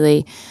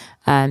casually.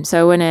 So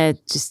I want to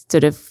just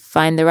sort of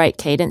find the right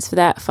cadence for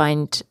that,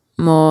 find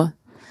more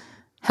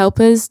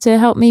helpers to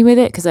help me with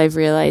it, because I've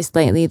realized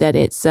lately that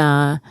it's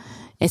a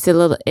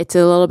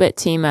little bit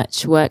too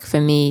much work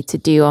for me to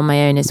do on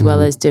my own, as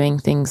well as doing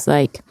things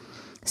like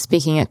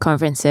speaking at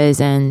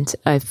conferences, and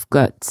I've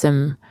got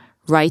some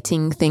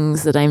writing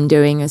things that I'm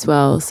doing as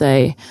well.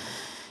 So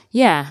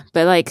yeah,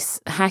 but like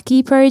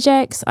hacky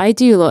projects, I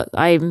do lots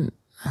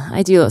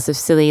of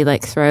silly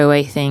like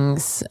throwaway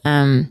things.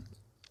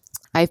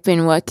 I've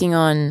been working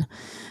on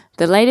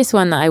the latest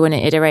one that I want to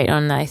iterate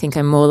on, that I think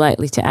I'm more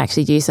likely to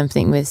actually do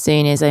something with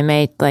soon, is I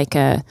made like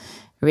a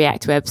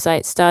React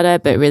website starter,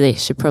 but really it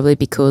should probably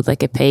be called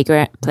like a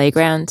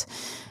playground.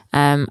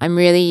 I'm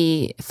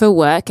really, for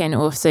work and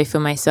also for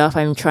myself,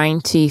 I'm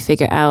trying to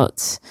figure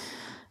out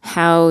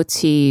how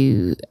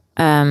to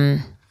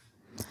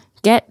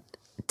get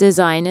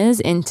designers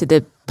into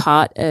the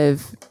part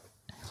of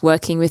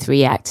working with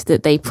React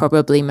that they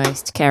probably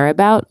most care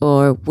about,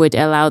 or would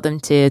allow them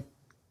to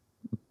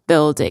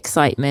build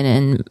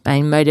excitement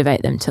and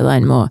motivate them to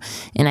learn more.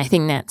 And I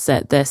think that's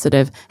at the sort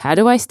of, how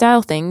do I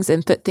style things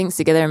and put things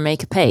together and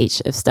make a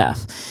page of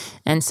stuff?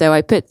 And so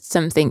I put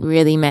something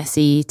really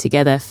messy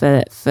together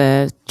for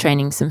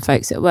training some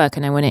folks at work,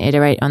 and I want to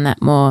iterate on that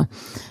more.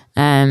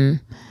 And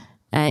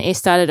it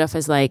started off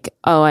as like,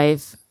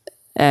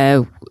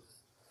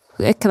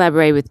 I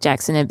collaborated with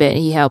Jackson a bit.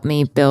 He helped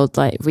me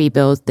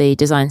rebuild the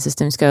Design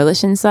Systems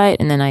Coalition site,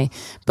 and then I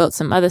built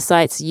some other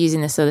sites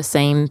using the sort of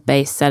same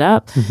base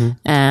setup.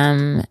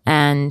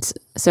 And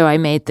so I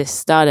made this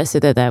starter so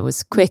that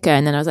was quicker.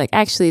 And then I was like,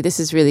 actually, this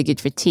is really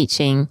good for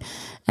teaching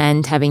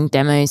and having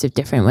demos of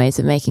different ways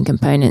of making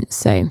components.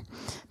 So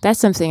that's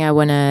something I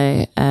want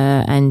to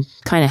and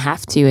kind of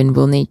have to and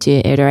will need to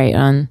iterate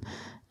on.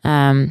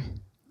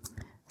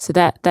 So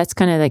that's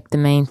kind of like the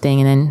main thing.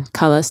 And then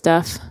color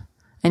stuff,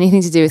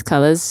 anything to do with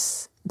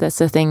colors, that's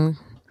the thing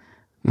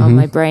on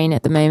my brain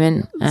at the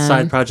moment.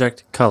 Side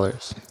project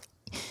colors.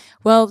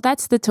 Well,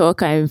 that's the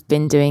talk I've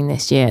been doing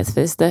this year.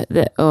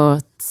 Or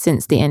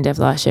since the end of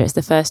last year. It's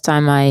the first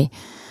time I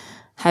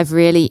have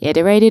really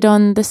iterated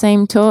on the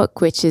same talk,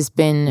 which has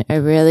been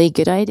a really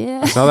good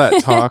idea. I saw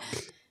that talk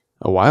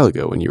a while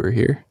ago when you were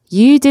here.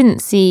 You didn't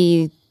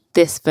see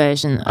this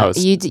version.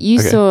 You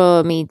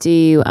saw me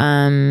do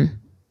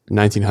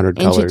 1900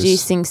 colors.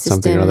 Introducing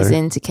systems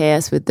into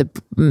chaos with the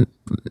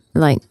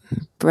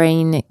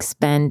brain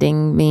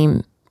expanding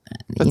meme.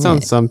 That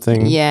sounds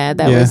something. Yeah,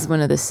 that was one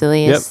of the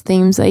silliest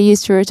themes I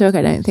used for a talk.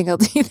 I don't think I'll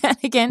do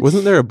that again.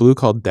 Wasn't there a blue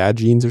called Dad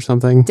Jeans or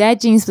something?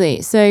 Dad Jeans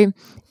Blue. So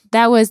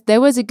there was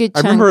a good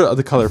chunk. I remember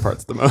the color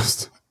parts the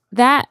most.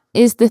 That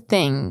is the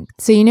thing.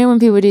 So when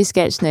people do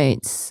sketch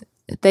notes,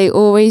 they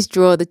always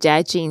draw the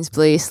Dad Jeans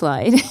Blue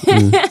slide.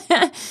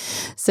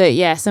 So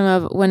yeah, I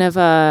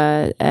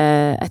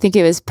think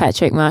it was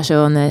Patrick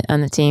Marshall on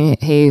the team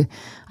who,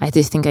 I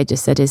think I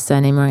just said his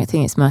surname wrong. I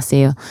think it's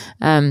Marcial.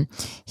 I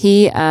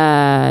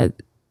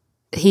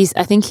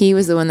think he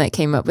was the one that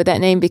came up with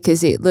that name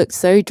because it looked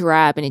so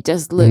drab and it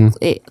just looked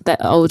that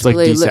old it's like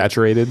blue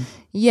desaturated.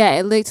 Yeah,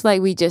 it looked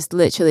like we just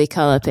literally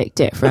color picked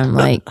it from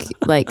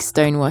like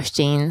stonewashed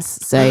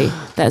jeans. So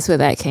that's where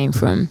that came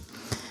from.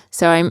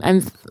 So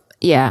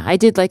I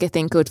did like a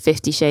thing called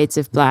 50 Shades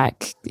of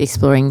Black,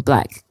 exploring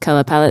black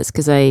color palettes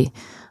because I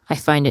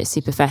find it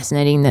super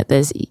fascinating that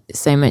there's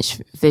so much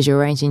visual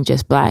range in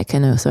just black,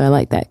 and also I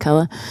like that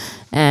color.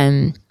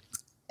 And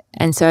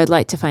so I'd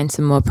like to find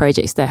some more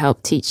projects that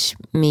help teach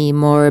me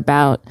more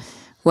about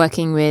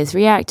working with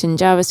React and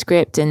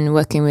JavaScript and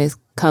working with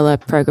color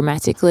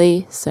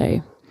programmatically.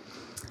 So,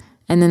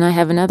 and then I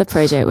have another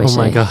project which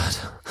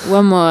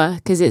one more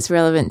because it's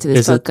relevant to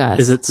this podcast.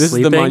 Is it this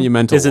sleeping? Is the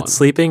monumental Is it one.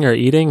 Sleeping or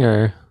eating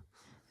or?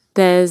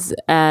 There's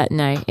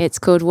no. It's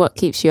called What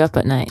Keeps You Up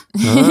at Night,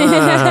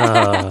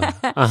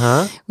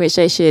 which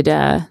I should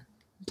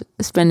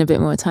spend a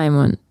bit more time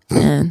on,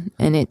 and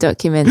it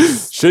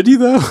documents. Should you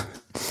though?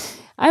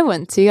 I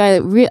want to.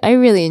 I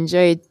really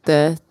enjoyed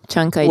the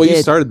chunk I did. Well,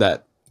 you started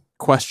that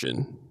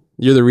question.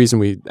 You're the reason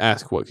we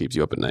ask what keeps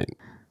you up at night.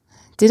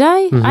 Did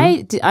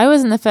I? I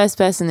wasn't the first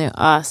person who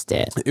asked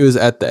it. It was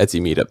at the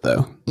Etsy meetup,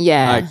 though.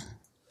 Yeah. I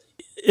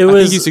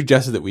think you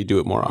suggested that we do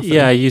it more often.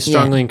 Yeah, you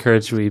strongly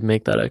encouraged we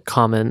make that a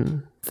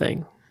common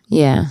thing.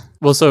 Yeah.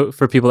 Well, so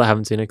for people that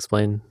haven't seen it,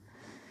 explain.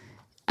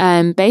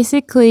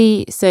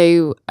 Basically,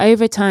 so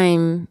over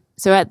time,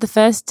 so at the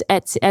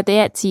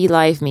Etsy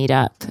live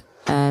meetup,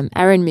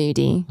 Aaron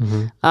Moody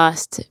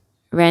asked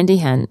Randy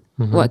Hunt,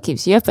 what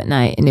keeps you up at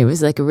night? And it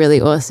was like a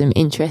really awesome,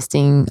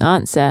 interesting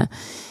answer.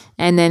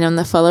 And then on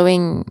the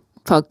following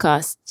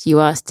podcast, you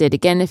asked it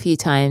again a few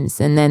times,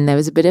 and then there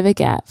was a bit of a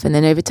gap. And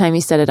then over time, you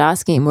started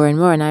asking it more and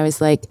more. And I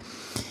was like,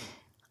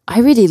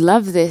 I really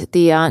love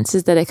the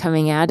answers that are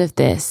coming out of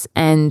this.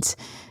 And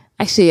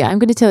actually, I'm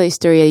going to tell you a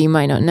story that you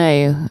might not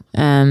know.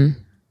 And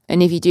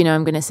if you do know,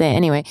 I'm going to say it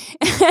anyway.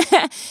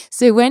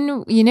 So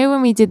when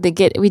we did a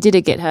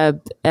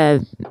GitHub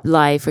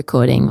live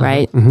recording,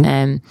 right?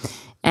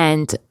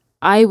 And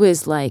I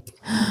was like,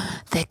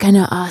 they're going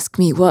to ask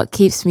me what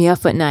keeps me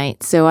up at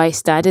night. So I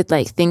started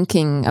like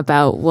thinking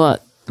about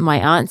what my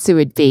answer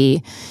would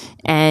be.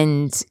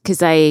 And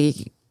because I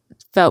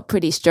felt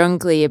pretty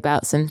strongly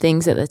about some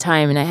things at the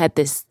time, and I had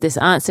this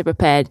answer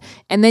prepared,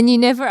 and then you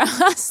never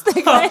asked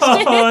the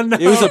question. Oh, no.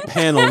 It was a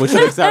panel, which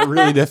makes that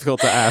really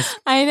difficult to ask.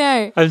 I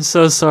know. I'm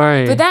so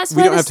sorry. But that's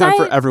We why don't have time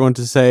for everyone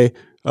to say,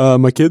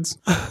 my kids.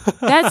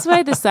 That's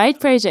why the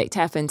side project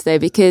happened, though,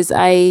 because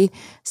I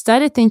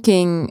started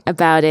thinking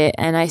about it,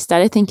 and I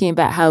started thinking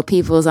about how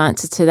people's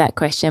answers to that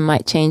question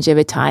might change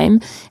over time,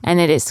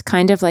 and it's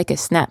kind of like a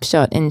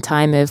snapshot in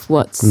time of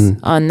what's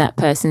on that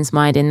person's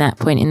mind in that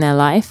point in their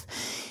life.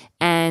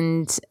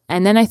 And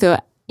then I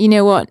thought, you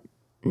know what?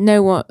 I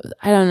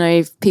don't know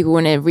if people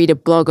want to read a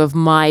blog of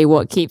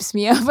what keeps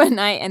me up at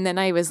night. And then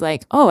I was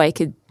like, I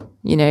could,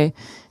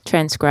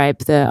 transcribe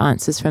the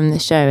answers from the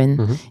show.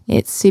 And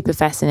it's super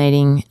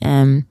fascinating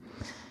and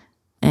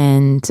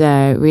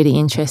really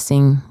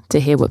interesting to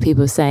hear what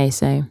people say.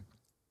 So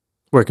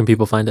where can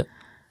people find it?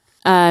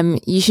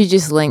 You should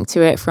just link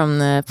to it from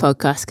the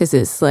podcast because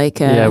it's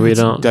like we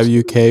don't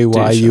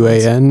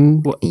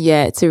WKYUAN.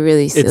 Yeah, it's a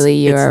really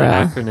silly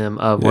URL. It's the acronym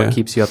of what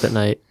keeps you up at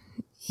night.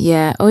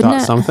 Yeah.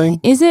 Something?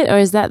 Is it, or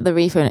is that the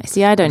repo?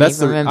 See, I don't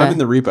even remember. I'm in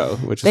the repo,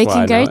 which is they why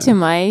can I go know to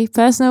my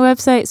personal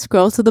website,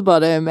 scroll to the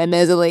bottom, and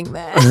there's a link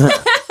there.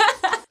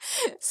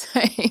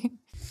 So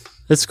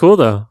It's cool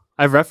though.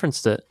 I've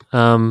referenced it.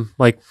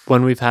 Like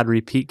when we've had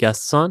repeat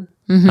guests on.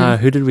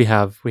 Who did we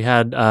have? We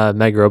had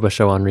Meg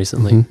Robichaux on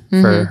recently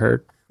for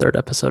her 3rd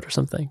episode or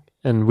something.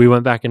 And we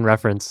went back and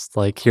referenced,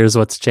 like, here's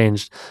what's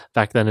changed.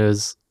 Back then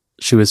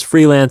she was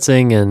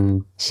freelancing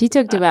and... She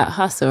talked about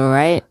hustle,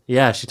 right?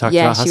 Yeah, she talked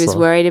about hustle. Yeah, she was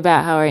worried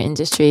about how our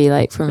industry,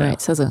 like,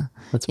 promotes hustle.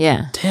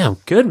 Damn,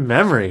 good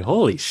memory.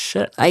 Holy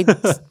shit. I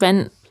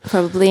spent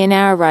probably an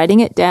hour writing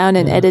it down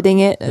and editing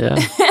it.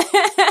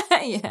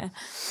 Yeah.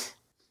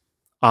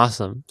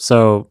 Awesome.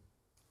 So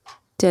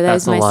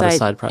that's a my lot of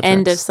side projects.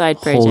 End of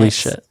side projects. Holy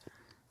shit.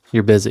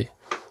 You're busy.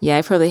 Yeah,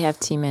 I probably have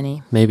too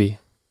many. Maybe.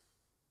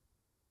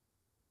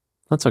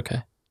 That's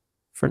okay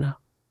for now.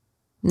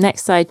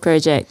 Next side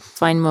project,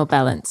 find more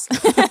balance.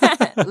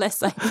 Less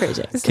side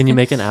projects. Can you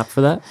make an app for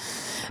that?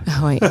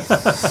 Oh, wait.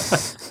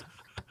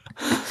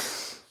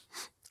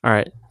 All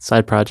right,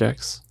 side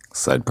projects.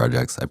 Side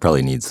projects. I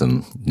probably need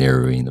some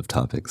narrowing of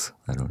topics.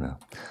 I don't know.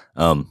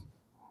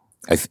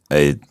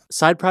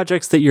 Side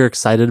projects that you're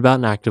excited about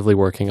and actively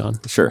working on.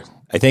 Sure.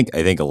 I think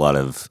a lot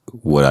of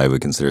what I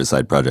would consider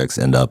side projects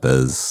end up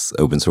as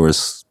open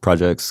source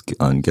projects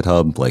on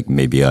GitHub. Like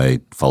maybe I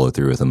follow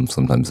through with them.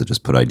 Sometimes I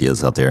just put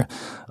ideas out there.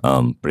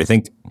 But I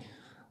think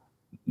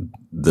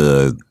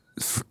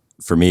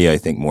for me, I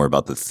think more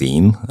about the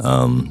theme.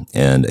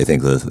 And I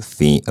think the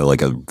theme,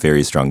 like a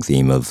very strong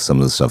theme of some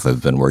of the stuff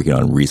I've been working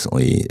on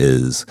recently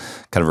is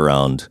kind of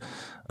around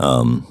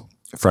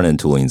front-end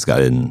tooling's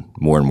gotten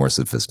more and more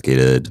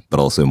sophisticated, but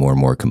also more and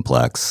more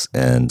complex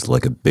and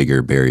like a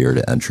bigger barrier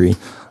to entry.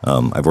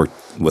 I've worked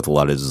with a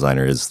lot of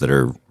designers that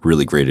are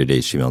really great at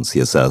HTML and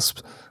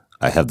CSS.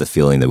 I have the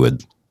feeling they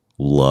would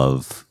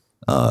love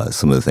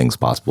some of the things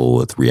possible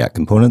with React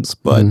components,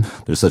 but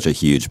there's such a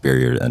huge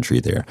barrier to entry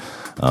there.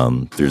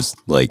 There's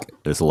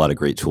a lot of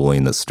great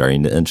tooling that's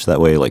starting to inch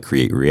that way, like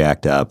Create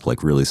React app,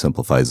 like really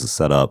simplifies the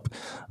setup.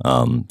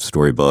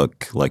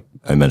 Storybook, like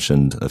I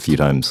mentioned a few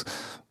times.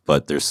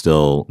 But there's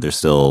still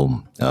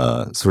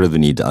sort of the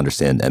need to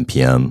understand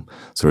NPM,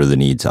 sort of the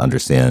need to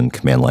understand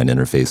command line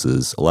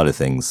interfaces, a lot of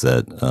things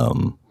that,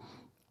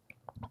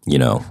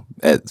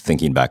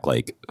 thinking back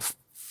like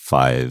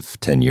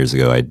 5-10 years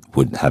ago, I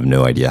would have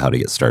no idea how to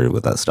get started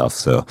with that stuff.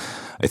 So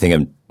I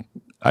think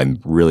I'm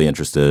really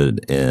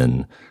interested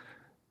in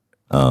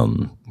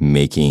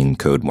making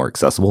code more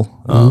accessible,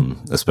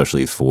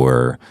 especially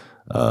for,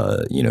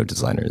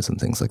 designers and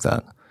things like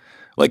that.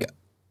 Like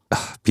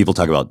people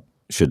talk about,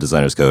 should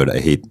designers code? I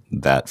hate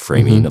that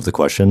framing of the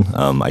question.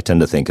 I tend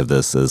to think of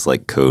this as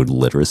like code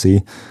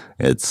literacy.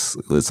 It's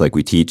like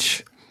we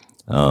teach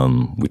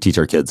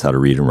our kids how to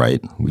read and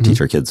write. We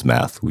teach our kids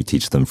math. We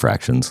teach them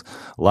fractions.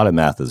 A lot of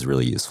math is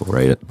really useful,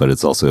 right? But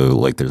it's also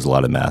like there's a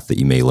lot of math that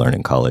you may learn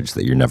in college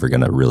that you're never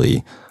going to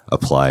really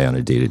apply on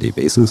a day-to-day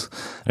basis.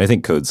 And I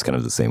think code's kind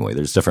of the same way.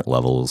 There's different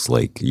levels.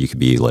 Like you could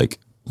be like,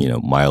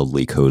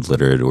 mildly code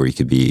literate, or you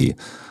could be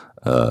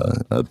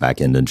a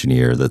back-end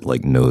engineer that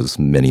like knows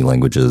many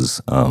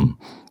languages.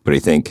 But I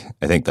think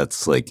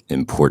that's like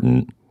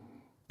important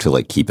to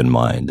like keep in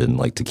mind, and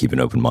like to keep an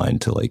open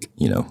mind to like,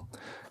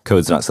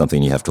 code's not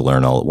something you have to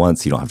learn all at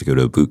once. You don't have to go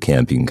to a boot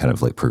camp. You can kind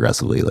of like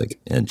progressively like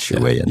inch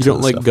your way into You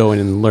don't like stuff. go in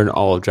and learn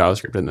all of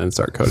JavaScript and then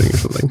start coding or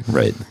something.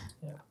 Right.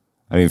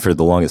 I mean, for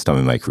the longest time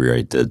in my career,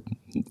 I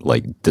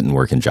didn't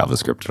work in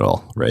JavaScript at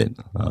all, right?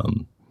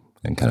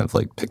 And kind of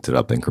like picked it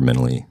up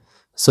incrementally.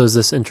 So is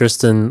this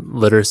interest in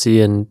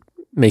literacy and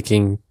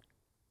making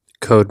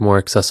code more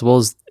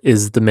accessible,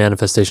 is the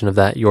manifestation of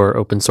that your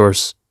open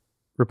source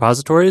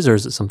repositories, or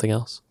is it something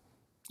else?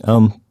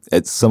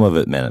 Some of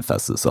it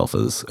manifests itself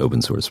as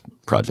open source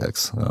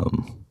projects.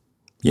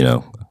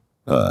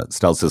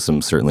 Style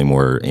Systems certainly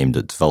more aimed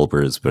at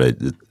developers, but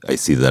I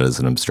see that as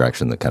an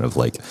abstraction that kind of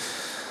like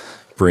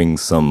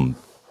brings some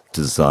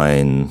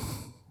design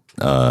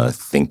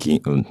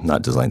thinking,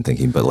 not design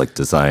thinking, but like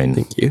design.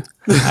 Thank you.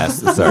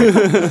 Sorry, I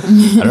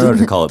don't know what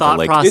to call it. Thought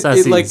but like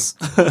processes.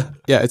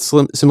 It's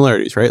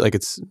similarities, right? Like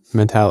it's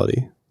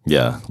mentality.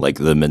 Yeah, like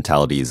the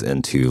mentalities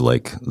into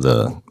like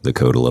the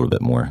code a little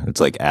bit more. It's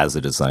like, as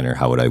a designer,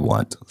 how would I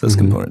want this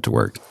component to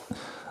work?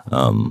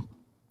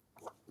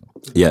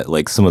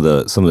 Like some of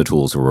the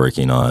tools we're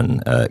working on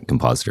at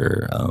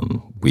Compositor,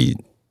 we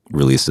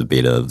released a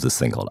beta of this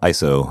thing called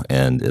ISO,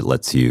 and it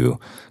lets you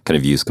kind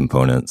of use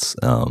components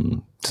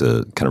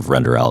to kind of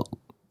render out,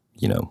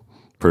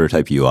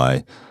 prototype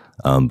UI.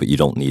 But you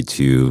don't need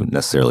to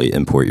necessarily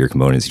import your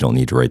components. You don't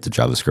need to write the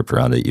JavaScript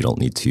around it. You don't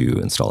need to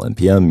install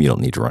NPM. You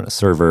don't need to run a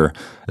server.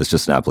 It's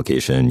just an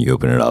application. You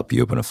open it up,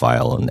 you open a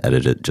file and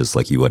edit it just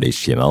like you would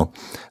HTML.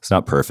 It's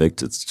not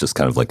perfect. It's just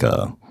kind of like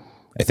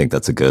I think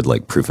that's a good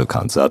like proof of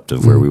concept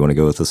of where we want to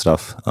go with this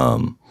stuff.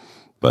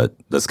 But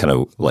that's kind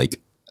of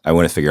like, I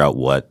want to figure out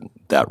what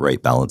that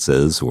right balance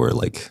is, or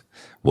like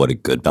what a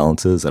good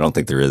balance is. I don't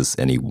think there is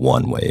any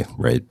one way,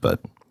 right? But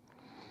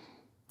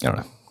I don't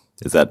know.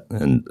 Is that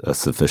a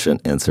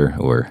sufficient answer,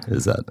 or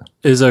is that?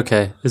 It's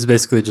okay. It's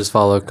basically just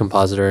follow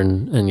Compositor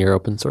and your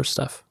open source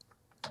stuff.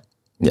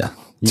 Yeah.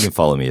 You can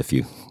follow me if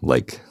you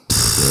like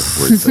the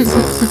words I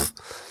say.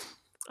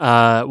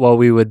 Well,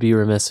 we would be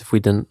remiss if we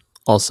didn't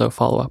also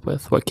follow up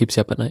with? What keeps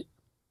you up at night?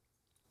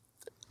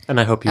 And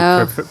I hope you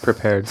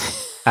prepared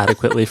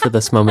adequately for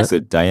this moment. So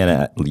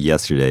Diana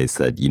yesterday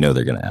said,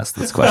 they're going to ask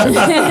this question.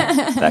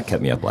 That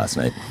kept me up last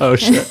night. Oh,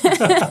 shit.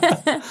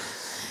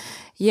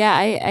 Yeah,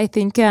 I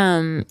think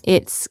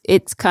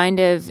it's kind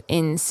of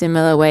in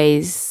similar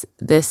ways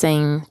the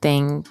same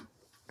thing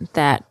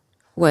that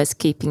was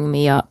keeping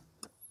me up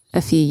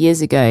a few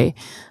years ago.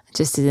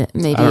 Just maybe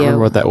I don't remember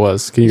what that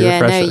was. Can you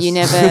refresh us? No, you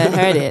never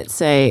heard it.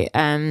 So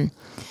I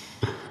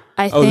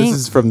think this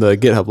is from the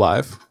GitHub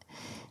Live.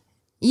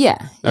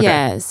 Yeah, Okay.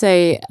 yeah.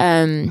 So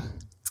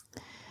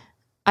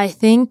I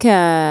think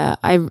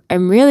I'm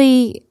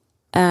really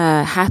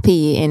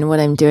happy in what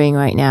I'm doing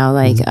right now.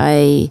 Like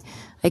I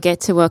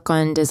get to work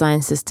on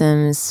design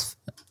systems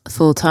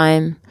full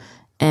time,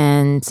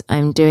 and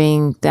I'm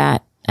doing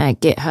that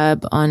at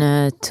GitHub on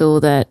a tool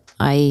that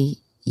I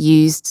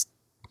used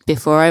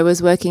before I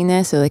was working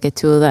there. So like a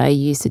tool that I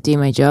used to do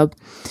my job,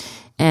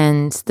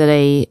 and that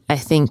I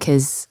think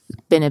has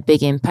been a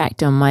big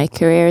impact on my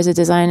career as a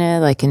designer,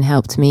 like, and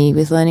helped me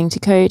with learning to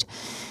code.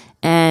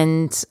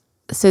 And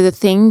so the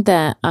thing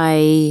that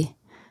I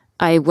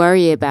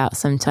worry about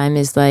sometimes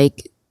is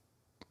like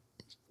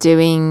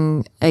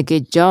doing a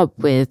good job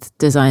with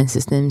design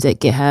systems at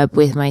GitHub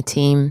with my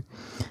team,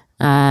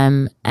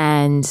 and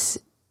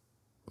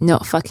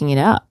not fucking it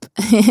up.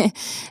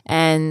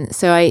 And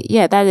so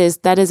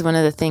that is one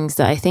of the things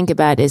that I think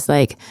about is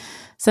like,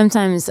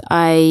 sometimes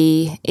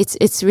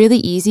it's really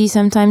easy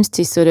sometimes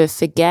to sort of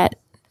forget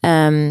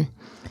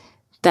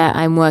that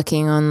I'm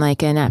working on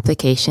like an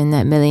application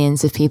that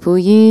millions of people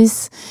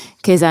use,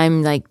 because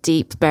I'm like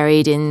deep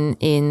buried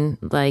in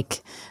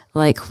like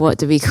what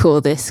do we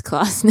call this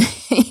class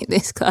name,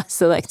 this class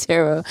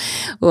selector, or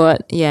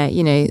what? Yeah,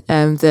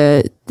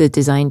 the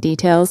design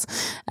details.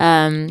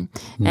 And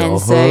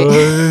so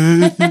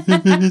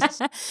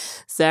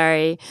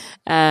sorry,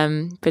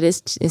 but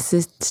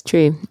it's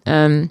true.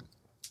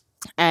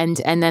 And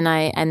then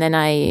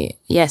I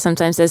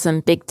sometimes there's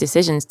some big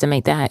decisions to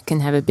make that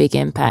can have a big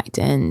impact,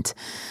 and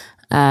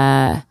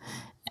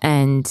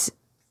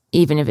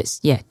even if it's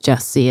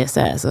just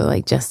CSS or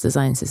like just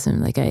design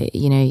system, like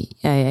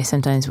I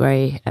sometimes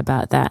worry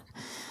about that,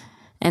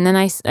 and then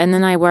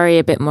I worry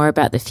a bit more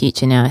about the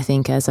future now. I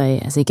think as I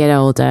get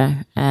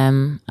older,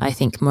 I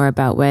think more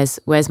about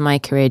where's my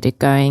career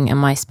going?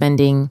 Am I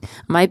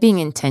being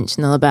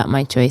intentional about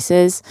my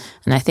choices?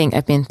 And I think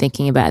I've been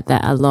thinking about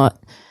that a lot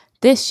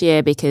this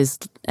year, because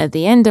at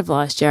the end of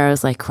last year I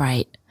was like,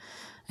 right,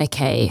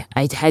 okay,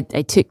 I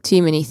took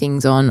too many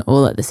things on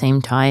all at the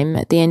same time.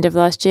 At the end of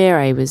last year,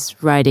 I was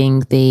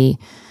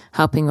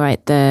helping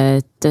write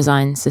the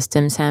design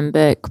systems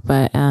handbook,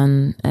 but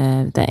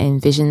that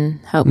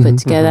InVision helped put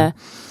together,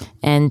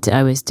 and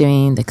I was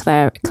doing the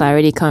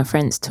Clarity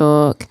conference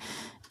talk,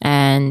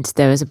 and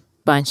there was a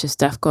bunch of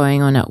stuff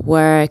going on at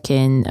work,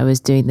 and I was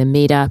doing the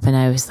meetup, and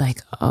I was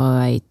like,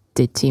 I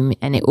did too many,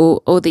 and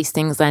all these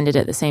things landed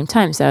at the same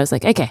time. So I was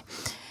like, okay,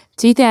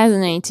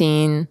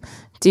 2018,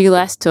 do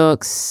less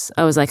talks.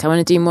 I was like, I want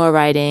to do more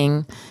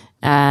writing,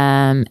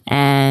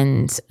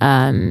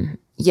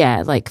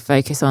 like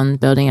focus on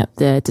building up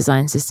the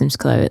Design Systems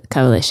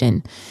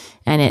Coalition.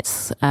 And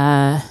it's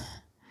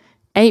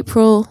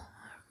April,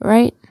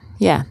 right?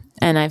 Yeah,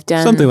 and I've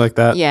done Something like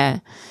that. Yeah,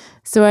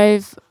 so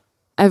I've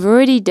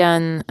already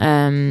done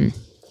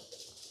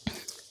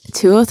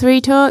 2 or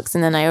 3 talks,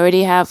 and then I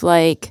already have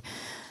like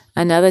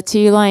another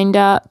 2 lined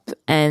up,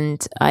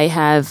 and I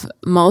have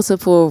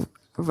multiple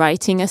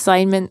writing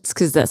assignments,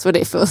 because that's what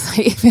it feels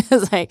like. It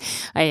feels like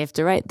I have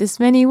to write this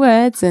many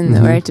words, and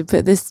or I have to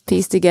put this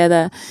piece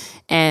together,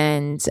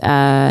 and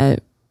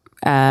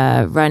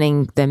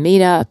running the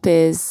meetup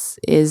is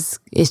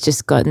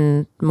just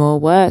gotten more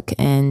work,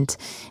 and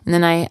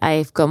then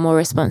I've got more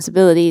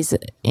responsibilities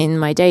in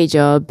my day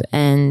job,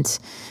 and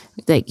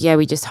like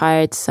we just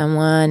hired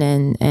someone,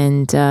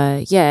 and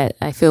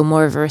I feel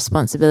more of a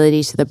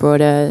responsibility to the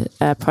broader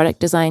product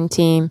design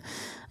team.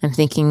 I'm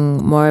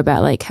thinking more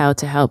about like how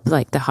to help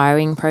like the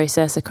hiring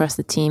process across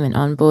the team and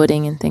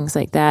onboarding and things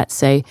like that.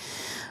 So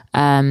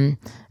I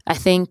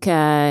think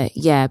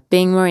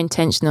being more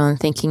intentional and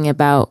thinking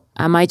about,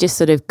 am I just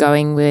sort of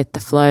going with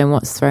the flow and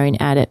what's thrown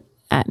at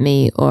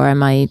me, or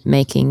am I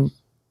making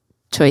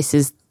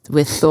choices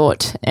with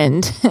thought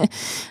and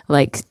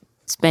like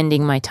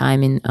spending my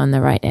time on the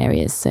right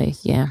areas? So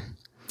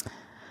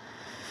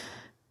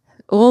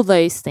all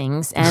those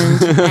things,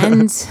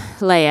 and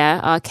Leia,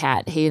 our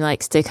cat, who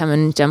likes to come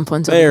and jump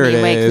on top of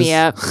me, wake me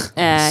up,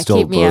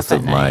 keep me up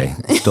at night.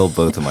 Stole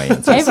both of my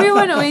answers.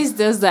 Everyone always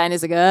does that, and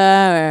it's like,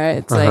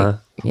 it's like,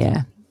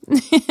 yeah.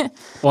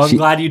 Well, I'm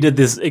glad you did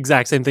this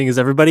exact same thing as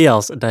everybody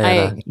else,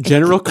 Diana.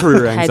 General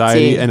career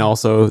anxiety, and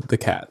also the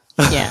cat.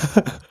 Yeah.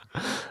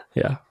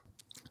 Yeah.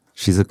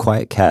 She's a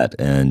quiet cat,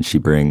 and she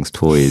brings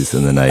toys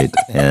in the night,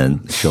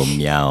 and she'll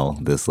meow,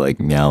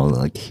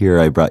 like, here,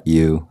 I brought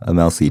you a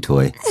mousy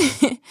toy.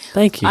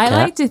 Thank you, I cat.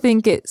 like to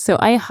think so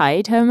I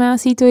hide her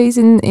mousy toys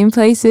in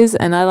places,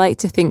 and I like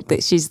to think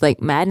that she's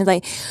like mad and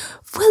like,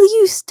 will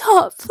you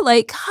stop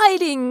like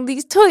hiding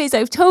these toys?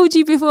 I've told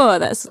you before.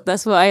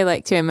 That's what I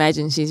like to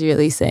imagine she's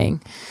really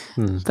saying.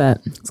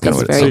 But it's kinda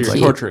what it very sounds So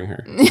like. you're cute. torturing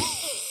her.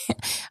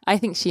 I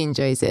think she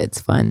enjoys it.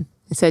 It's fun.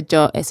 It's a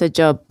job. It's a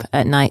job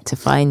at night to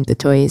find the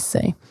toys. So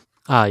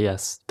Ah,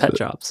 yes, pet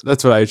jobs.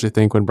 That's what I usually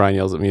think when Brian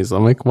yells at me. Is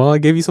I'm like, well, I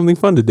gave you something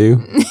fun to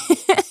do.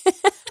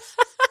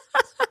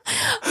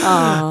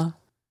 oh,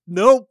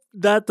 Nope,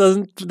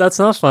 that's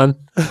not fun.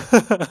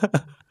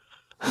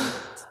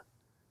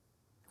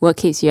 what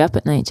keeps you up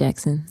at night,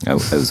 Jackson? I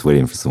was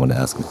waiting for someone to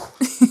ask me.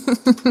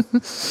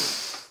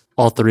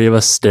 All three of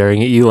us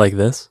staring at you like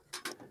this.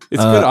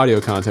 It's good audio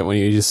content when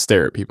you just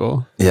stare at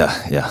people. Yeah.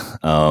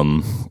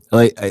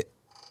 Like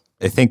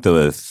I think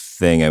the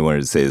thing I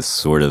wanted to say is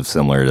sort of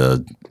similar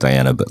to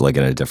Diana, but like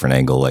in a different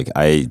angle. Like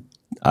I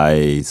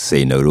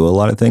say no to a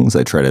lot of things.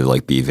 I try to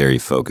like be very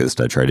focused.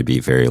 I try to be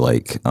very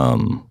like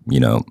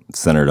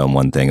centered on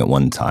one thing at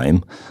one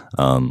time.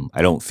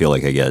 I don't feel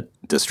like I get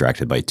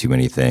distracted by too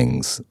many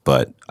things,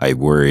 but I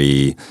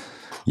worry.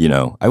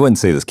 I wouldn't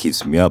say this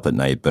keeps me up at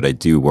night, but I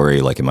do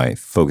worry, like, am I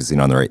focusing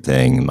on the right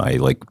thing? Am I,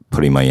 like,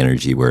 putting my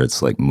energy where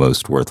it's, like,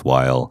 most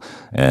worthwhile?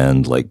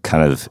 And, like,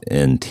 kind of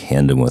in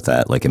tandem with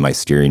that, like, am I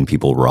steering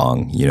people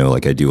wrong?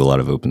 Like, I do a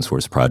lot of open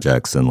source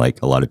projects, and, like,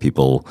 a lot of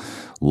people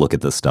look at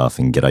this stuff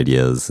and get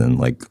ideas, and,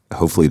 like,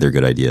 hopefully they're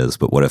good ideas,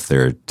 but what if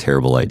they're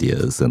terrible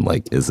ideas? And,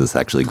 like, is this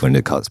actually going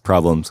to cause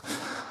problems?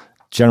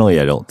 Generally,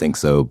 I don't think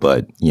so,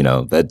 but,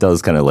 that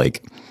does kind of,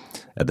 like,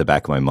 at the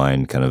back of my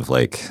mind, kind of,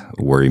 like,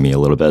 worry me a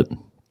little bit.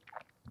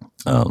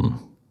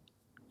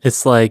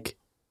 It's like,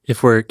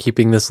 if we're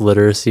keeping this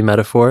literacy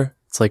metaphor,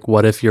 it's like,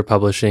 what if you're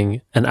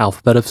publishing an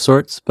alphabet of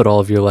sorts, but all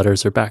of your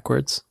letters are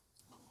backwards?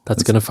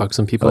 That's going to fuck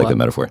some I people like up. that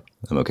metaphor.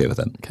 I'm okay with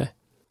that. Okay.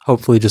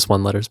 Hopefully just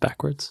one letter's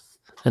backwards.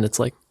 And it's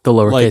like the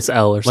lowercase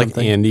L or Like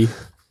something. Andy.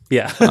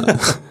 Yeah.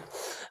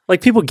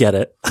 Like people get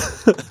it.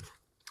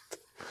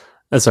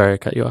 Sorry, I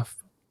cut you off.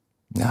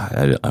 Nah,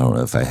 I don't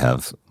know if I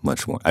have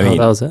much more. I Oh, mean,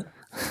 that was it?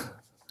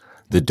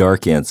 the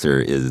dark answer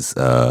is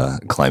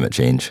climate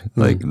change.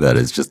 Like that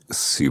is just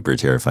super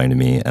terrifying to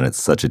me, and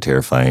it's such a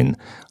terrifying,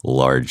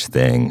 large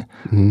thing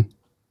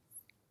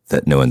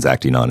that no one's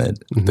acting on it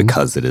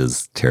because it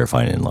is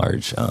terrifying and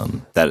large.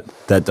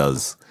 That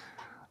does.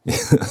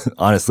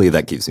 Honestly,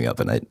 that keeps me up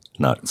at night.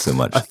 Not so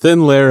much. A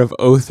thin layer of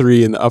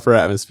O3 in the upper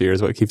atmosphere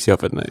is what keeps you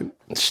up at night.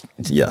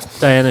 Yeah.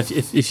 Diane,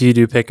 if you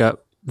do pick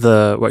up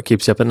the What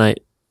Keeps You Up at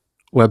Night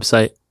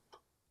website,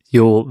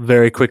 you'll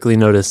very quickly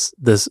notice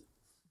this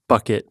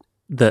bucket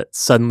that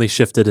suddenly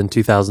shifted in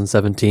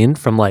 2017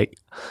 from like,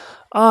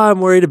 oh,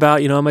 I'm worried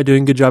about, am I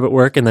doing a good job at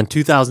work? And then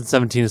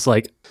 2017 is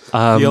like,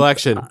 The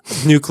election.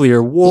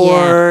 nuclear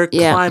war,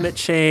 Yeah. climate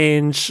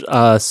change,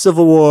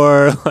 civil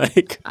war.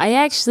 Like, I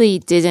actually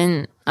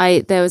didn't.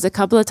 There was a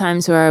couple of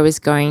times where I was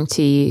going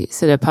to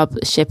sort of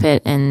ship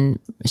it and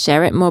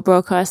share it more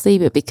broadcastly,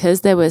 but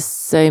because there was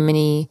so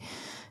many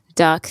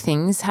dark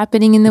things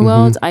happening in the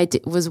world, I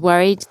was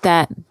worried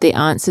that the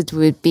answers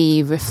would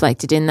be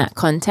reflected in that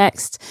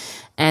context.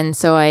 And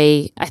so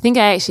I think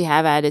I actually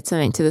have added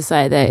something to the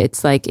site that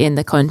it's like in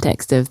the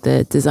context of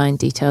the Design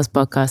Details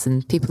podcast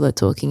and people are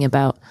talking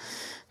about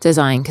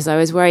design, because I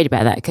was worried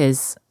about that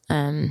because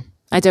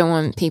I don't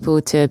want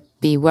people to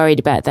be worried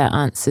about their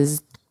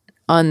answers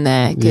on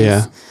there.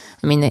 Yeah.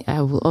 I mean,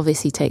 I will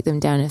obviously take them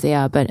down if they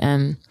are, but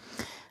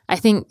I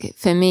think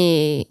for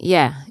me,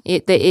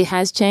 it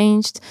has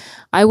changed.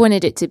 I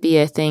wanted it to be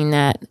a thing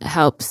that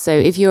helps. So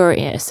if you're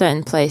at a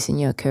certain place in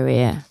your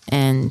career,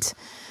 and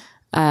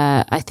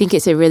I think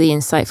it's a really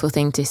insightful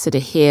thing to sort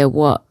of hear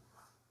what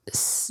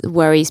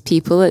worries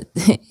people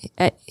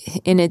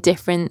in a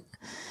different,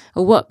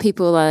 or what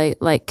people are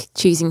like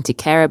choosing to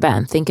care about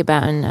and think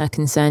about and are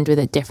concerned with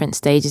at different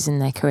stages in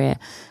their career,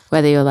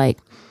 whether you're like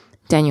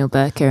Daniel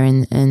Burker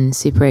and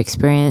super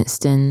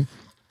experienced and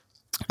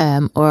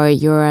or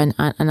you're an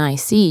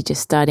IC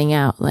just starting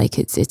out. Like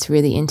it's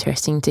really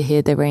interesting to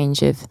hear the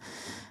range of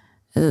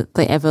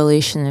the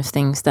evolution of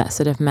things that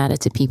sort of matter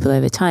to people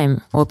over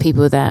time, or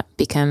people that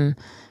become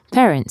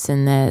parents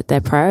and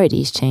their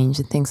priorities change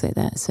and things like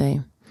that.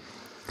 So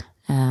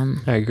I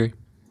agree.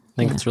 I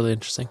think Yeah. it's really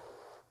interesting.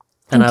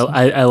 And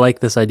I like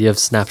this idea of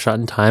snapshot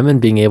in time and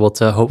being able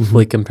to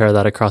hopefully compare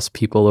that across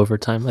people over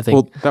time. I think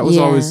Well, that was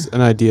Yeah. always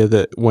an idea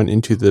that went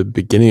into the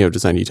beginning of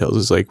Design Details,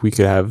 is like we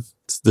could have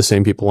the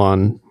same people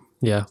on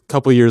yeah. a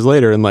couple years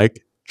later and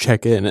like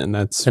check in, and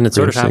that's And it's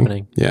sort of interesting.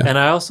 happening. Yeah. And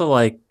I also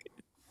like,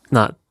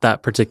 not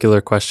that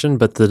particular question,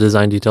 but the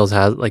Design Details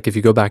has, like, if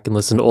you go back and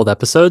listen to old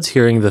episodes,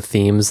 hearing the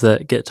themes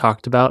that get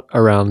talked about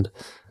around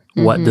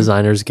what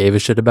designers gave a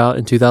shit about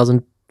in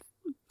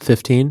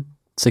 2015,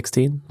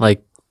 16,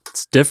 like,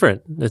 it's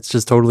different. It's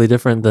just totally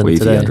different than Wavy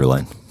today.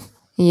 underline.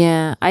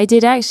 yeah, I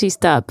did actually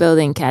start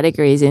building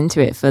categories into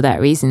it for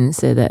that reason,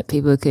 so that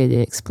people could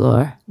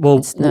explore. Well,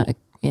 It's not,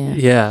 yeah.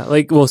 yeah,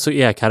 like, well, so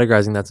yeah,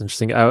 categorizing, that's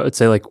interesting. I would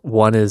say, like,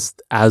 one is,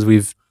 as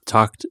we've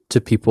talked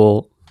to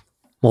people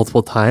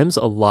multiple times,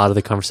 a lot of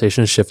the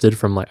conversation shifted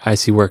from like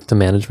IC work to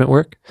management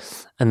work.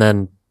 And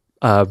then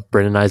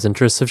Bryn and I's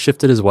interests have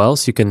shifted as well.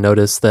 So you can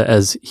notice that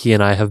as he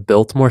and I have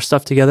built more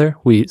stuff together,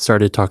 we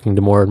started talking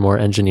to more and more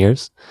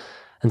engineers.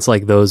 And it's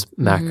like those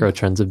macro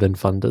trends have been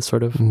fun to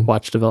sort of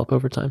watch develop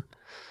over time.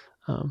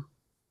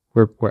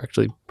 We're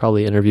actually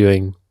probably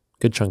interviewing a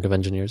good chunk of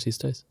engineers these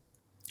days.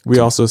 We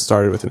also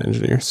started with an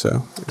engineer,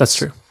 so That's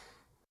true.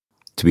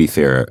 To be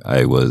fair,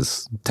 I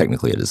was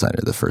technically a designer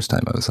the first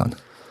time I was on.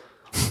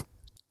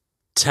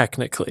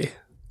 Technically.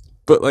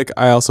 but like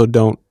I also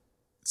don't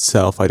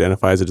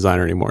self-identify as a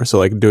designer anymore. So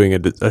like doing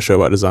a show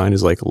about design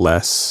is like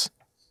less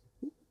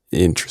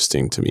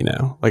interesting to me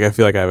now. Like I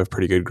feel like I have a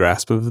pretty good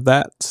grasp of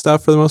that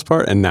stuff for the most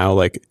part. And now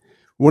like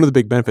one of the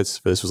big benefits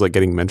for this was like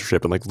getting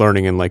mentorship and like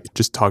learning and like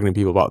just talking to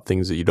people about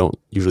things that you don't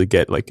usually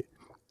get like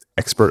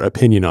expert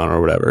opinion on or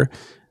whatever.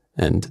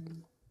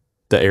 And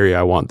the area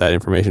I want that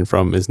information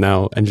from is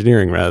now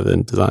engineering rather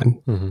than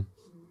design. Mm-hmm.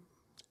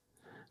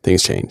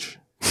 Things change.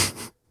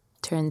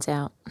 Turns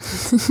out.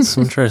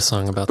 Someone tried a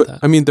song about But that.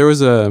 I mean, there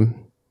was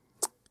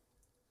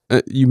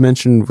you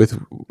mentioned with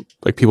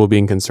like people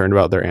being concerned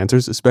about their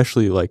answers,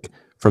 especially like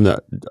from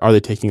are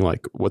they taking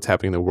like what's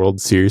happening in the world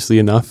seriously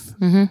enough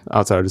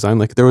outside of design?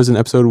 Like there was an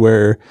episode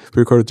where we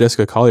recorded with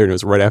Jessica Collier and it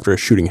was right after a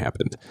shooting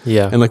happened.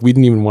 Yeah. And like we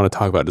didn't even want to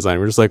talk about design.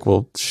 We're just like,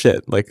 well,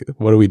 shit, like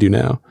what do we do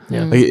now?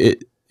 Yeah. Like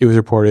it was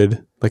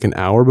reported like an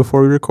hour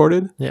before we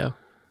recorded. Yeah.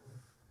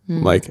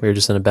 Like We were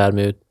just in a bad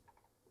mood.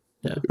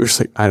 we were just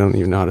like, I don't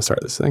even know how to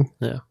start this thing.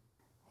 Yeah.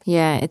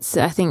 Yeah,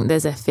 I think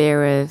there's a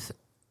fear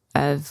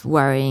of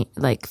worrying,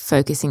 like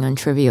focusing on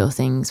trivial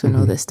things when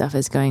all this stuff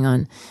is going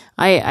on.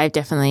 I've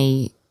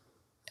definitely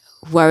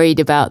worried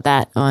about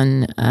that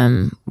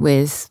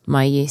with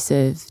my use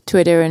of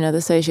Twitter and other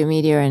social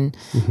media and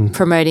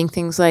promoting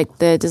things like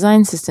the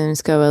Design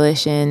Systems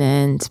Coalition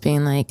and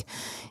being like,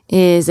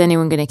 is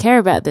anyone going to care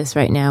about this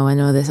right now when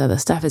all this other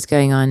stuff is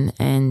going on?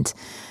 And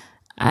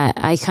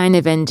I kind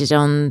of ended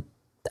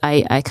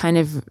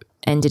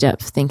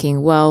up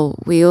thinking, well,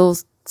 we all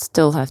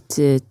still have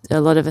to,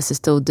 a lot of us are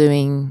still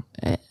doing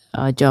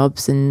our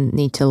jobs and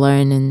need to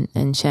learn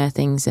and share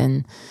things,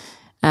 and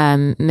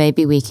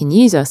maybe we can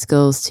use our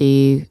skills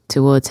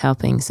towards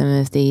helping some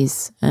of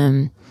these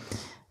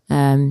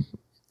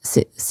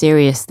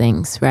serious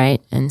things,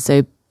 right? And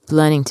so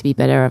learning to be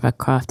better at our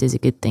craft is a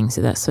good thing.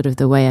 So that's sort of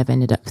the way I've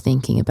ended up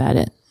thinking about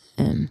it.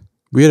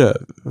 We had a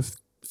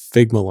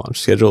Figma launch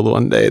scheduled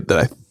one day that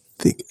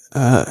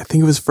I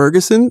think it was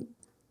Ferguson.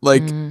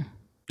 Like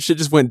shit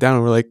just went down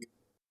and we're like,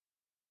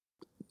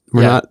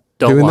 we're not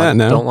doing that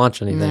now. Don't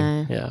launch anything.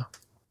 No. Yeah.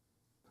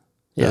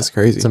 That's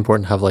crazy. It's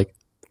important to have like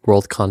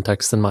world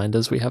context in mind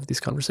as we have these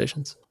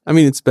conversations. I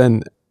mean, it's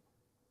been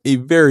a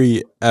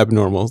very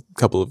abnormal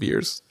couple of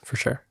years. For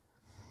sure.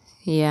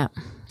 Yeah,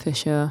 for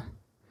sure.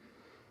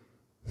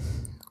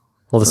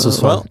 Well, this was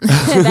fun.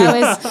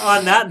 That was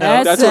On that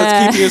note, That's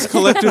what's keeping us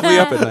collectively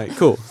up at night.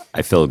 Cool.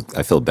 I feel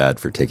bad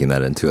for taking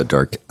that into a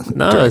dark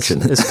no,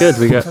 direction. it's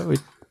good.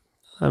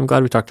 I'm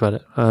glad we talked about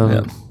it.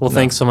 Well,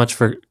 thanks so much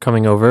for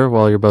coming over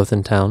while you're both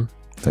in town.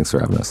 Thanks for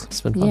having us. It's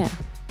been fun. yeah.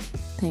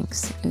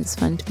 Thanks. It was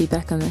fun to be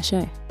back on the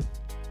show.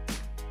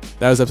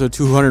 That was episode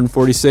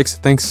 246.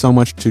 Thanks so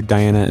much to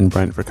Diana and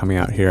Brent for coming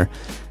out here.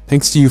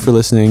 Thanks to you for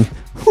listening.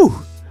 Whew.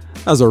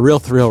 That was a real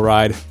thrill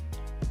ride.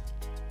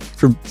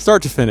 From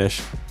start to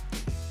finish.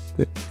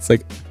 It's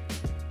like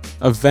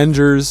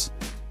Avengers.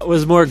 It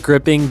was more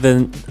gripping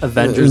than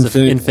Avengers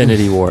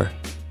Infinity War.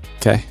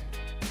 Okay.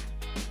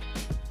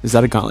 Is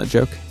that a gauntlet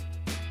joke?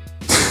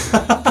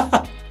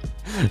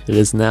 It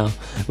is now.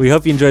 We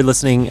hope you enjoyed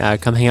listening.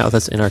 Come hang out with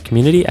us in our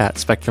community at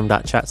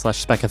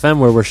spectrum.chat/specfm,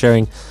 where we're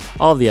sharing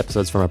all of the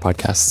episodes from our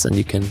podcasts, and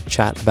you can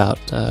chat about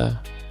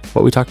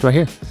what we talked about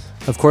here.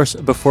 Of course,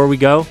 before we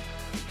go,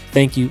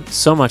 thank you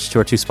so much to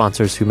our two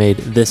sponsors who made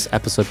this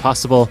episode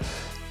possible.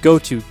 Go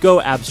to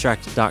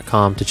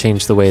goabstract.com to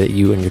change the way that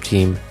you and your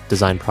team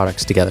design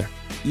products together.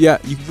 Yeah,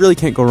 you really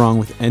can't go wrong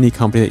with any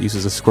company that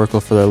uses a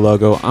squircle for their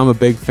logo. I'm a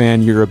big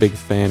fan. You're a big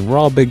fan. We're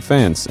all big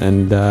fans.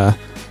 And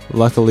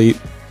luckily,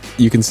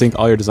 you can sync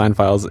all your design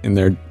files in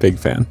their big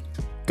fan.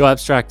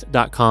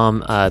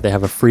 Goabstract.com. They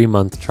have a free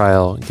month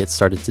trial. Get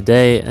started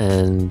today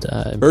and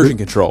Version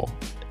control.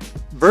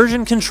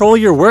 Version control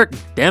your work.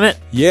 Damn it.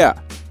 Yeah.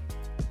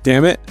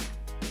 Damn it.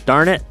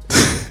 Darn it.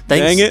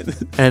 Thanks. Dang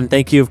it. And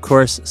thank you, of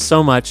course,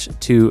 so much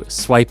to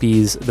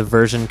Swipeys, the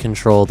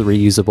version-controlled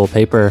reusable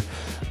paper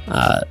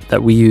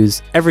that we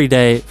use every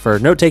day for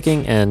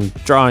note-taking and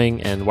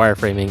drawing and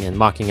wireframing and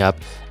mocking up.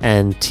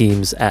 And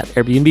teams at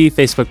Airbnb,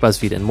 Facebook,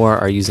 BuzzFeed, and more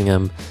are using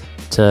them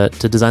to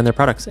design their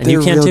products. And They're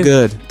you can real too.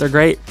 good. They're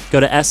great. Go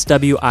to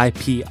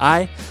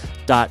swipi.es.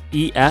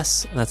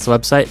 That's the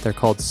website. They're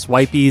called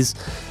Swipeys.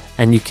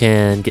 And you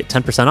can get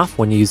 10% off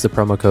when you use the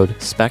promo code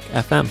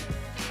SPECFM.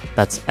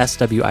 That's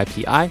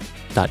swipi.es.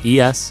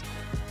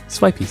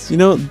 Swipeys. You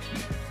know,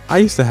 I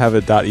used to have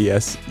a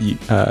 .es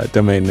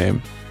domain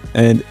name,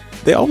 and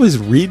they always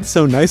read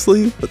so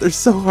nicely, but they're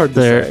so hard to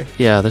say.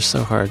 Yeah, they're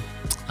so hard.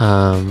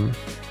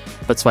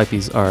 But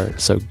Swipeys are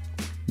so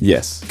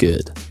Yes.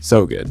 good.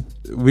 So good.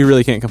 We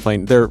really can't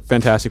complain. They're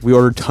fantastic. We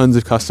ordered tons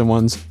of custom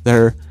ones.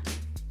 They're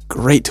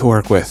great to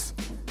work with.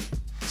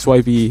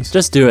 Swipeys.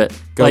 Just do it.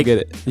 Go get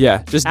it.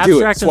 Yeah, just do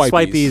it. Abstract and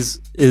Swipeys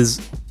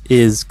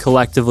is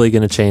collectively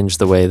going to change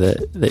the way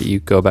that you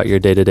go about your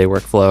day-to-day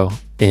workflow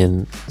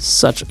in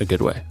such a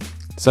good way.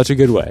 Such a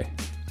good way.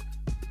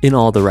 In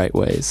all the right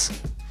ways.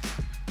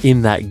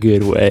 In that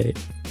good way.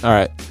 All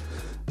right.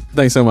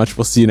 Thanks so much.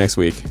 We'll see you next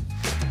week.